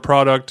read for a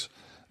product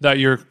that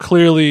you're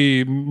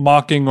clearly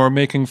mocking or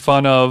making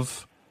fun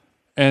of,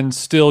 and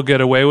still get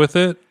away with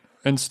it,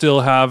 and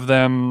still have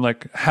them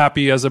like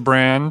happy as a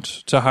brand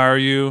to hire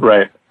you.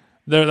 Right.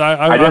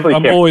 I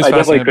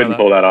definitely couldn't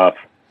pull that off.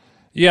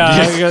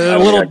 Yeah, a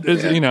little.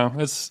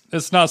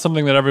 It's not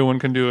something that everyone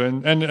can do,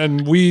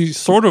 and we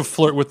sort of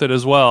flirt with it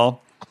as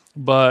well,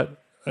 but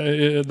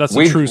that's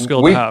a true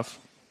skill to have.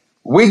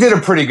 We did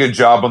a pretty good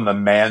job on the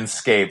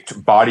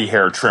Manscaped body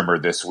hair trimmer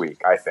this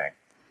week, I think.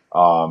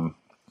 Not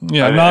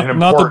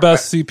the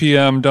best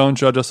CPM. Don't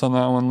judge us on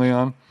that one,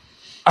 Leon.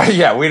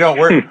 Yeah, we don't.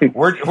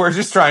 We're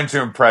just trying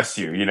to impress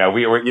you.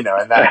 We were,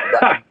 and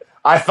that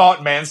I thought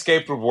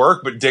Manscaped would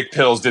work, but Dick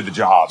Pills did the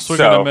job. So we're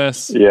gonna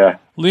miss. Yeah,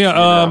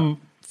 Leon.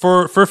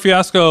 For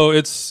Fiasco,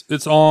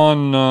 it's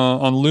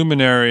on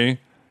Luminary.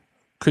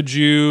 Could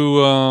you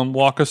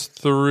walk us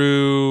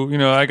through?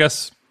 I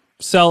guess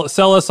sell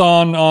us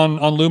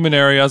on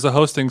Luminary as a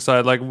hosting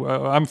site. Like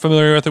I'm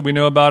familiar with it, we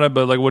know about it,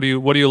 but like what do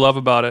you love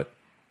about it?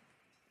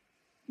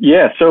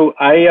 Yeah, so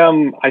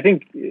I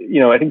think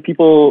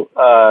people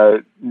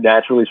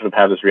naturally sort of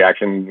have this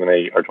reaction when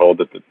they are told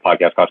that the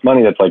podcast costs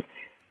money. That's like,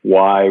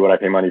 why would I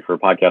pay money for a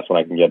podcast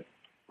when I can get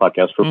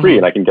podcasts for free,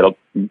 and I can get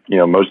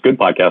most good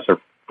podcasts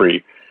are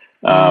free.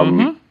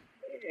 And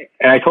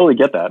I totally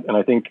get that, and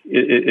I think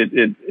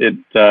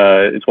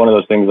it's one of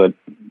those things that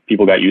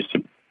people got used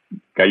to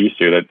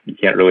that you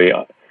can't really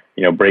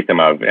break them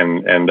of,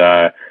 and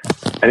I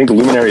think the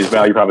Luminary's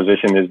value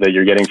proposition is that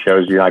you're getting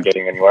shows you're not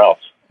getting anywhere else.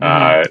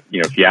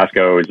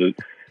 Fiasco is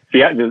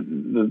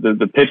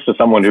the pitch to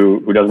someone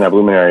who doesn't have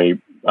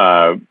Luminary,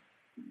 but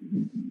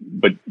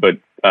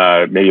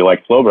maybe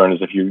like Slow Burn,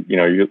 is if you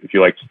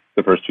like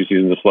the first 2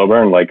 seasons of Slow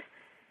Burn, like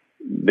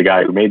the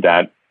guy who made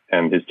that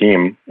and his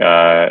team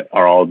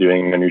are all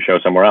doing a new show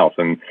somewhere else.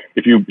 And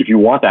if you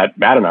want that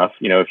bad enough,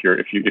 if you're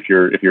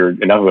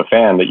enough of a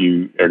fan that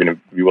you are going to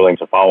be willing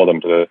to follow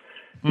them to the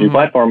new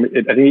platform,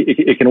 I think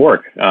it can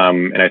work.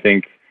 And I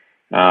think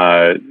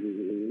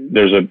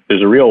there's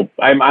a real,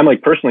 I'm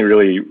like personally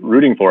really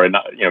rooting for it,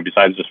 not,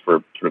 besides just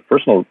for sort of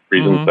personal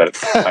reasons that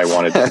I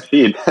wanted to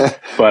succeed.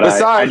 But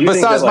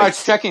besides my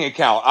checking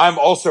account, I'm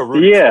also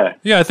rooting for it.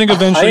 Yeah, I think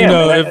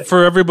eventually,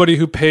 for everybody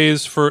who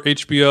pays for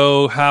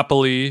HBO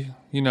happily,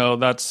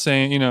 that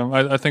same,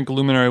 I think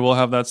Luminary will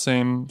have that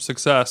same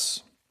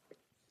success.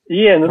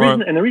 Yeah, and the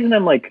reason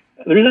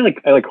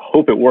I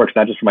hope it works,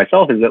 not just for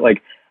myself, is that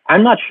like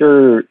I'm not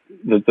sure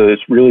that this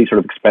really sort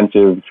of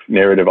expensive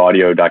narrative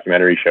audio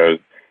documentary shows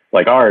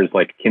like ours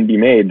can be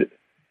made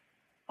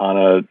on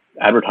a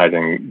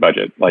advertising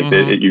budget. Like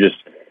you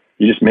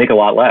just make a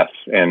lot less,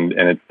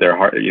 and they're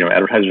hard.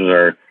 Advertisers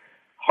are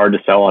hard to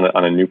sell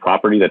on a new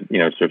property that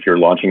So if you're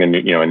launching a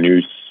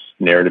new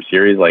narrative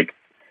series, like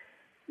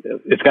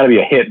it's got to be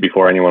a hit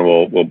before anyone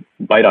will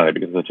bite on it,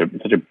 because it's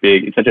such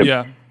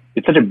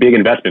a big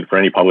investment for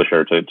any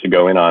publisher to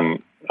go in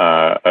on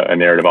a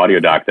narrative audio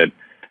doc that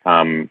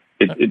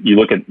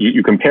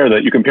you compare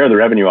the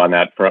revenue on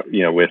that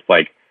with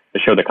like a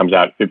show that comes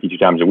out 52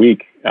 times a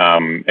week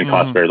and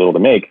costs very little to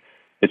make.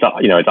 It's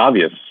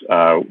obvious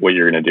what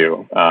you're going to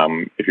do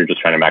if you're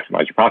just trying to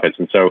maximize your profits.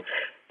 And so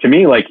to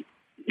me, like,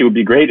 it would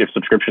be great if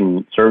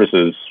subscription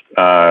services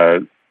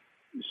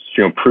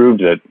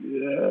proved that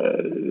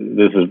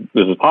this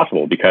is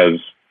possible, because,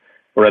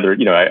 or rather,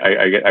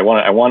 I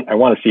want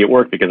to see it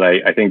work, because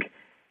I think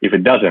if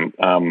it doesn't,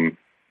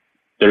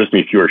 there's just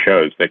be fewer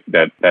shows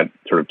that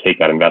sort of take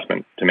that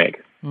investment to make.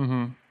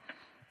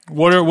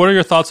 What are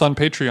your thoughts on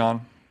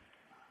Patreon?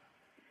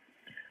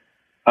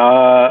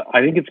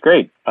 I think it's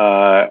great.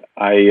 I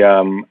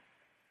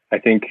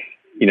think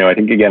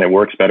again, it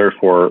works better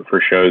for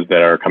shows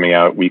that are coming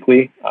out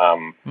weekly.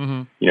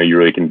 You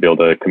really can build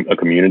a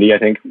community, I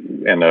think,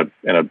 and a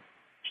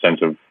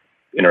sense of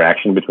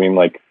interaction between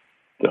like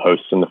the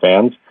hosts and the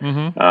fans.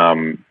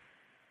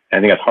 I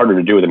think that's harder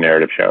to do with a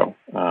narrative show.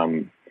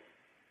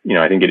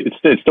 I think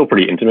it's still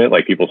pretty intimate.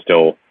 Like, people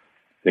still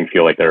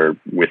feel like they're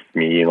with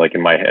me, like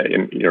in my head,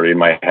 in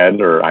my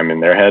head, or I'm in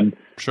their head.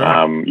 Sure.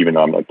 Even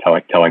though I'm like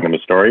telling them a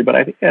story, but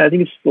I think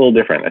it's a little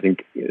different. I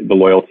think the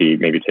loyalty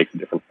maybe takes a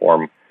different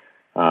form.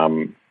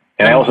 And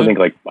I also think,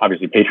 like,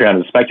 obviously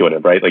Patreon is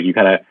speculative, right? Like, you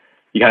kind of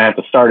have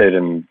to start it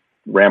and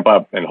ramp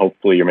up, and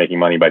hopefully you're making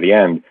money by the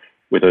end.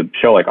 With a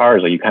show like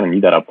ours, like, you kind of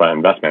need that upfront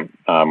investment,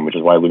 which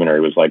is why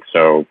Luminary was like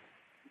so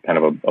kind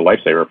of a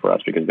lifesaver for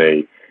us, because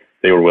they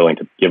were willing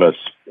to give us,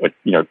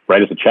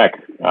 write us a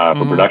check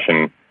for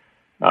production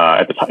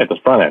at the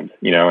front end,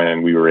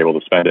 and we were able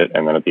to spend it,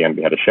 and then at the end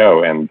we had a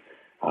show. And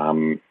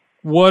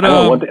what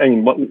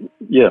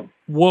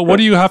What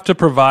do you have to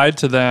provide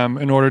to them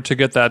in order to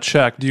get that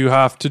check? Do you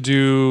have to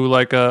do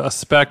like a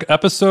spec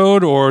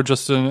episode or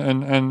just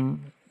an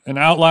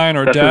outline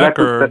or deck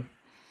or?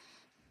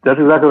 That's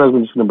exactly what I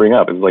was just going to bring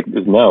up.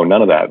 Is no,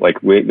 none of that. Like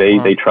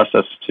they trust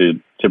us to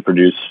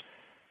produce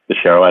the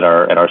show at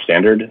our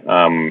standard.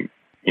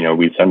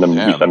 We send them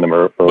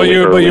early.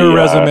 But your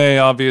resume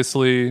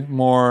obviously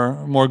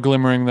more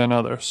glimmering than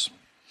others.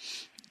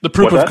 The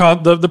proof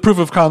the proof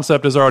of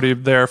concept is already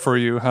there for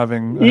you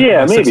having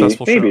a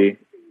successful show.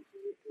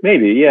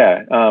 Maybe,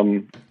 yeah.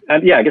 And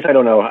yeah, I guess I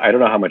don't know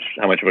how much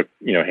of a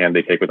hand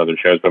they take with other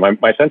shows, but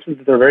my sense is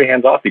that they're very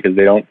hands off because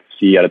they don't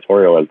see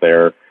editorial as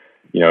their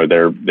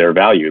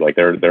value. Like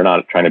they're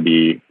not trying to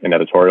be an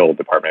editorial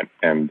department.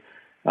 And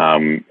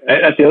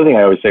that's the other thing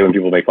I always say when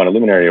people make fun of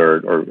Luminary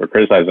or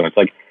criticize them. It's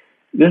like,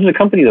 this is a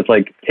company that's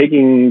like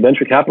taking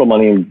venture capital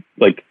money and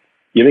like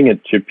giving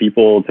it to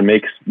people to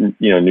make,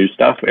 new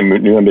stuff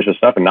and new ambitious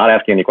stuff and not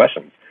asking any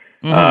questions.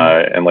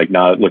 And like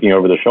not looking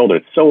over their shoulder.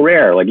 It's so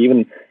rare. Like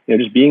even,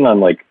 just being on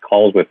like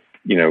calls with,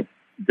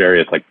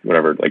 various, like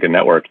whatever, like a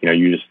network,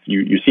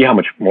 you see how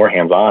much more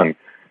hands-on,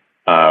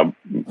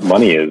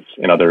 money is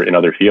in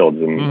other fields.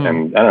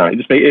 And I don't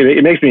know,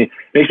 it makes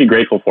me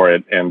grateful for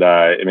it. And,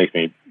 it makes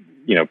me,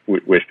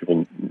 wish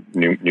people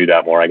knew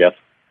that more, I guess.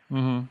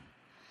 Mm-hmm.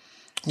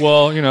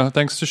 Well,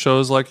 thanks to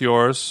shows like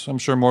yours, I'm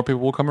sure more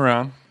people will come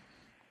around.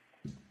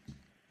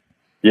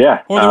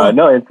 Yeah. I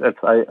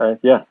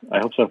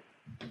hope so.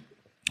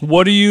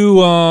 What do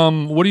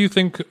you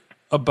think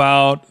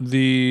about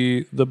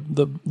the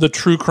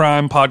true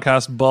crime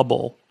podcast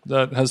bubble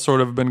that has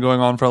sort of been going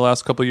on for the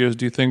last couple of years?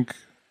 Do you think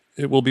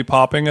it will be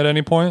popping at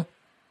any point?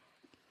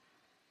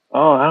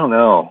 Oh, I don't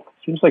know.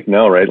 Seems like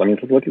no, right? I mean,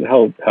 look at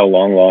how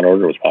long Law and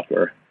Order was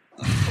popular.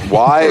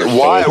 Why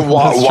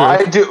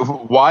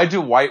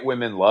do white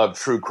women love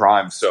true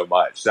crime so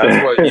much?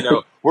 That's what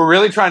we're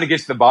really trying to get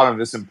to the bottom of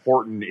this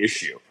important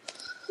issue.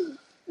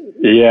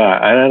 Yeah,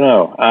 I don't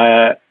know.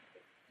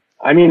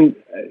 I mean,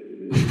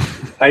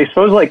 I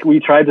suppose like we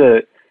tried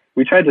to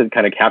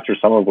kind of capture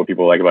some of what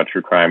people like about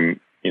true crime,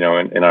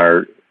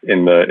 especially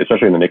in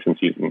the Nixon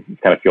season.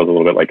 It kind of feels a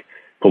little bit like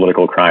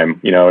political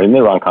crime, in the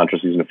Iran-Contra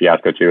season of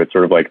Fiasco too. It's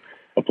sort of like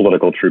a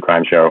political true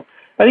crime show.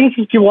 I think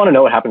if you want to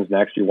know what happens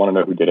next, you want to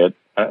know who did it.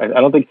 I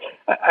don't think,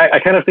 I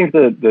kind of think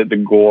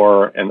the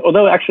gore, and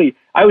although actually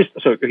I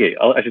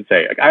should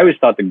say, like, I always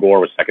thought the gore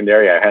was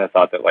secondary. I kind of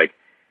thought that like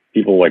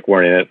people like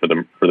weren't in it for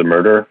the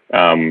murder.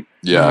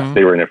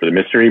 They were in it for the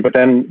mystery. But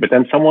then I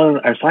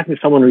was talking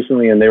to someone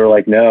recently and they were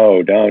like,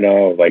 no,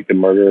 like the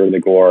murder and the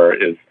gore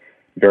is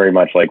very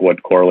much like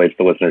what correlates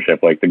to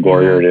listenership. Like the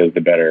gorier it is, the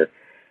better.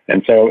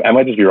 And so I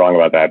might just be wrong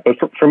about that. But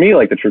for me,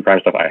 like the true crime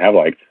stuff I have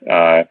liked,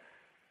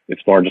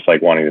 it's more just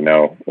like wanting to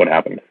know what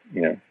happened,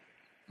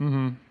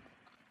 Mm-hmm.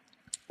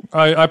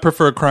 I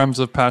prefer crimes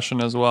of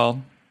passion as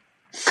well.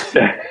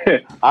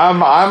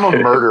 I'm a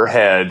murder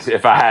head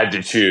if I had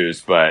to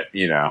choose, but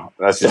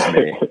that's just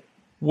me.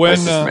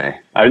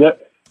 I've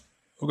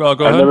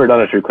never done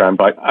a true crime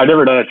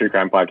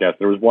podcast.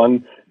 There was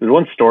one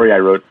story I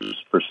wrote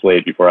for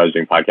Slate before I was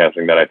doing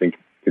podcasting that I think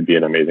could be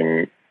an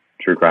amazing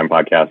true crime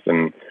podcast,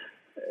 and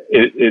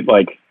it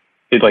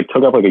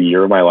took up like a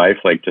year of my life.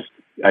 Like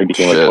I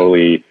became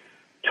like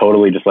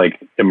totally just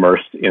like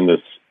immersed in this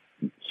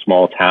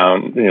small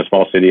town,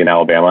 small city in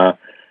Alabama,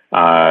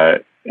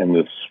 and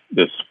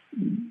this.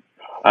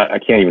 I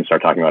can't even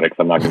start talking about it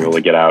because I'm not going to be able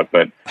to get out.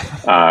 But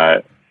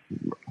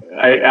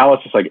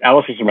Alice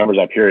just remembers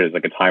that period as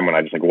like a time when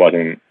I just like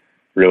wasn't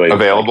really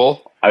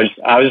available. Like,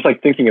 I was just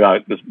like thinking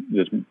about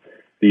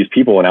these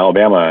people in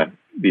Alabama,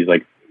 these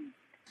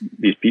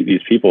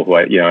people who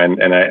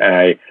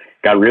I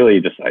got really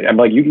just I'm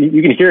like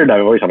you can hear it in my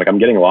voice. I'm like I'm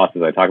getting lost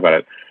as I talk about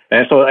it.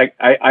 And so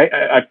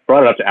I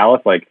brought it up to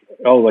Alice like,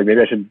 oh, like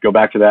maybe I should go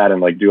back to that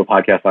and like do a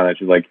podcast on it.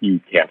 She's like,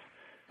 you can't.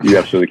 You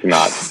absolutely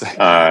cannot.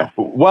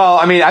 Well,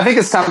 I mean, I think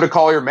it's time to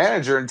call your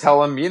manager and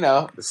tell him,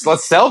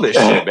 let's sell this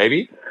shit,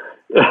 baby.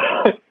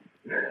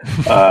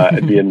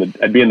 I'd be in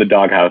the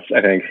doghouse,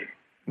 I think.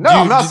 No,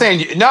 I'm not saying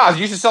you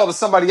should sell it to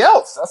somebody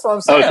else. That's what I'm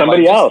saying. Oh,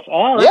 somebody else.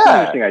 Oh, that's an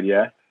interesting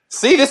idea.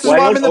 See, this is why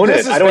I'm in the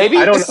business, baby.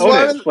 I don't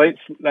own it. Slate,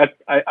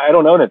 I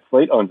don't own it.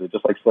 Slate owns it,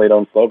 just like Slate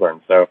owns Slow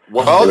Burn. So,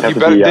 well, you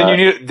better. Then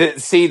you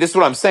need. See, this is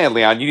what I'm saying,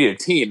 Leon. You need a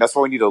team. That's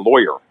why we need a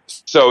lawyer.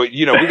 So,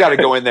 we got to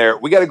go in there.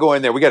 We got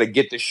to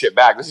get this shit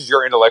back. This is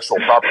your intellectual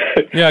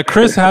property. Yeah,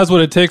 Chris has what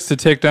it takes to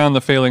take down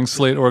the failing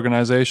Slate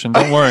organization.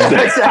 Don't worry.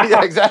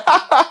 Yeah,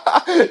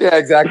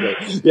 exactly.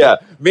 Yeah,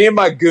 me and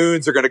my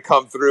goons are going to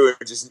come through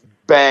and just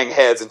bang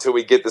heads until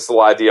we get this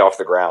little idea off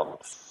the ground.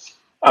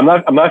 I'm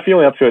not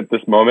feeling up to it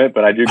this moment,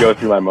 but I do go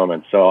through my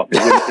moments. So in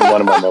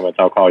one of my moments,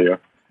 I'll call you.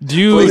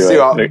 Please do.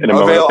 In a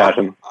moment of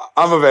passion.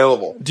 I'm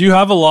available. Do you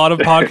have a lot of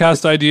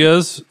podcast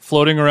ideas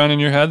floating around in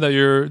your head that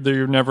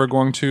you're never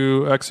going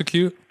to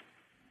execute?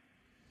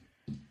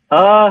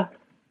 Yeah,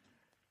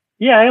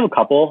 I have a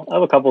couple.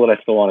 That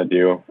I still want to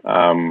do.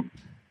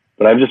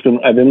 But I feel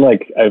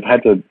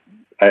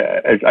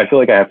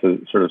like I have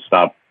to sort of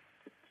stop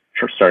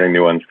starting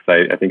new ones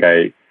because I think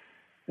I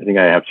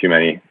have too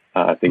many.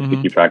 things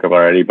to keep track of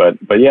already. But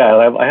yeah,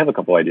 I have a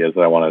couple ideas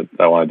that I want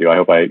to do. I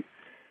don't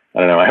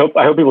know. I hope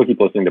people keep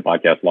listening to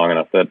podcasts long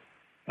enough that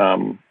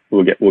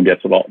we'll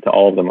get to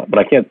all of them. But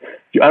I don't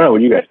know. What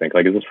do you guys think?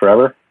 Like, is this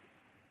forever?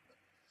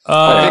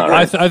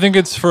 I think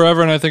it's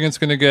forever, and I think it's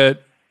going to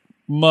get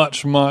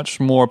much, much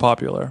more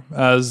popular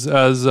as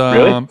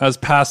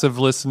passive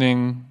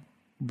listening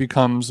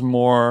becomes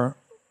more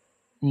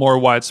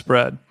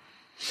widespread.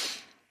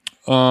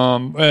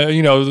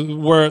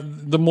 Where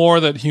the more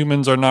that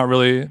humans are not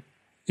really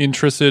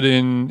interested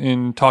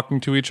in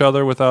talking to each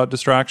other without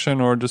distraction,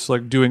 or just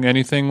like doing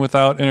anything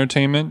without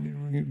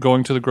entertainment,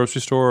 going to the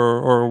grocery store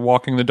or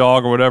walking the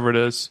dog or whatever it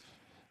is,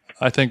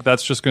 I think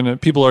that's just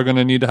people are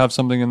gonna need to have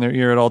something in their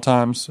ear at all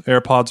times.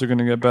 AirPods are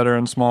gonna get better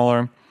and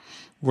smaller.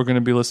 We're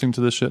gonna be listening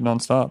to this shit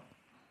nonstop.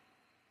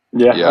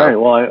 Yeah. All right.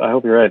 Well, I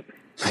hope you're right.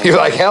 You're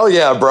like, hell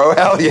yeah, bro.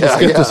 Hell yeah. Let's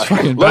get this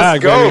fucking Let's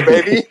bag, go,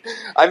 baby.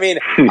 I mean,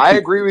 I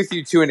agree with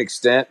you to an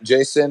extent,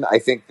 Jason. I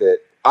think that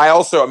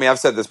I've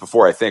said this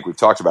before, I think we've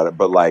talked about it,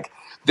 but like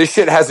this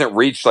shit hasn't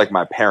reached like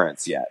my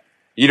parents yet.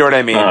 You know what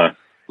I mean? Uh-huh.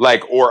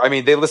 Like, or, I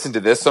mean, they listen to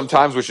this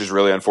sometimes, which is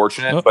really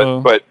unfortunate,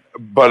 Uh-oh. but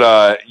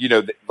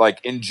like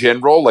in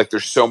general, like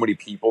there's so many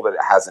people that it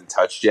hasn't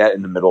touched yet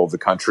in the middle of the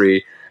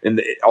country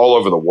and all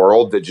over the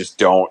world that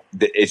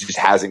it just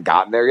hasn't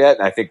gotten there yet.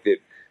 And I think that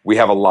we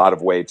have a lot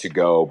of way to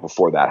go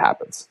before that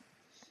happens.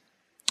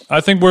 I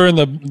think we're in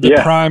the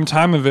prime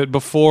time of it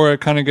before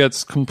it kind of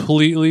gets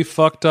completely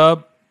fucked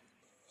up.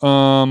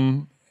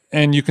 And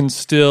you can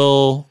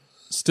still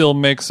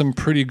make some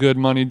pretty good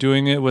money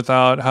doing it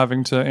without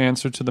having to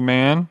answer to the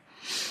man.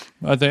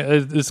 I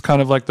think it's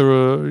kind of like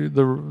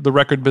the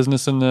record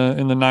business in the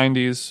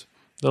 90s,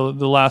 the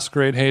last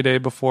great heyday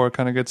before it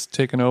kind of gets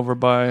taken over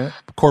by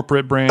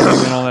corporate branding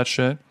and all that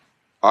shit.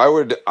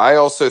 I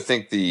also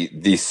think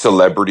the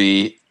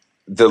celebrity,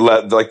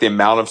 the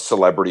amount of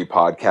celebrity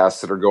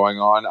podcasts that are going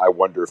on, I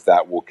wonder if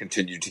that will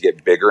continue to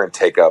get bigger and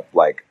take up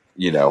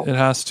it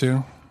has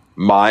to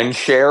mind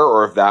share,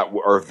 or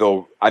if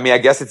they'll, I mean, I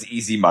guess it's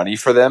easy money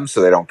for them,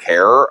 so they don't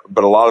care,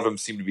 but a lot of them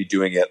seem to be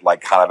doing it like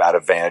kind of out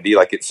of vanity,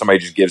 like somebody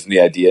just gives them the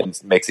idea and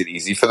makes it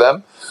easy for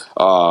them.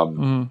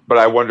 But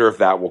I wonder if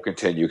that will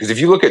continue, because if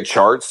you look at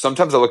charts,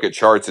 sometimes I look at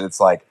charts and it's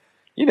like,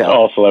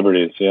 all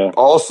celebrities. Yeah.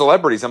 All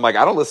celebrities. I'm like,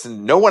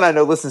 no one I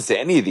know listens to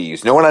any of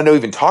these. No one I know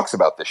even talks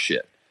about this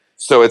shit.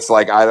 So it's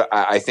like,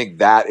 I think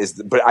that is,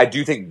 but I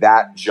do think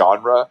that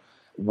genre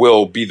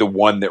will be the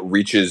one that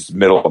reaches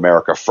middle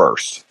America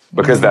first,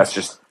 because that's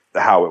just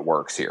how it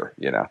works here,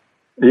 Yeah,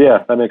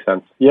 that makes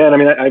sense. Yeah. And I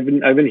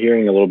mean, I've been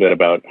hearing a little bit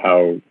about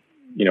how,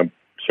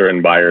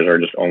 certain buyers are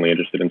just only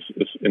interested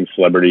in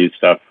celebrity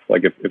stuff.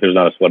 Like if there's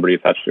not a celebrity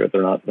attached to it,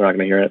 they're not going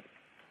to hear it.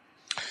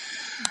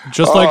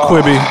 Just like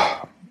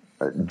Quibi.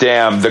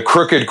 Damn, the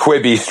crooked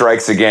Quibi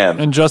strikes again.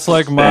 And just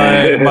like my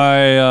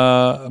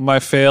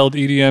failed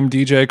EDM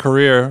DJ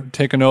career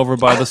taken over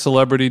by the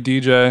celebrity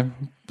DJ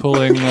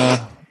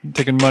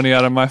taking money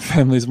out of my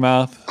family's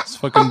mouth. It's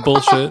fucking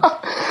bullshit.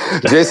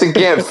 Jason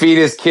can't feed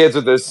his kids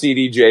with those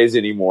CDJs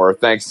anymore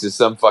thanks to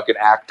some fucking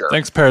actor.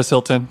 Thanks, Paris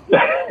Hilton.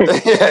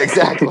 Yeah,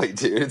 exactly,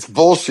 dude. It's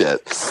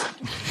bullshit.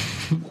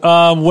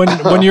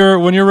 When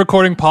you're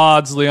recording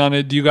pods,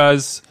 Leon, do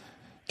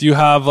you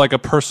have like a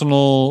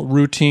personal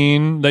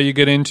routine that you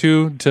get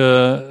into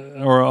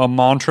or a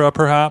mantra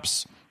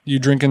perhaps? You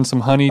drinking some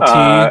honey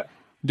tea,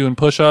 doing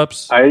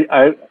push-ups?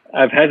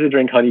 I've had to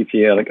drink honey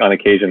tea on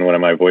occasion when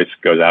my voice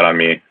goes out on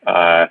me.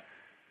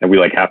 And we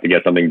have to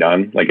get something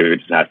done. Like if it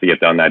just has to get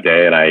done that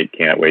day and I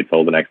can't wait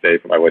till the next day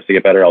for my voice to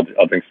get better, I'll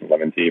drink some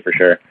lemon tea for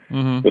sure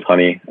with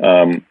honey.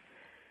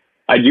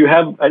 I do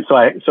have, I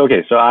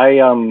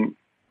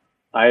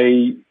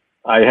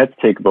had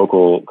to take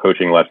vocal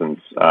coaching lessons,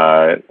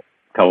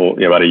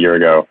 about a year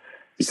ago,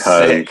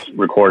 because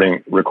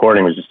recording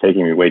was just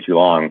taking me way too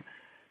long,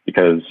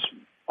 because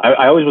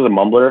I always was a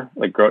mumbler.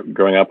 Like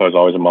growing up, I was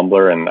always a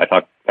mumbler and I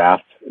talk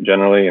fast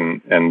generally.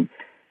 And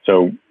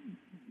so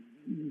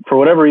for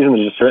whatever reason,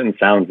 there's just certain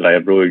sounds that I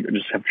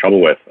just have trouble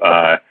with.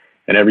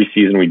 And every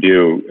season we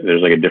do,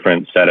 there's like a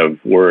different set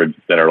of words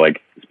that are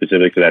like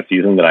specific to that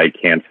season that I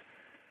can't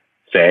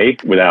say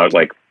without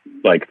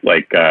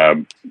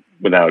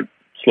without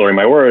slurring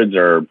my words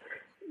or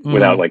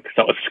without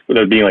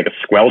there being like a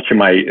squelch in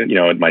my,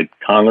 my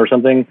tongue or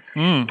something.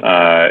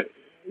 I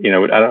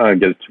don't want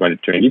to get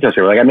too many details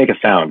here. Like I make a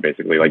sound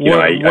basically. Like,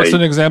 what's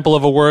an example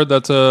of a word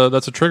that's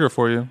a trigger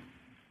for you?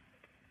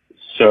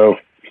 So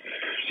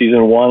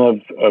season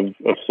 1 of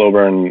Slow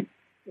Burn,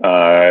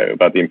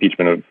 about the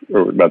impeachment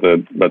about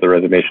the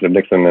resignation of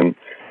Nixon, and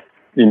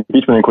the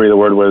impeachment inquiry, the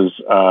word was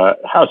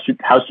House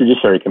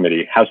Judiciary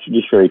Committee.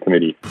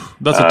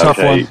 That's a tough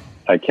one.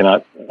 I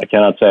cannot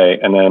say.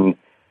 And then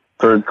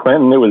for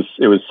Clinton, it was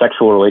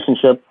sexual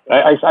relationship.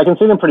 I can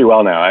say them pretty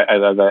well now. I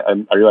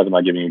realize I'm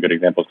not giving you good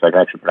examples because I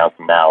can actually pronounce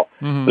them now.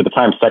 Mm-hmm. But at the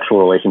time, sexual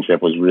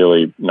relationship was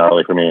really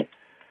gnarly for me.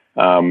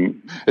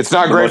 It's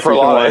not great for a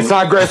lot. It's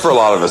not great for a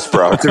lot of us,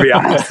 bro. To be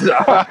honest. The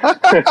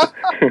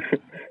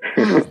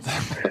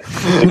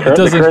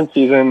current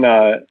season,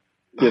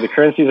 the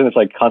current season is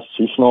like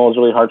constitutional is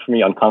really hard for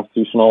me.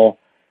 Unconstitutional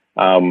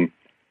When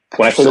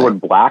I say the word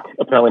black,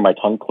 apparently my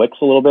tongue clicks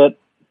a little bit.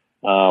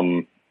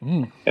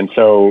 And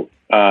so,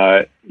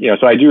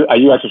 so I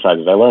do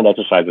exercises. I learned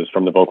exercises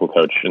from the vocal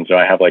coach. And so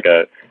I have like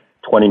a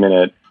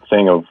 20-minute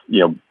thing of,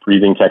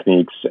 breathing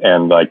techniques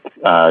and like,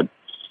 what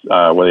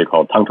are they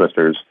called? Tongue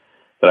twisters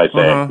that I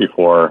say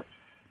before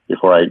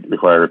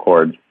I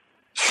record.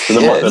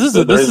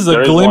 So this is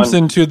a glimpse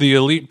into the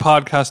elite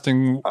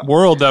podcasting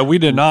world that we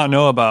did not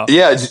know about.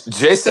 Yeah,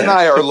 Jason and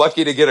I are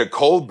lucky to get a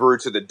cold brew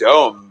to the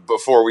dome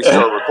before we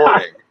start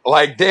recording.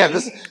 Like, damn,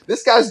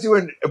 this guy's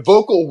doing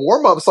vocal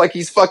warm-ups like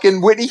he's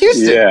fucking Whitney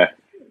Houston. Yeah.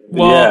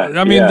 Well,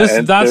 I mean,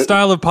 that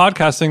style of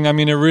podcasting, I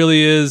mean, it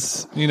really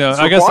is,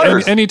 I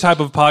guess any type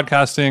of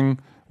podcasting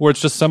where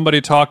it's just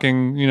somebody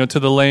talking, to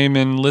the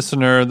layman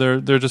listener,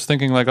 they're just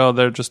thinking like, oh,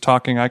 they're just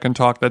talking, I can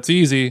talk, that's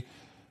easy.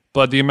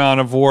 But the amount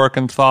of work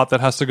and thought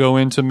that has to go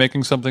into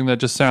making something that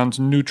just sounds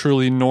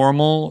neutrally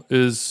normal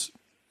is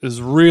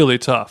really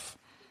tough.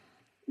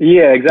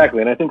 Yeah,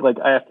 exactly. And I think like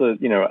I have to,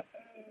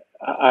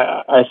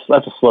 I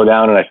have to slow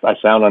down, and I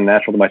sound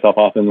unnatural to myself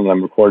often when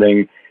I'm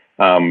recording.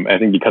 I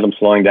think because I'm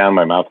slowing down,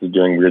 my mouth is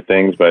doing weird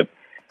things. But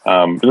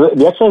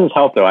the exercises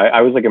help, though.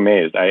 I was like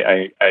amazed.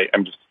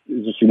 I'm just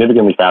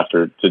significantly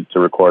faster to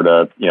record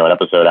an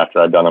episode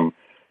after I've done them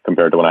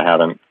compared to when I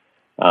haven't.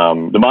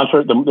 The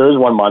mantra, there is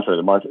one mantra.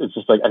 The mantra, it's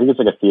just like, I think it's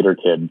like a theater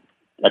kid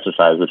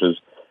exercise, which is,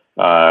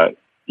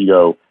 you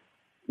go,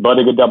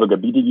 buddiga dubbiga,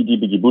 beediga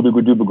dibbiga,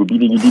 boodiga dubbiga,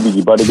 beediga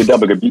dibbiga, buddiga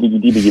dubbiga,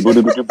 beediga dibbiga,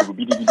 boodiga dubbiga,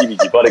 beediga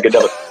dibbiga, buddiga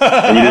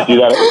dubbiga. And you just do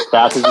that as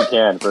fast as you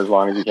can for as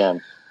long as you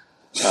can.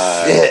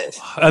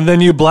 And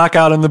then you black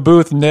out in the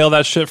booth and nail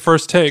that shit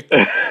first take.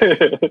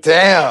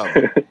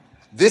 Damn.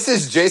 This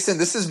is Jason.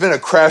 This has been a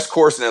crash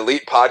course in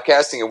elite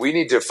podcasting, and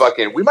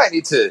we might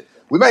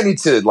need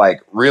to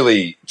like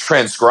really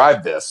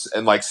transcribe this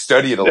and like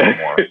study it a little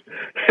more.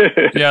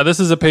 Yeah, this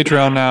is a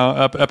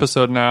Patreon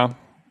episode now.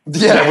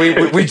 Yeah,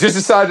 we just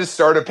decided to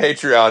start a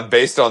Patreon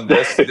based on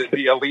this,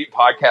 the elite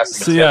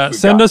podcasting. So yeah,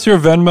 send us your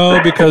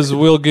Venmo because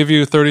we'll give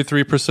you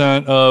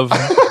 33% of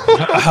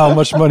how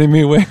much money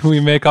we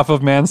make off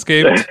of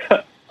Manscaped.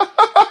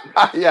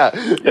 Yeah.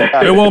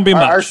 It won't be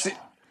much.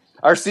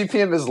 Our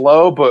CPM is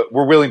low, but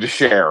we're willing to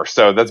share,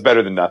 so that's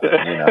better than nothing.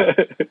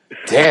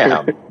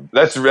 Damn,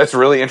 that's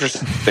really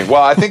interesting.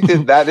 Well, I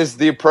think that is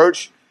the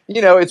approach.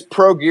 It's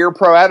pro gear,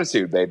 pro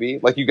attitude, baby.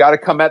 Like, you got to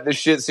come at this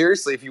shit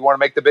seriously if you want to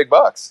make the big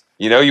bucks.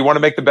 You want to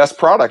make the best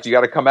product, you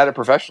got to come at it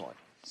professionally.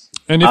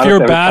 And if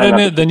you're bad at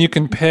it, then you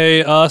can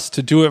pay us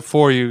to do it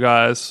for you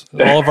guys.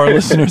 All of our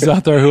listeners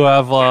out there who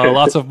have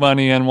lots of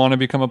money and want to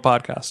become a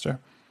podcaster.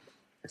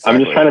 Exactly.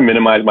 I'm just trying to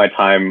minimize my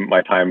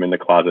time in the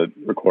closet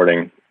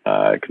recording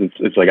because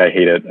it's like I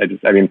hate it.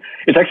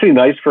 It's actually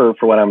nice for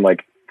when I'm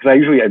like, because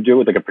I do it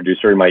with like a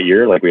producer in my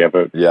ear. Like we have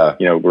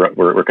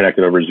we're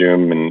connected over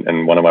Zoom,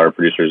 and one of our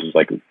producers is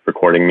like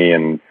recording me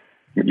and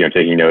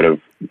taking note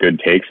of good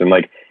takes, and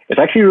like it's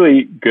actually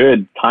really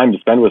good time to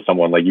spend with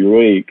someone. Like you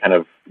really kind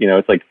of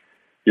it's like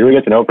you really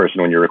get to know a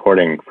person when you're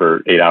recording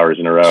for 8 hours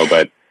in a row.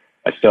 But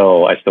I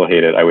still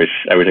hate it. I wish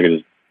I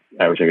could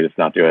just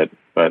not do it,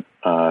 but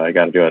I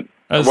got to do it.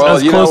 As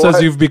close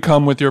as you've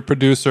become with your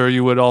producer,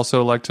 you would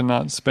also like to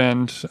not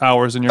spend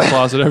hours in your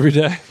closet every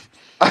day.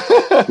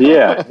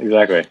 Yeah,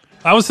 exactly.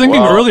 I was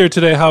thinking earlier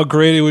today how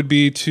great it would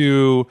be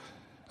to,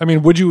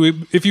 would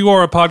you, if you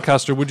are a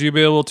podcaster, would you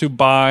be able to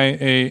buy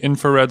a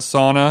infrared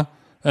sauna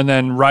and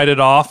then write it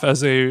off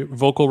as a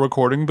vocal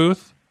recording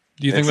booth?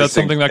 Do you think that's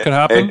something that could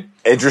happen?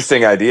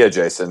 Interesting idea,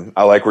 Jason.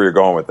 I like where you're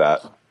going with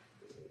that.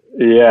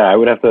 Yeah, I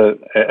would have to.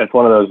 It's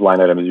one of those line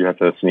items you have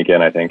to sneak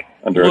in, I think.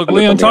 Look,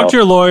 Leon, talk to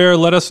your lawyer.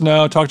 Let us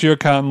know. Talk to your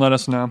accountant. Let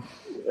us know.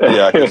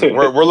 Yeah, because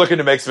we're looking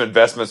to make some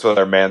investments with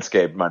our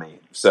Manscaped money.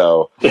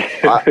 So,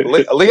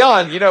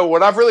 Leon,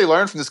 what I've really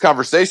learned from this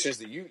conversation is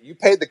that you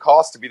paid the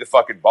cost to be the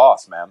fucking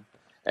boss, man.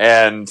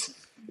 And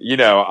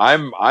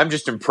I'm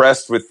just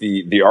impressed with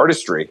the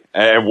artistry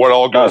and what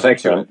all goes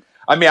into it.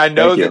 I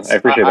know that I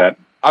appreciate that.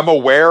 I'm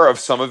aware of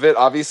some of it,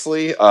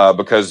 obviously,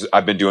 because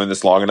I've been doing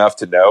this long enough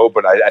to know.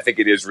 But I think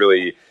it is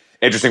really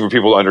interesting for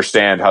people to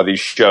understand how these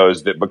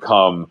shows that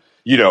become,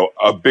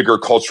 a bigger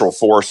cultural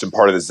force and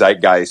part of the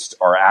zeitgeist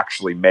are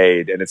actually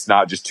made, and it's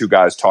not just two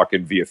guys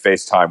talking via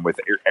FaceTime with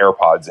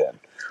AirPods in.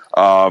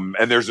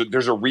 And there's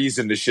a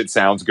reason this shit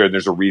sounds good. And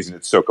there's a reason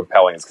it's so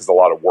compelling. It's because a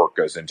lot of work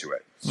goes into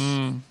it.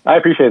 I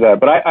appreciate that,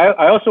 but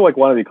I also want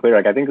to be clear.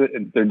 Like I think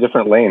that they're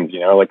different lanes.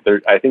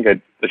 I think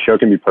the show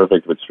can be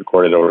perfect if it's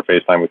recorded over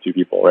FaceTime with two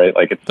people, right?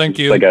 Like it's Thank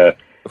you. Like a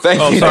thank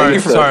you.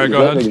 Sorry.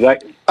 Go ahead.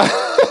 Exactly.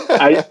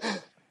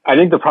 I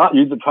think the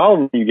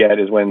problem you get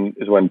is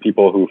when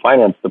people who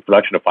finance the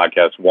production of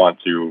podcasts want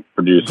to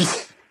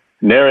produce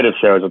narrative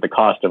shows at the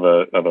cost of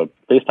a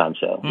FaceTime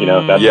show.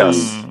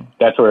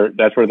 That's where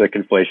the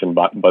conflation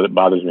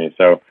bothers me.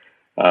 So,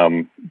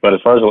 but as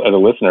far as a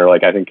listener,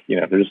 like I think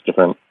there's just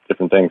different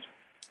things.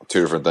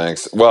 Two different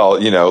things. Well,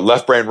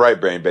 left brain, right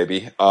brain,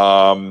 baby.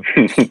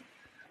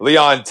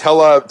 Leon,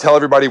 tell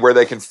everybody where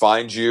they can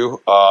find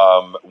you,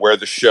 where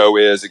the show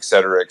is, et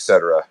cetera, et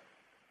cetera.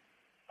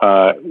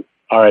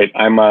 All right,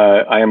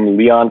 I am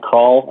Leon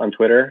Call on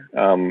Twitter.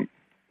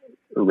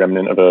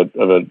 remnant of a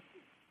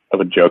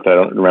joke that I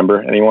don't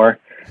remember anymore.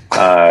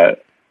 Pub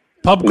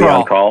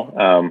Leon crawl.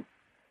 Crawl.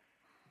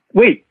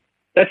 Wait,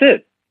 that's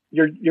it.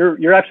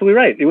 You're absolutely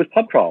right. It was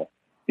Pub Crawl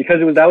because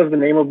that was the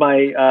name of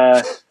my.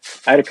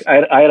 I worked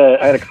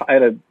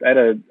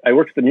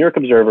at the New York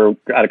Observer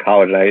out of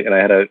college, and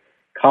I had a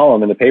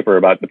column in the paper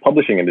about the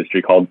publishing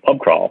industry called Pub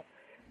Crawl,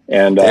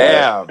 and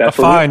that's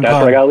where I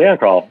got Leon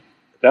Crawl.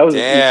 That was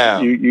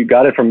you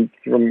got it from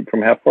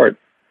half court.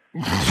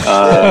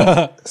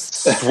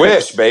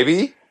 Swish,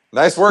 baby.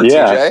 Nice work,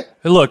 Yeah. TJ.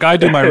 Hey, look, I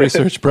do my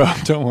research, bro.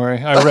 Don't worry.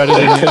 I read it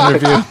in the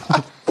interview.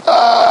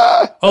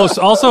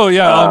 So also,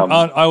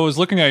 I was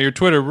looking at your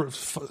Twitter.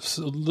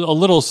 A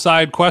little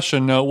side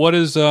question: what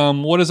is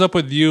up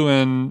with you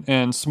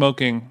and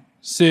smoking?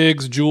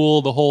 Cigs,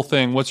 Juul, the whole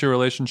thing. What's your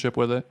relationship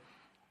with it?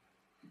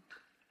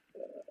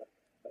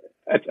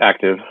 It's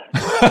active.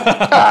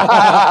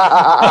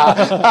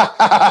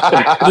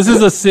 This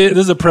is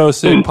a pro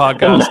cig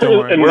podcast. Don't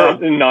worry.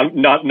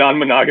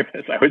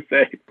 Non-monogamous, I would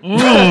say.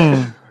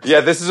 Yeah,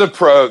 this is a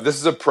pro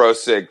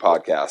sig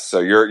podcast, so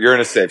you're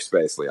in a safe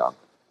space, Leon.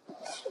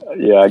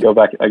 Yeah,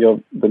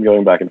 been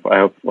going back and forth. I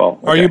hope. Well,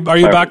 okay. Are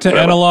you back to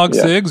analog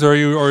cigs, or are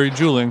you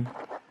juuling?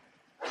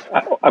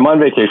 I'm on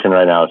vacation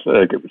right now,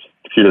 so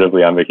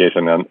putatively on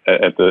vacation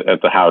at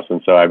the house,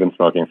 and so I've been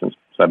smoking since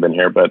I've been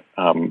here. But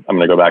I'm going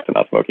to go back to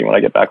not smoking when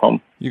I get back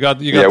home. You got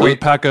the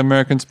pack of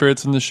American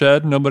Spirits in the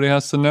shed. Nobody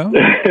has to know.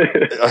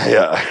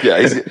 Yeah.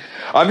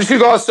 I'm just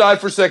gonna go outside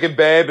for a second,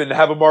 babe, and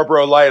have a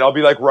Marlboro Light. I'll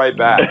be like right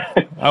back.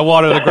 I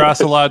water the grass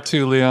a lot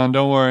too, Leon.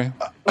 Don't worry.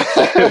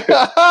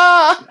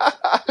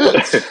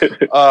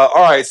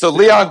 All right, so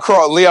Leon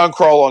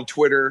Crawl on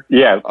Twitter.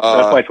 Yeah,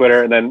 that's my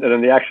Twitter, and then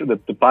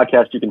the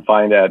podcast you can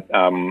find at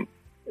I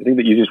think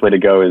the easiest way to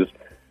go is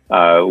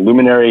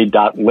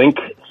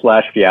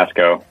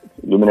luminary.link/fiasco.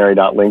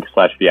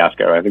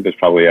 Luminary.link/fiasco. I think there's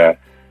probably a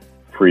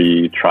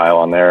free trial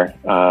on there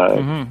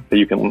that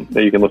you can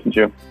listen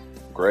to.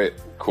 Great,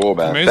 cool,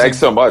 man. Amazing. Thanks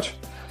so much.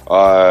 Thanks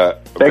so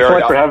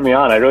much for having me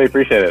on. I really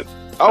appreciate it.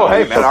 Oh,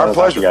 hey, man, our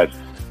pleasure, guys.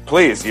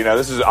 Please,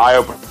 this is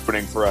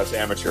eye-opening for us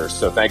amateurs.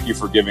 So thank you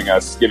for giving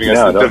us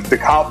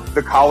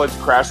the college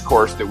crash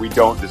course that we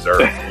don't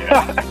deserve.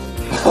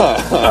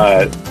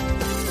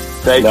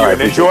 Thank you,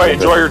 and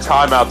enjoy your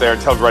time out there.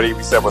 And tell everybody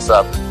we said what's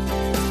up.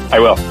 I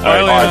will. All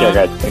right, okay,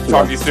 guys.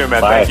 Talk to you soon,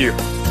 man. Bye. Thank you.